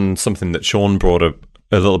on something that Sean brought up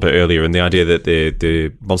a little bit earlier, and the idea that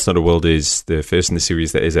the Monster Hunter World is the first in the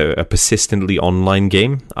series that is a persistently online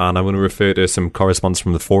game. And I want to refer to some correspondence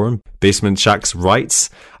from the forum. Basement Shacks writes,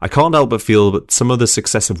 I can't help but feel that some of the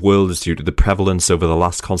success of World is due to the prevalence over the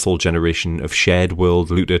last console generation of shared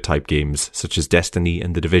world looter type games, such as Destiny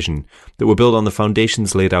and The Division, that were built on the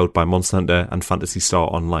foundations laid out by Monster Hunter and Phantasy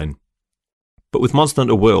Star Online. But with Monster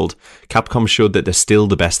Hunter World, Capcom showed that they're still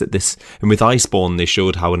the best at this, and with Iceborne they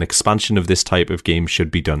showed how an expansion of this type of game should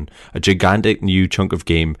be done, a gigantic new chunk of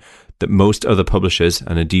game that most other publishers,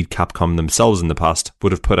 and indeed Capcom themselves in the past,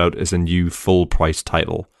 would have put out as a new full-price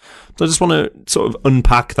title. So I just want to sort of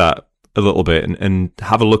unpack that a little bit and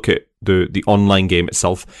have a look at the online game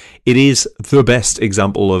itself. It is the best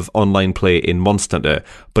example of online play in Monster Hunter,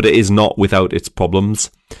 but it is not without its problems.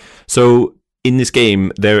 So in this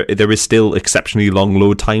game, there is still exceptionally long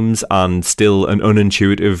load times and still an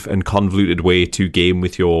unintuitive and convoluted way to game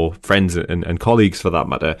with your friends and colleagues, for that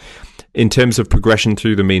matter. in terms of progression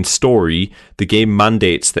through the main story, the game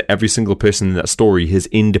mandates that every single person in that story has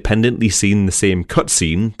independently seen the same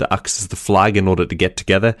cutscene that acts as the flag in order to get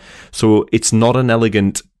together. So it's not an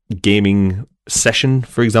elegant gaming session,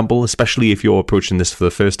 for example, especially if you're approaching this for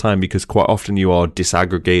the first time, because quite often you are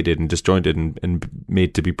disaggregated and disjointed and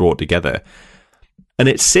made to be brought together. And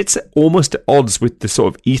it sits almost at odds with the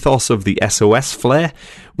sort of ethos of the SOS flare,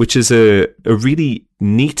 which is a really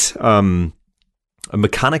neat a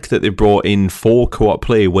mechanic that they brought in for co-op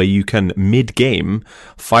play, where you can mid-game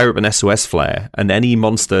fire up an SOS flare, and any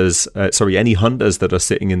hunters that are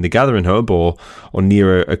sitting in the gathering hub or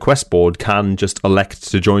near a quest board can just elect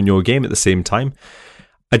to join your game at the same time.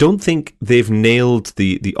 I don't think they've nailed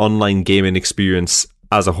the online gaming experience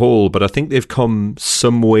as a whole, but I think they've come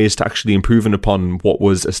some ways to actually improving upon what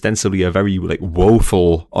was ostensibly a very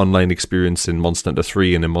woeful online experience in Monster Hunter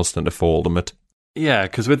 3 and in Monster Hunter 4 Ultimate. Yeah,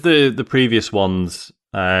 because with the previous ones,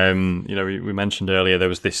 we mentioned earlier there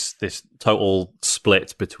was this total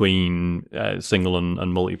split between single and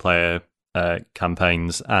multiplayer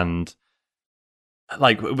campaigns, and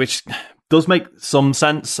which does make some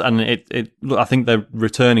sense, and it I think they're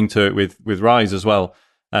returning to it with Rise as well.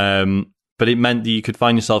 But it meant that you could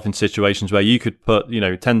find yourself in situations where you could put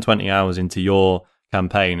 10, 20 hours into your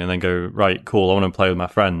campaign and then go, right, cool, I want to play with my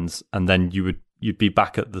friends, and then you'd be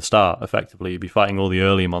back at the start, effectively. You'd be fighting all the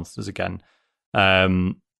earlier monsters again.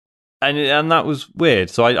 And that was weird.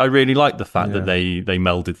 So I really liked the fact that they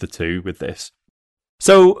melded the two with this.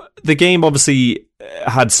 So the game obviously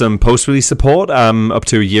had some post-release support. Up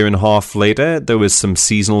to a year and a half later, there was some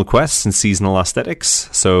seasonal quests and seasonal aesthetics.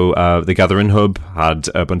 So the Gathering Hub had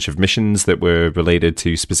a bunch of missions that were related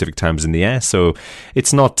to specific times in the year. So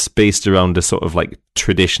it's not based around a sort of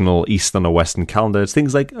traditional Eastern or Western calendar. It's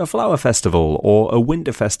things like a flower festival or a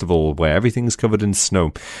winter festival where everything's covered in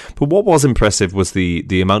snow. But what was impressive was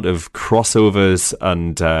the amount of crossovers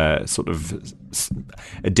and sort of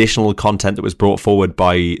additional content that was brought forward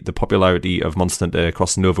by the popularity of Monster Hunter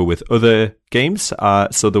crossing over with other games.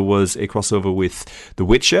 So there was a crossover with The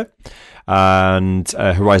Witcher and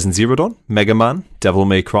Horizon Zero Dawn, Mega Man, Devil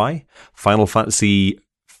May Cry, Final Fantasy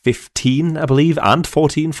 15, I believe, and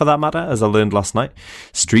 14 for that matter, as I learned last night,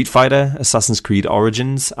 Street Fighter, Assassin's Creed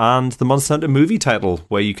Origins, and the Monster Hunter movie title,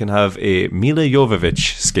 where you can have a Mila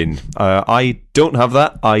Jovovich skin. I don't have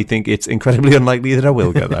that. I think it's incredibly unlikely that I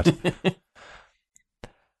will get that.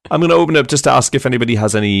 I'm going to open up just to ask if anybody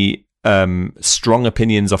has any strong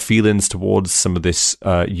opinions or feelings towards some of this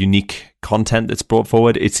unique content that's brought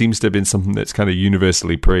forward. It seems to have been something that's kind of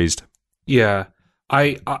universally praised. Yeah,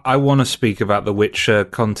 I want to speak about the Witcher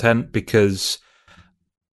content because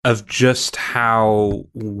of just how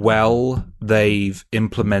well they've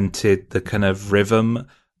implemented the kind of rhythm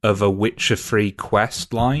of a Witcher-free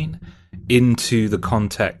quest line into the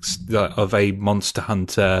context of a Monster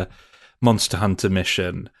Hunter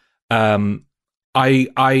mission. The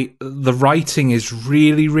writing is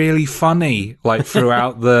really, really funny,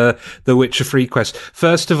 throughout the Witcher 3 quest.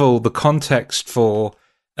 First of all, the context for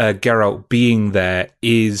Geralt being there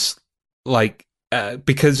is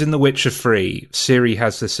because in The Witcher 3, Ciri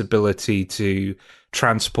has this ability to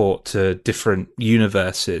transport to different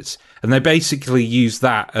universes, and they basically use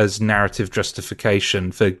that as narrative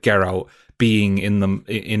justification for Geralt being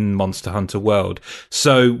in Monster Hunter World.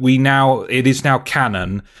 So it is now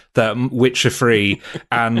canon that Witcher 3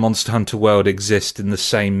 and Monster Hunter World exist in the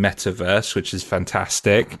same metaverse, which is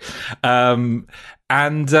fantastic. When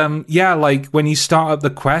you start up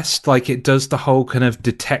the quest, it does the whole kind of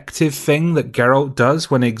detective thing that Geralt does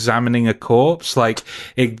when examining a corpse.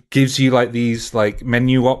 It gives you these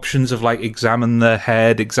menu options of examine the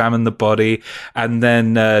head, examine the body, and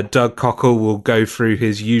then Doug Cockle will go through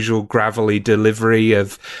his usual gravelly delivery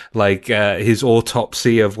of his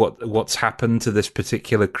autopsy of what's happened to this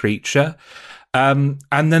particular creature. And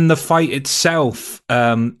then the fight itself,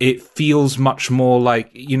 it feels much more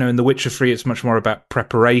in The Witcher 3, it's much more about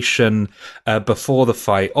preparation before the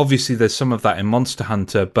fight. Obviously, there's some of that in Monster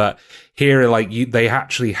Hunter, but here, they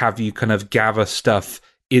actually have you kind of gather stuff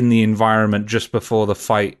in the environment just before the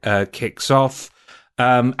fight kicks off.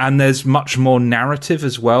 And there's much more narrative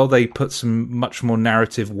as well. They put some much more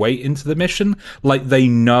narrative weight into the mission. They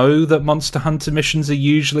know that Monster Hunter missions are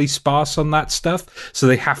usually sparse on that stuff, so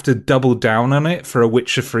they have to double down on it for a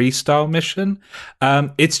Witcher 3 style mission.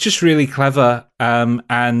 It's just really clever,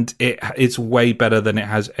 and it's way better than it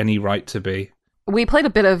has any right to be. We played a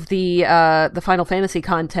bit of the Final Fantasy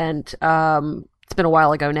content it's been a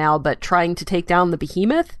while ago now, but trying to take down the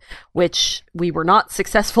behemoth, which we were not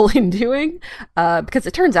successful in doing, because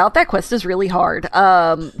it turns out that quest is really hard.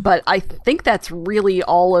 But I think that's really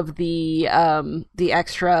all of the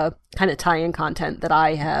extra kind of tie-in content that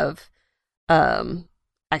I have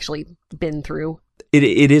actually been through.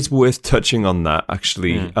 It is worth touching on that,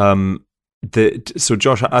 actually. So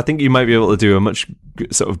Josh, I think you might be able to do a much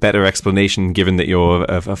sort of better explanation, given that you're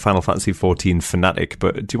a Final Fantasy XIV fanatic.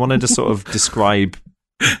 But do you want to just sort of describe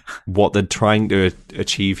what they're trying to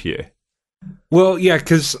achieve here? Well, yeah,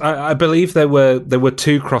 because I believe there were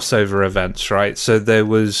two crossover events, right? So there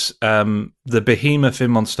was the Behemoth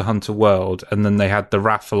in Monster Hunter World, and then they had the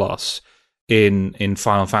Rathalos in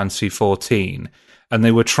Final Fantasy XIV. And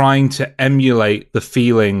they were trying to emulate the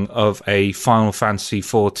feeling of a Final Fantasy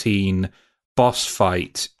XIV boss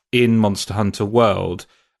fight in Monster Hunter World.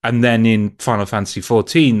 And then in Final Fantasy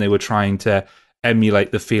XIV, they were trying to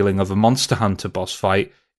emulate the feeling of a Monster Hunter boss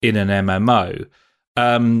fight in an MMO.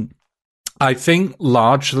 I think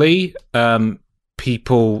largely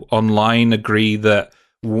people online agree that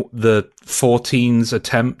the 14's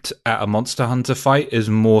attempt at a Monster Hunter fight is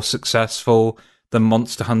more successful than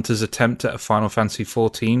Monster Hunter's attempt at a Final Fantasy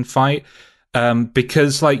XIV fight,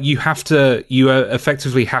 because like you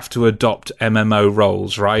effectively have to adopt MMO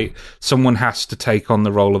roles, right? Someone has to take on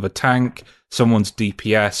the role of a tank, someone's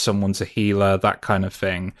DPS, someone's a healer, that kind of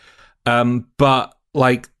thing. But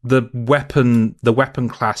like the weapon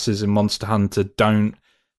classes in Monster Hunter don't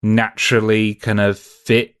naturally kind of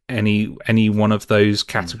fit any one of those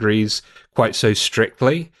categories quite so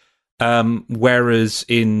strictly. Whereas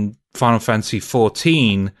in Final Fantasy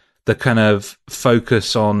XIV, the kind of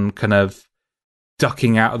focus on kind of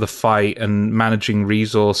ducking out of the fight and managing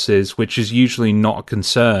resources, which is usually not a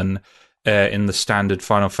concern in the standard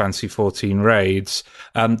Final Fantasy XIV raids,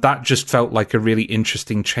 that just felt like a really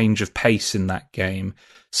interesting change of pace in that game.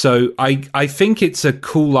 So I think it's a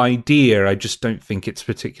cool idea, I just don't think it's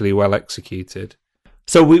particularly well executed.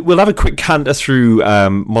 So we'll have a quick canter through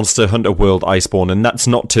Monster Hunter World Iceborne, and that's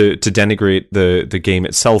not to denigrate the game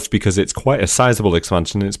itself, because it's quite a sizable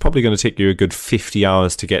expansion, and it's probably going to take you a good 50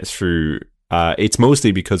 hours to get through. It's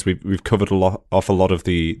mostly because we've covered a lot of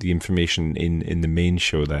the information in the main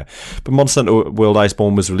show there. But Monster Hunter World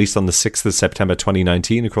Iceborne was released on the 6th of September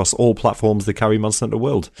 2019 across all platforms that carry Monster Hunter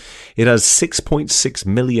World. It has 6.6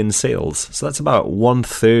 million sales, so that's about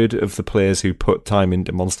 1/3 of the players who put time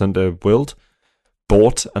into Monster Hunter World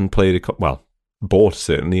bought and played bought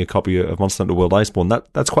certainly a copy of Monster Hunter World Iceborne.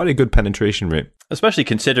 That's quite a good penetration rate, especially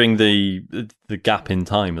considering the gap in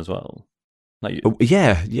time as well. Like,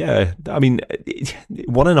 yeah. I mean,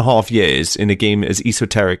 1.5 years in a game as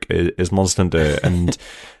esoteric as Monster Hunter, and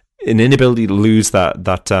an inability to lose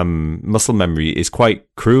that muscle memory is quite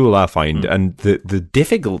cruel, I find. And the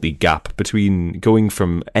difficulty gap between going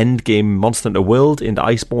from end game Monster Hunter World into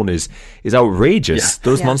Iceborne is outrageous. Yeah.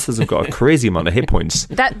 Those monsters have got a crazy amount of hit points.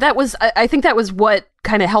 I think that was what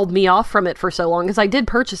kind of held me off from it for so long, because I did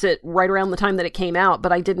purchase it right around the time that it came out,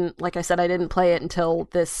 but I didn't, like I said, I didn't play it until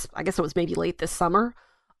I guess it was maybe late this summer,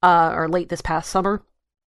 or late this past summer.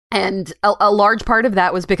 And a large part of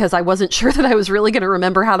that was because I wasn't sure that I was really going to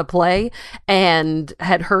remember how to play, and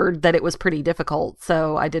had heard that it was pretty difficult,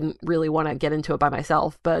 so I didn't really want to get into it by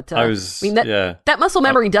myself. But that muscle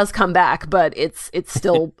memory does come back, but it's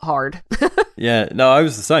still hard. Yeah, no, I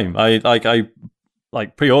was the same. I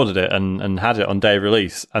pre-ordered it and had it on day of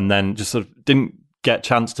release, and then just sort of didn't get a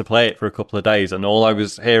chance to play it for a couple of days, and all I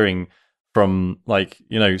was hearing from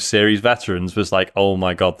series veterans was like, "Oh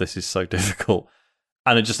my god, this is so difficult."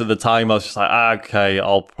 And it just, at the time, I was just like, okay,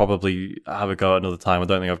 I'll probably have a go at another time. I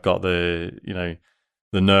don't think I've got the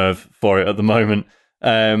nerve for it at the moment.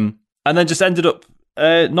 And then just ended up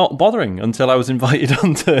not bothering until I was invited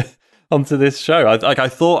onto this show. I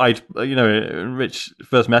thought Rich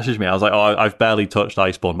first messaged me. I was like, I've barely touched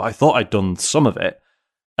Iceborne, but I thought I'd done some of it.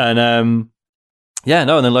 And and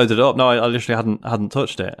then loaded it up. No, I literally hadn't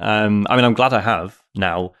touched it. I mean, I'm glad I have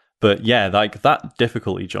now, but yeah, like that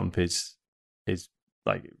difficulty jump is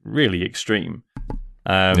like really extreme.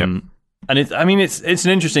 And it's an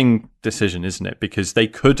interesting decision, isn't it? Because they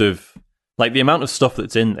could have, like, the amount of stuff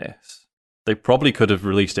that's in this, they probably could have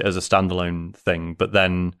released it as a standalone thing, but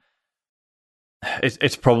then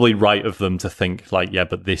it's probably right of them to think like, yeah,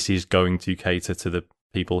 but this is going to cater to the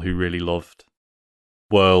people who really loved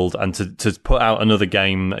World, and to put out another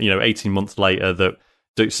game 18 months later that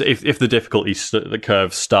if the difficulty the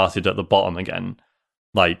curve started at the bottom again,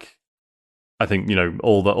 like, I think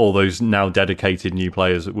all those now dedicated new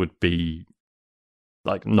players would be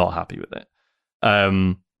like not happy with it.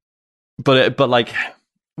 But like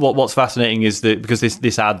what's fascinating is that because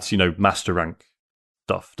this adds master rank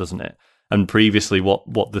stuff, doesn't it? And previously,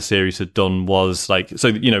 what the series had done was like,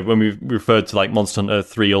 so when we referred to like Monster Hunter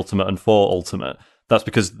 3 Ultimate and 4 Ultimate, that's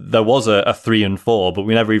because there was a 3 and 4, but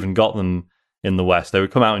we never even got them in the West. They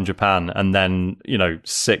would come out in Japan, and then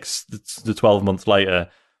 6 to 12 months later,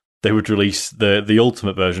 they would release the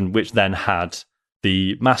Ultimate version, which then had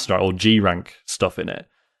the Master or G rank stuff in it,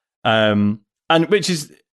 and which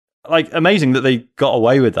is like amazing that they got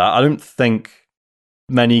away with that. I don't think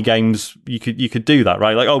many games you could do that,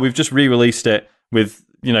 right? Like, oh, we've just re-released it with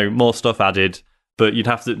more stuff added, but you'd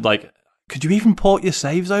have to like, could you even port your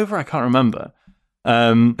saves over? I can't remember.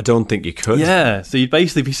 I don't think you could. Yeah, so you'd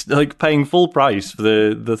basically be like paying full price for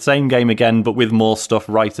the same game again, but with more stuff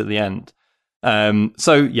right at the end.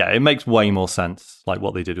 So yeah, it makes way more sense, like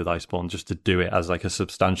what they did with Iceborne, just to do it as like a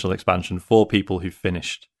substantial expansion for people who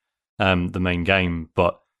finished the main game.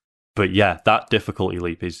 But yeah, that difficulty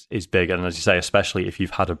leap is big, and as you say, especially if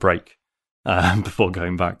you've had a break before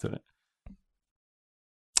going back to it.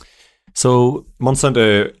 So, Monster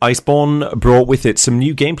Hunter Iceborne brought with it some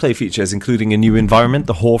new gameplay features, including a new environment,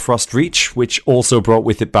 the Hoarfrost Reach, which also brought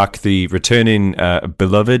with it back the returning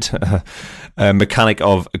beloved mechanic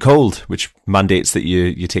of cold, which mandates that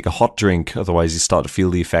you take a hot drink, otherwise you start to feel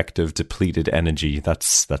the effect of depleted energy.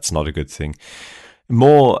 That's not a good thing.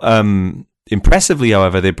 More impressively,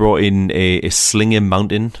 however, they brought in a slinger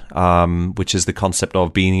mounting, which is the concept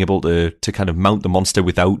of being able to kind of mount the monster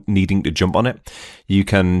without needing to jump on it. You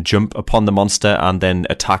can jump upon the monster and then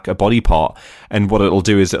attack a body part, and what it'll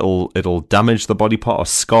do is it'll damage the body part or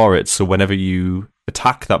scar it. So whenever you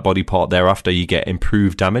attack that body part thereafter, you get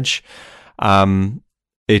improved damage.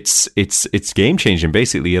 It's game changing.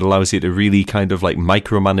 Basically, it allows you to really kind of like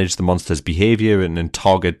micromanage the monster's behavior and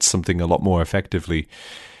target something a lot more effectively.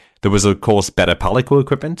 There was, of course, better palico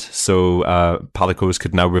equipment, so palicos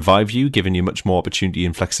could now revive you, giving you much more opportunity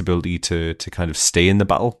and flexibility to kind of stay in the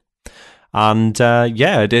battle. And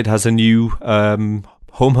it has a new home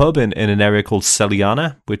hub in an area called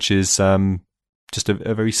Celiana, which is just a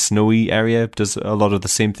very snowy area. Does a lot of the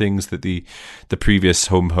same things that the previous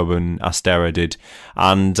home hub in Astera did.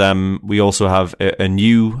 And we also have a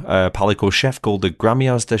new palico chef called the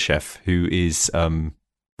Gramiazda Chef, who is, a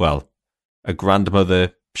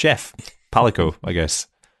grandmother chef, palico, I guess.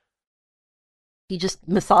 He just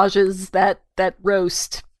massages that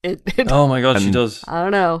roast. Oh my god, she does. I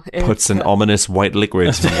don't know. Puts an ominous white liquid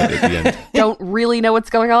in it at the end. Don't really know what's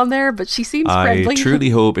going on there, but she seems friendly. I truly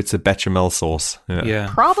hope it's a bechamel sauce. Yeah.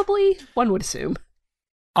 Probably, one would assume.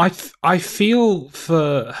 I feel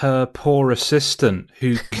for her poor assistant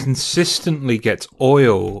who consistently gets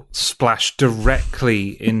oil splashed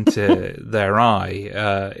directly into their eye.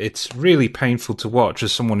 It's really painful to watch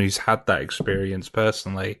as someone who's had that experience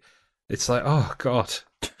personally. It's like, oh, God.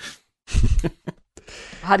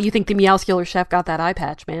 How do you think the Meowscular chef got that eye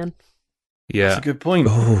patch, man? Yeah. That's a good point.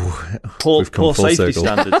 Oh, poor safety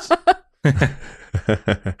standards.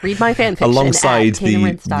 Read my fanfiction. Alongside the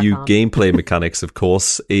new gameplay mechanics, of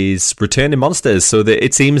course, is returning monsters. So that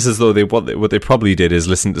it seems as though what they probably did is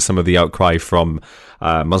listen to some of the outcry from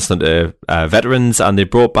Monster Hunter veterans, and they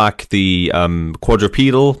brought back the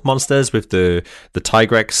quadrupedal monsters with the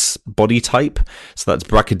Tigrex body type. So that's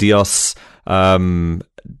Brachydios,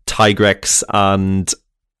 Tigrex, and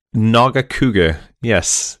Nagakuga.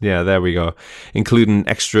 Yes, yeah, there we go. Including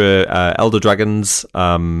extra Elder Dragons.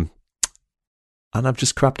 And I've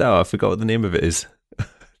just crapped out. I forgot what the name of it is.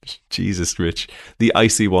 Jesus, Rich. The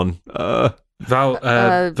icy one.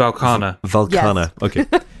 Valkana. Valkana. Yes. Okay.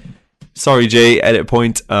 Sorry, Jay. Edit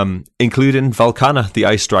point. Including Valkana, the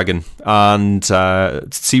ice dragon, and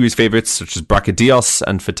series favorites such as Brachydios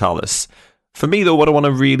and Fatalis. For me, though, what I want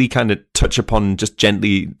to really kind of touch upon just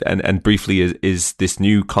gently and briefly is this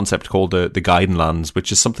new concept called the Gaiden Lands,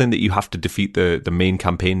 which is something that you have to defeat the main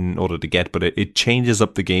campaign in order to get, but it changes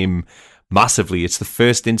up the game massively. It's the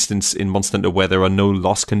first instance in Monster Hunter where there are no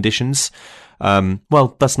loss conditions.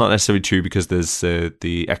 Well, that's not necessarily true because there's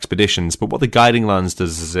the expeditions, but what the Guiding Lands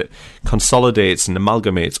does is it consolidates and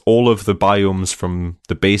amalgamates all of the biomes from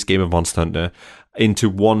the base game of Monster Hunter into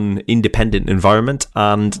one independent environment,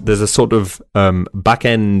 and there's a sort of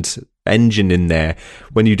back-end engine in there.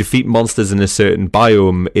 When you defeat monsters in a certain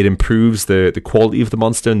biome, it improves the quality of the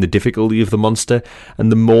monster and the difficulty of the monster,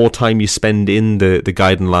 and the more time you spend in the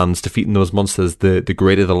Gaiden Lands defeating those monsters, the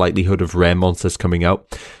greater the likelihood of rare monsters coming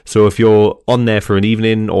out. So if you're on there for an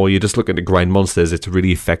evening or you're just looking to grind monsters, it's a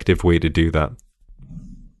really effective way to do that.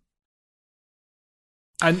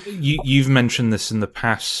 And you've mentioned this in the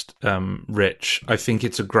past, Rich. I think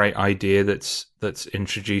it's a great idea that's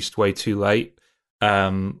introduced way too late. I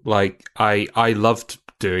loved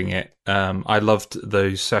doing it. I loved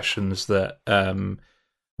those sessions that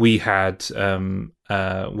we had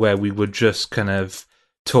where we were just kind of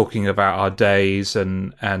talking about our days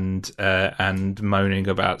and moaning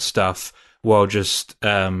about stuff while just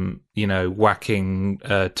whacking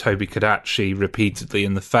Toby Kadachi repeatedly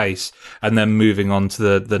in the face and then moving on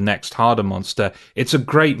to the next harder monster. It's a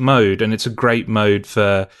great mode, and it's a great mode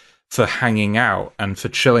for hanging out and for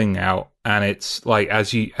chilling out. And it's like,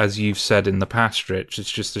 as you've said in the past, Rich,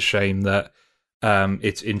 it's just a shame that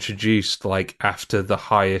it's introduced like after the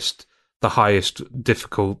highest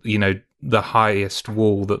difficult, the highest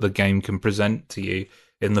wall that the game can present to you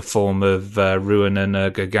in the form of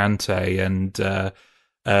Ruinen Gigante and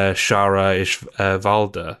Shara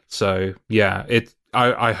Ishvalda. So yeah,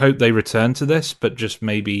 I hope they return to this, but just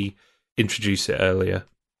maybe introduce it earlier.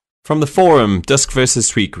 From the forum, Dusk vs.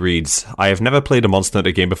 Tweak reads, I have never played a Monster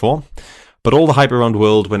Hunter game before, but all the hype around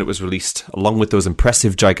World when it was released, along with those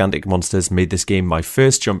impressive gigantic monsters, made this game my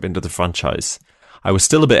first jump into the franchise. I was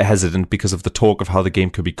still a bit hesitant because of the talk of how the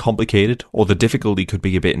game could be complicated or the difficulty could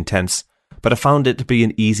be a bit intense, but I found it to be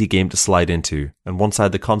an easy game to slide into, and once I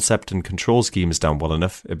had the concept and control schemes down well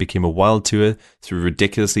enough, it became a wild tour through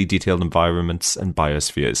ridiculously detailed environments and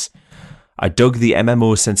biospheres. I dug the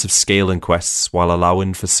MMO sense of scale and quests while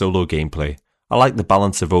allowing for solo gameplay. I like the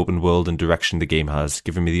balance of open world and direction the game has,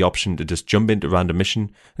 giving me the option to just jump into a random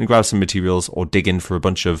mission and grab some materials or dig in for a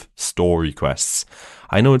bunch of story quests.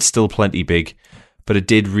 I know it's still plenty big, but it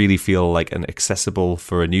did really feel like an accessible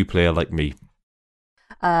for a new player like me.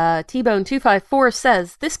 T-Bone254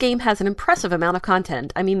 says, this game has an impressive amount of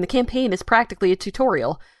content. I mean, the campaign is practically a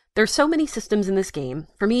tutorial. There's so many systems in this game.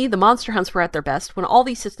 For me, the monster hunts were at their best when all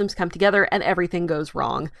these systems come together and everything goes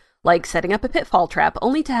wrong. Like setting up a pitfall trap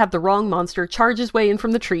only to have the wrong monster charge his way in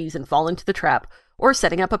from the trees and fall into the trap, or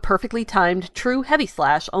setting up a perfectly timed true heavy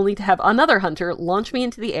slash only to have another hunter launch me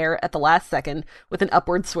into the air at the last second with an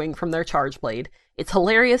upward swing from their charge blade. It's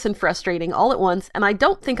hilarious and frustrating all at once, and I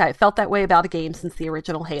don't think I've felt that way about a game since the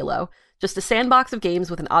original Halo. Just a sandbox of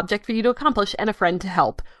games with an object for you to accomplish and a friend to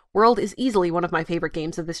help. World is easily one of my favorite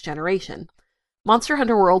games of this generation. Monster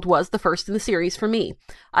Hunter World was the first in the series for me.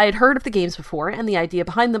 I had heard of the games before, and the idea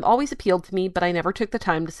behind them always appealed to me, but I never took the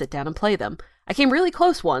time to sit down and play them. I came really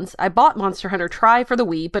close once. I bought Monster Hunter Tri for the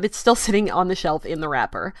Wii, but it's still sitting on the shelf in the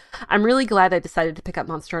wrapper. I'm really glad I decided to pick up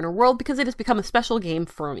Monster Hunter World because it has become a special game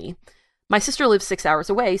for me. My sister lives 6 hours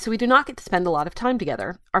away, so we do not get to spend a lot of time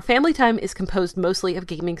together. Our family time is composed mostly of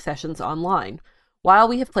gaming sessions online. While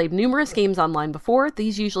we have played numerous games online before,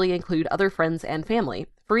 these usually include other friends and family.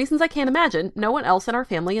 For reasons I can't imagine, no one else in our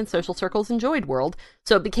family and social circles enjoyed World,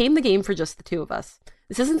 so it became the game for just the two of us.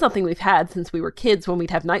 This isn't something we've had since we were kids when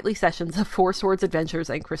we'd have nightly sessions of Four Swords Adventures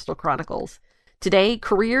and Crystal Chronicles. Today,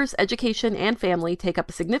 careers, education, and family take up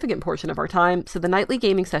a significant portion of our time, so the nightly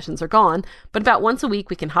gaming sessions are gone, but about once a week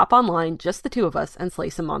we can hop online, just the two of us, and slay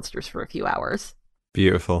some monsters for a few hours.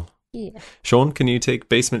 Beautiful. Yeah. Sean, can you take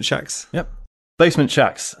Basement Shacks? Yep. Basement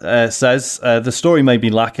Shacks says, the story may be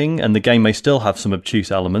lacking and the game may still have some obtuse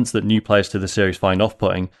elements that new players to the series find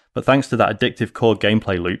off-putting, but thanks to that addictive core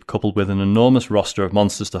gameplay loop coupled with an enormous roster of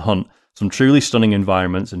monsters to hunt, some truly stunning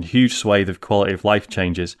environments and huge swathe of quality of life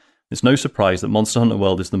changes, it's no surprise that Monster Hunter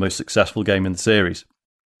World is the most successful game in the series.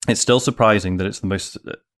 It's still surprising that it's the most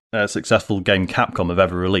successful game Capcom have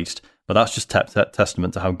ever released, but that's just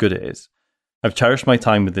testament to how good it is. I've cherished my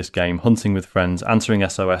time with this game, hunting with friends, answering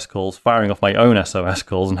SOS calls, firing off my own SOS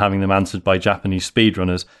calls and having them answered by Japanese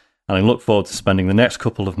speedrunners, and I look forward to spending the next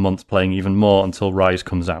couple of months playing even more until Rise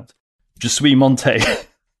comes out. Je suis monté.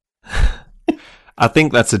 I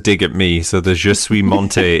think that's a dig at me. So the Je suis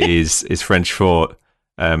monté is French for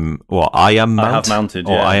I am mount, I have mounted,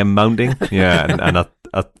 or yeah. I am mounting. Yeah, and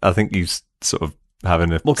I think you sort of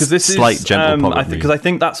having a slight gentle pop. Because I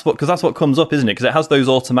think that's what comes up, isn't it? Because it has those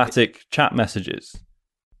automatic chat messages.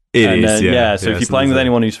 It is, yeah. So if you're playing with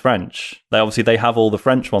anyone who's French, they have all the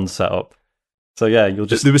French ones set up. So yeah, you'll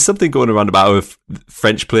just. There was something going around about if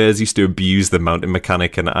French players used to abuse the mounting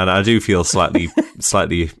mechanic, and I do feel slightly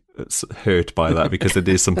hurt by that because it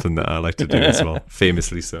is something that I like to do as well,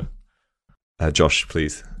 famously so. Josh,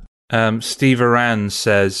 please. Steve Aran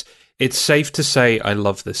says, it's safe to say I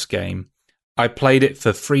love this game. I played it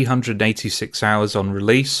for 386 hours on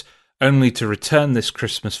release, only to return this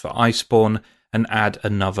Christmas for Iceborne and add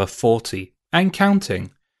another 40, and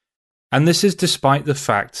counting. And this is despite the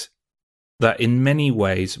fact that in many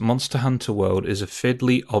ways Monster Hunter World is a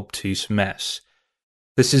fiddly, obtuse mess.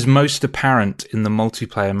 This is most apparent in the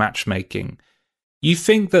multiplayer matchmaking. You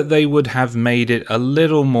think that they would have made it a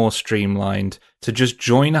little more streamlined to just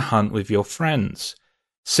join a hunt with your friends.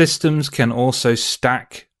 Systems can also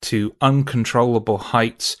stack to uncontrollable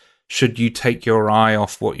heights should you take your eye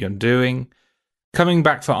off what you're doing. Coming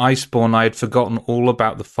back for Iceborne, I had forgotten all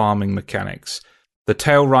about the farming mechanics, the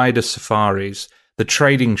Tail Rider safaris, the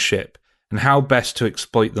trading ship, and how best to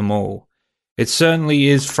exploit them all. It certainly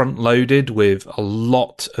is front-loaded with a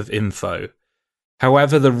lot of info.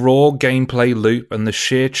 However, the raw gameplay loop and the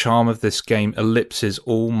sheer charm of this game ellipses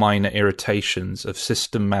all minor irritations of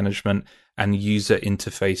system management and user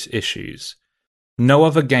interface issues. No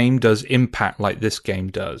other game does impact like this game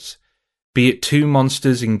does. Be it two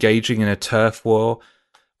monsters engaging in a turf war,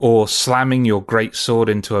 or slamming your greatsword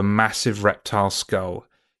into a massive reptile skull,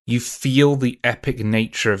 you feel the epic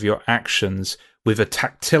nature of your actions with a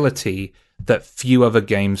tactility that few other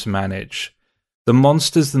games manage. The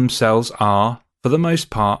monsters themselves are, for the most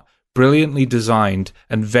part, brilliantly designed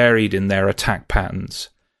and varied in their attack patterns.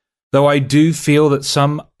 Though I do feel that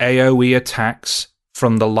some AoE attacks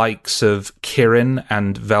from the likes of Kirin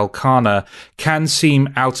and Velkhana can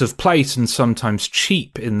seem out of place and sometimes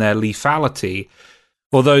cheap in their lethality,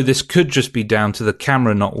 although this could just be down to the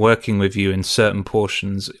camera not working with you in certain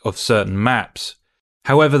portions of certain maps.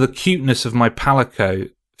 However, the cuteness of my Palico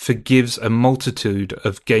forgives a multitude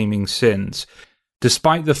of gaming sins,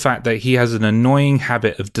 despite the fact that he has an annoying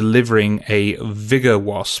habit of delivering a Vigor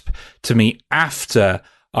Wasp to me after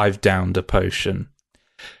I've downed a potion.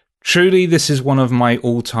 Truly, this is one of my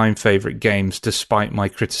all-time favourite games, despite my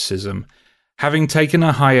criticism. Having taken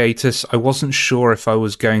a hiatus, I wasn't sure if I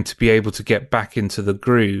was going to be able to get back into the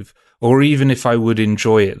groove, or even if I would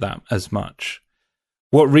enjoy it that as much.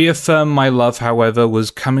 What reaffirmed my love, however,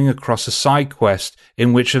 was coming across a side quest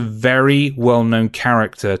in which a very well-known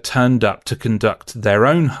character turned up to conduct their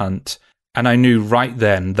own hunt, and I knew right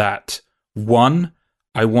then that, 1,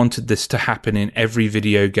 I wanted this to happen in every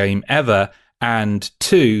video game ever, and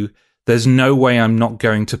 2, there's no way I'm not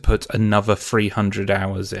going to put another 300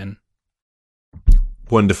 hours in.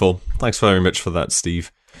 Wonderful. Thanks very much for that,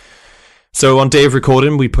 Steve. So on day of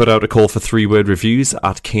recording, we put out a call for 3-word reviews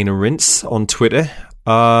at Kana Rinse on Twitter.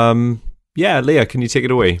 Leah, can you take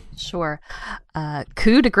it away? Sure.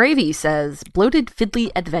 Coup de Gravy says, bloated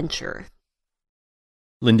fiddly adventure.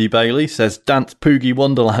 Lindy Bailey says, dance Poogie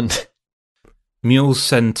Wonderland. Mule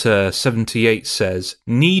Center 78 says,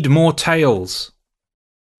 need more tails.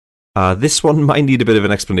 This one might need a bit of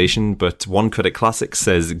an explanation, but One Critic Classic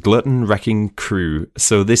says Glutton Wrecking Crew.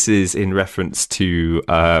 So this is in reference to,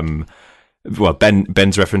 Ben's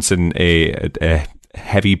referencing a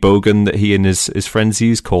heavy bowgun that he and his friends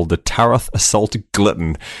use called the Taroth Assault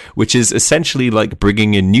Glutton, which is essentially like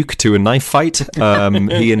bringing a nuke to a knife fight.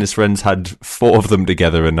 He and his friends had 4 of them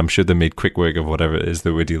together, and I'm sure they made quick work of whatever it is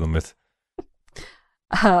that we're dealing with.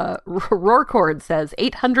 Roarcord says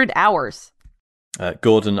 800 hours.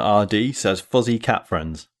 Gordon RD says fuzzy cat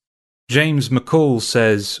friends. James McCall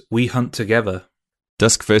says we hunt together.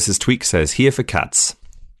 Dusk vs. Tweak says here for cats.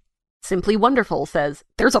 Simply Wonderful says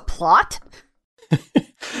there's a plot.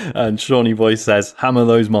 And Shawnee Boy says hammer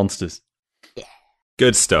those monsters. Yeah.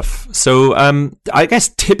 Good stuff. So I guess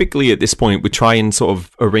typically at this point we try and sort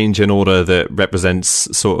of arrange an order that represents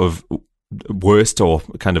sort of worst or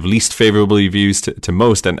kind of least favorable reviews to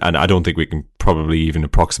most, and I don't think we can probably even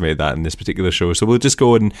approximate that in this particular show, so we'll just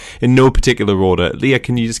go in no particular order. Leah,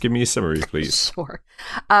 can you just give me a summary, please? Sure.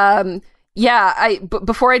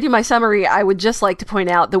 Before I do my summary, I would just like to point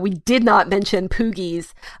out that we did not mention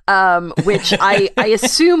Poogies, which I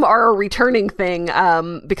assume are a returning thing,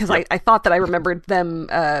 because I thought that I remembered them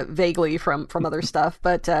vaguely from other stuff,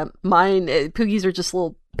 but Poogies are just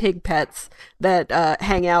little pig pets that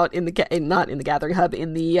hang out not in the Gathering Hub,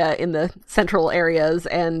 in the central areas,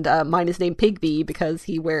 and mine is named Pigby because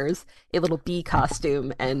he wears a little bee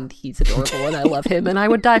costume and he's adorable and I love him and I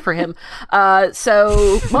would die for him.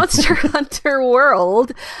 So Monster Hunter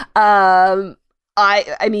World,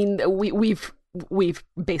 we've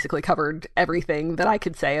basically covered everything that I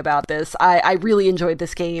could say about this. I really enjoyed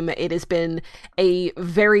this game. It has been a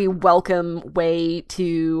very welcome way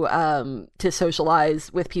to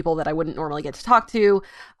socialize with people that I wouldn't normally get to talk to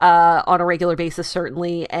on a regular basis,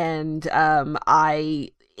 certainly. And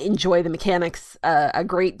I enjoy the mechanics a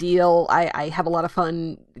great deal. I have a lot of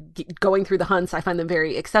fun going through the hunts. I find them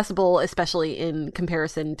very accessible, especially in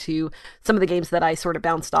comparison to some of the games that I sort of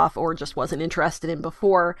bounced off or just wasn't interested in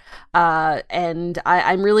before. And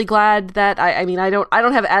I'm really glad that I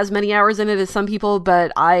don't have as many hours in it as some people,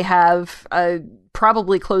 but I have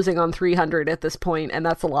probably closing on 300 at this point, and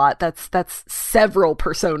that's a lot. That's several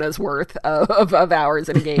personas worth of hours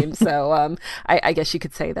in a game. So I guess you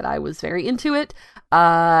could say that I was very into it.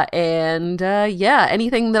 Anything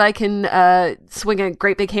that I can swing a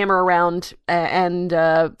great big hammer around and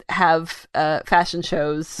have fashion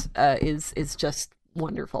shows is just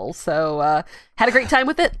wonderful. So had a great time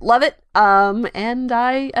with it, love it, and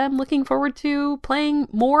I am looking forward to playing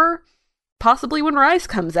more, possibly when Rise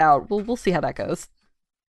comes out. We'll see how that goes.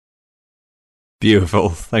 Beautiful.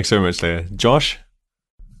 Thanks so much, Leah. Josh?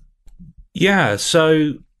 Yeah,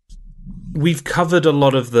 so we've covered a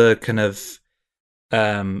lot of the kind of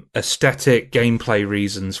aesthetic gameplay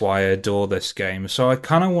reasons why I adore this game. So I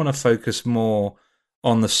kind of want to focus more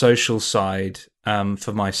on the social side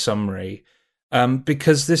for my summary.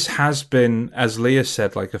 Because this has been, as Leah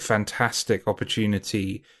said, like a fantastic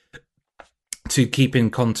opportunity to keep in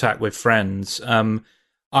contact with friends.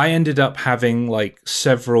 I ended up having like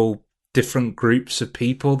several different groups of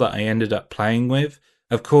people that I ended up playing with.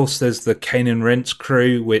 Of course, there's the Kane and Rince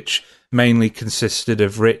crew, which mainly consisted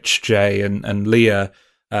of Rich, Jay, and Leah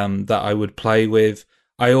that I would play with.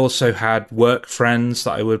 I also had work friends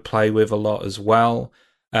that I would play with a lot as well.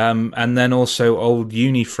 And then also old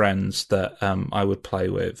uni friends that I would play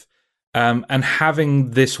with. And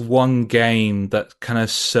having this one game that kind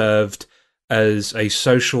of served as a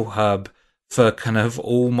social hub for kind of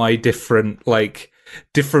all my different all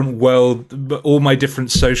my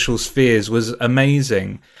different social spheres was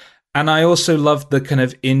amazing. And I also loved the kind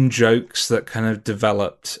of in-jokes that kind of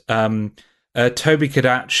developed. Toby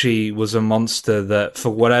Kadachi was a monster that, for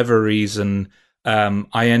whatever reason,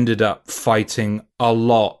 I ended up fighting a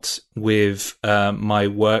lot with my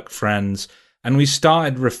work friends. And we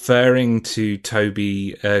started referring to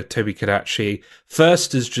Toby Kadachi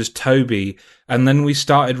first as just Toby, and then we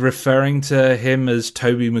started referring to him as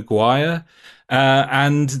Toby Maguire.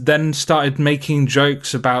 And then started making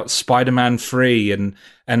jokes about Spider-Man 3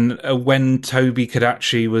 and when Toby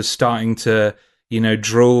Kadachi was starting to,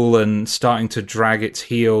 drool and starting to drag its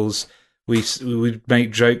heels, we would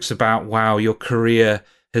make jokes about, wow, your career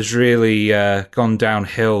has really gone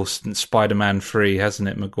downhill since Spider-Man 3, hasn't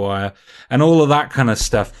it, Maguire? And all of that kind of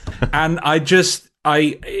stuff. And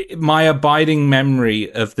my abiding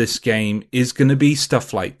memory of this game is going to be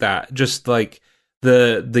stuff like that, just like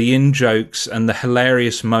the in-jokes and the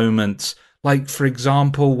hilarious moments. Like, for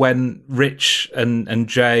example, when Rich and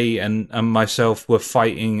Jay and myself were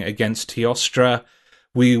fighting against Teostra,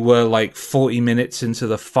 we were like 40 minutes into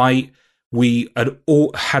the fight. We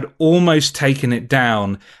had almost taken it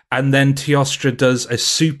down, and then Teostra does a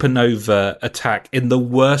supernova attack in the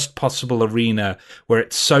worst possible arena, where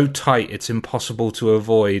it's so tight it's impossible to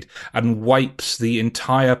avoid, and wipes the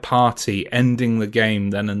entire party, ending the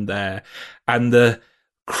game then and there. And the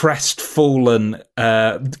crestfallen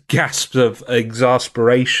gasps of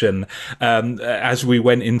exasperation as we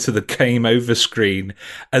went into the game over screen,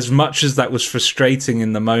 as much as that was frustrating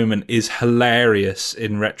in the moment, is hilarious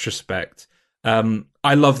in retrospect.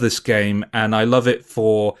 I love this game, and I love it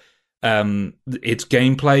for its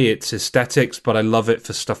gameplay, its aesthetics, but I love it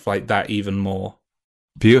for stuff like that even more.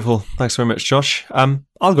 Beautiful. Thanks very much, Josh.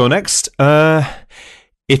 I'll go next.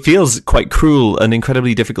 It feels quite cruel and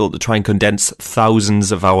incredibly difficult to try and condense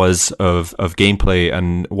thousands of hours of gameplay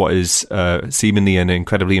and what is seemingly an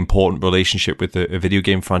incredibly important relationship with a video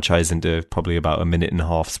game franchise into probably about a minute and a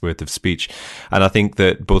half's worth of speech. And I think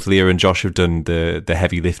that both Leah and Josh have done the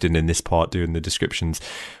heavy lifting in this part, doing the descriptions.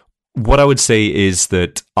 What I would say is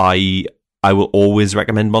that I will always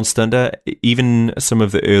recommend Monster Hunter, even some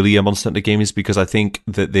of the earlier Monster Hunter games, because I think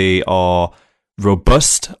that they are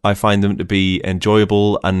robust. I find them to be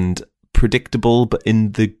enjoyable and predictable, but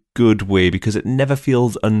in the good way, because it never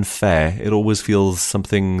feels unfair. It always feels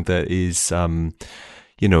something that is,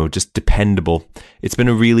 just dependable. It's been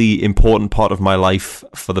a really important part of my life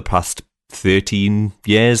for the past 13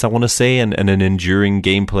 years, I want to say, and an enduring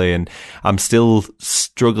gameplay. And I'm still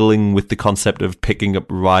struggling with the concept of picking up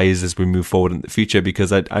Rise as we move forward in the future,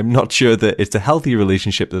 because I'm not sure that it's a healthy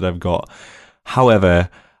relationship that I've got. However,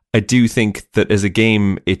 I do think that as a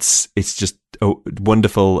game, it's just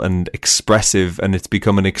wonderful and expressive, and it's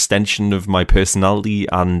become an extension of my personality.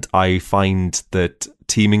 And I find that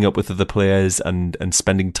teaming up with other players and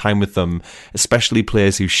spending time with them, especially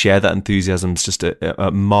players who share that enthusiasm, is just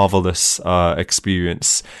a marvelous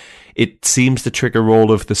experience. It seems to trigger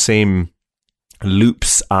all of the same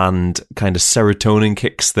loops and kind of serotonin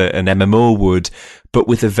kicks that an MMO would, but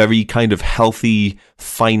with a very kind of healthy,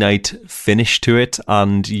 finite finish to it.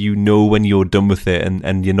 And you know when you're done with it,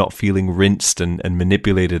 and you're not feeling rinsed and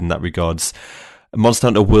manipulated in that regards. Monster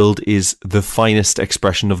Hunter World is the finest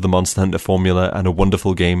expression of the Monster Hunter formula, and a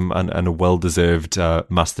wonderful game and a well-deserved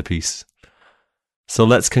masterpiece. So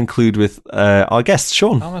let's conclude with our guest,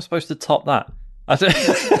 Sean. How am I supposed to top that? Maybe,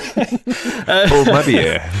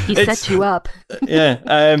 yeah. He set you up.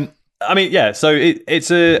 Yeah. So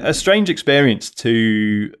it's a strange experience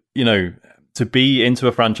to, to be into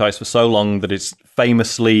a franchise for so long that it's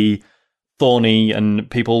famously thorny and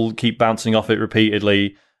people keep bouncing off it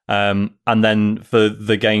repeatedly, and then for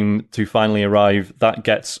the game to finally arrive, that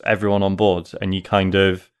gets everyone on board, and you kind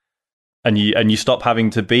of and you stop having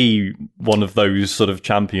to be one of those sort of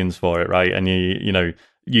champions for it, right? And you know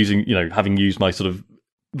using having used my sort of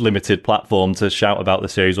limited platform to shout about the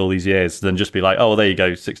series all these years, then just be like, oh, well, there you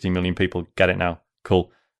go, 60 million people get it now,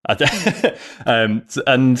 cool.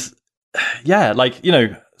 And yeah, like,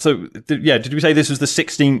 so yeah, did we say this was the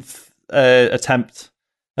 16th attempt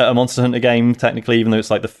at a Monster Hunter game, technically, even though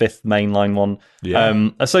it's like the 5th mainline one? Yeah.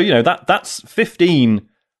 So that's 15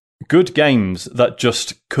 good games that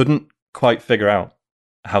just couldn't quite figure out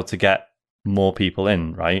how to get more people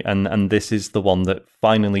in, right? And this is the one that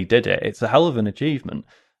finally did it. It's a hell of an achievement.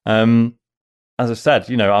 As I said,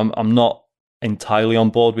 I'm not entirely on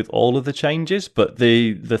board with all of the changes, but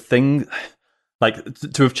the thing, like,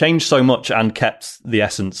 to have changed so much and kept the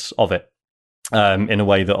essence of it in a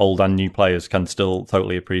way that old and new players can still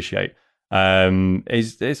totally appreciate,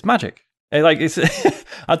 is magic. It's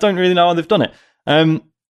I don't really know how they've done it. And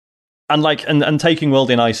taking World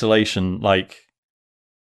in isolation,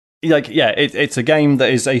 it's a game that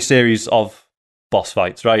is a series of boss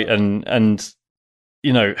fights, right? And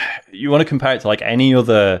you want to compare it to like any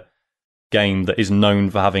other game that is known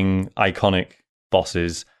for having iconic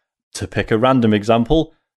bosses. To pick a random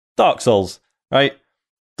example, Dark Souls, right?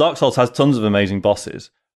 Dark Souls has tons of amazing bosses,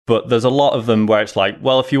 but there's a lot of them where it's like,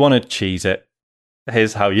 well, if you want to cheese it,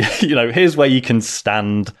 here's how here's where you can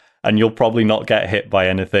stand and you'll probably not get hit by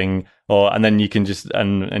anything, and then you can just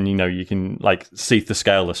you can like Seath the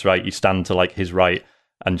Scaleless, right? You stand to like his right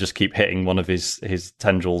and just keep hitting one of his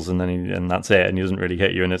tendrils, and then and that's it, and he doesn't really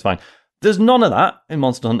hit you, and it's fine. There's none of that in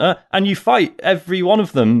Monster Hunter, and you fight every one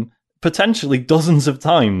of them potentially dozens of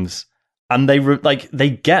times, and they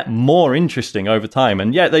get more interesting over time.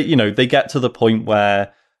 And yeah, they get to the point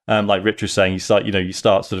where, like Rich was saying, you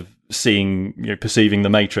start sort of seeing, perceiving the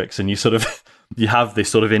Matrix, and you sort of you have this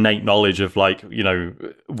sort of innate knowledge of like,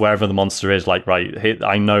 wherever the monster is, like, right,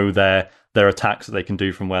 I know their attacks that they can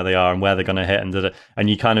do from where they are and where they're going to hit, and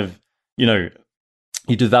you kind of you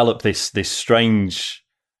develop this strange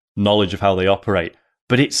knowledge of how they operate.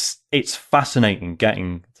 But it's fascinating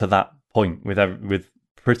getting to that point with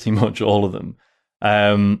pretty much all of them.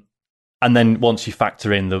 And then once you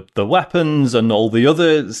factor in the weapons and all the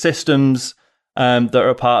other systems that are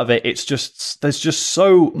a part of it, there's just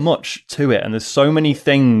so much to it, and there's so many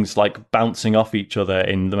things like bouncing off each other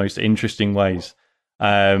in the most interesting ways.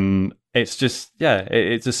 It's just, yeah,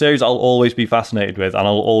 it's a series I'll always be fascinated with, and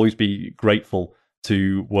I'll always be grateful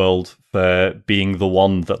to World for being the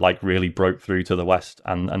one that like really broke through to the West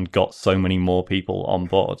and got so many more people on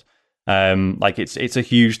board. It's a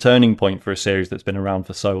huge turning point for a series that's been around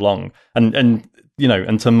for so long, and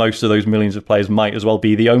to most of those millions of players might as well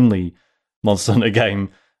be the only Monster Hunter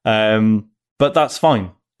game. But that's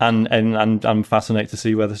fine, and I'm fascinated to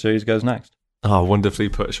see where the series goes next. Oh, wonderfully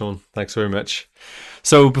put, Sean. Thanks very much.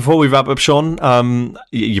 So before we wrap up, Sean,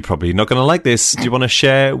 you're probably not going to like this. Do you want to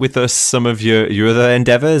share with us some of your other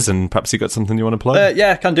endeavours, and perhaps you got something you want to plug?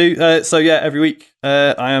 Yeah, can do. So yeah, every week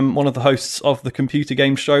I am one of the hosts of the Computer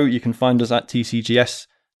Game Show. You can find us at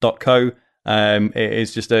tcgs.co. It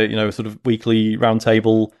is just a sort of weekly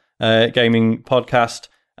roundtable gaming podcast.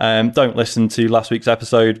 Don't listen to last week's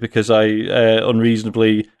episode because I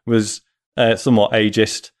unreasonably was somewhat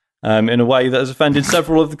ageist. In a way that has offended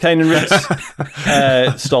several of the Kane and Ritz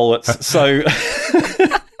stalwarts. So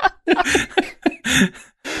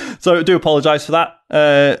I do apologise for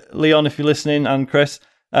that, Leon, if you're listening, and Chris.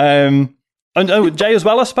 And Jay as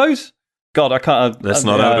well, I suppose. God, I can't. Let's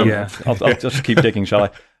not have him. Yeah. I'll just keep digging, shall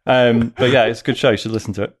I? But yeah, it's a good show. You should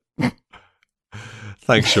listen to it.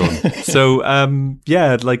 Thanks, Sean. So,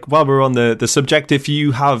 while we're on the subject, if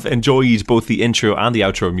you have enjoyed both the intro and the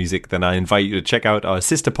outro music, then I invite you to check out our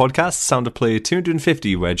sister podcast, Sound of Play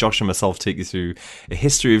 250, where Josh and myself take you through a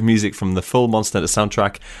history of music from the full Monster Hunter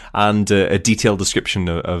soundtrack and a detailed description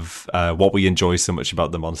of what we enjoy so much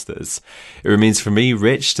about the monsters. It remains for me,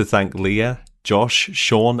 Rich, to thank Leah, Josh,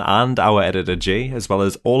 Sean, and our editor Jay, as well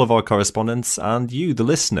as all of our correspondents and you, the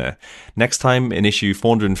listener. Next time in issue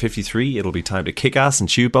 453, it'll be time to kick ass and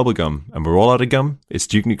chew bubblegum. And we're all out of gum. It's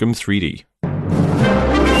Duke Nukem 3D.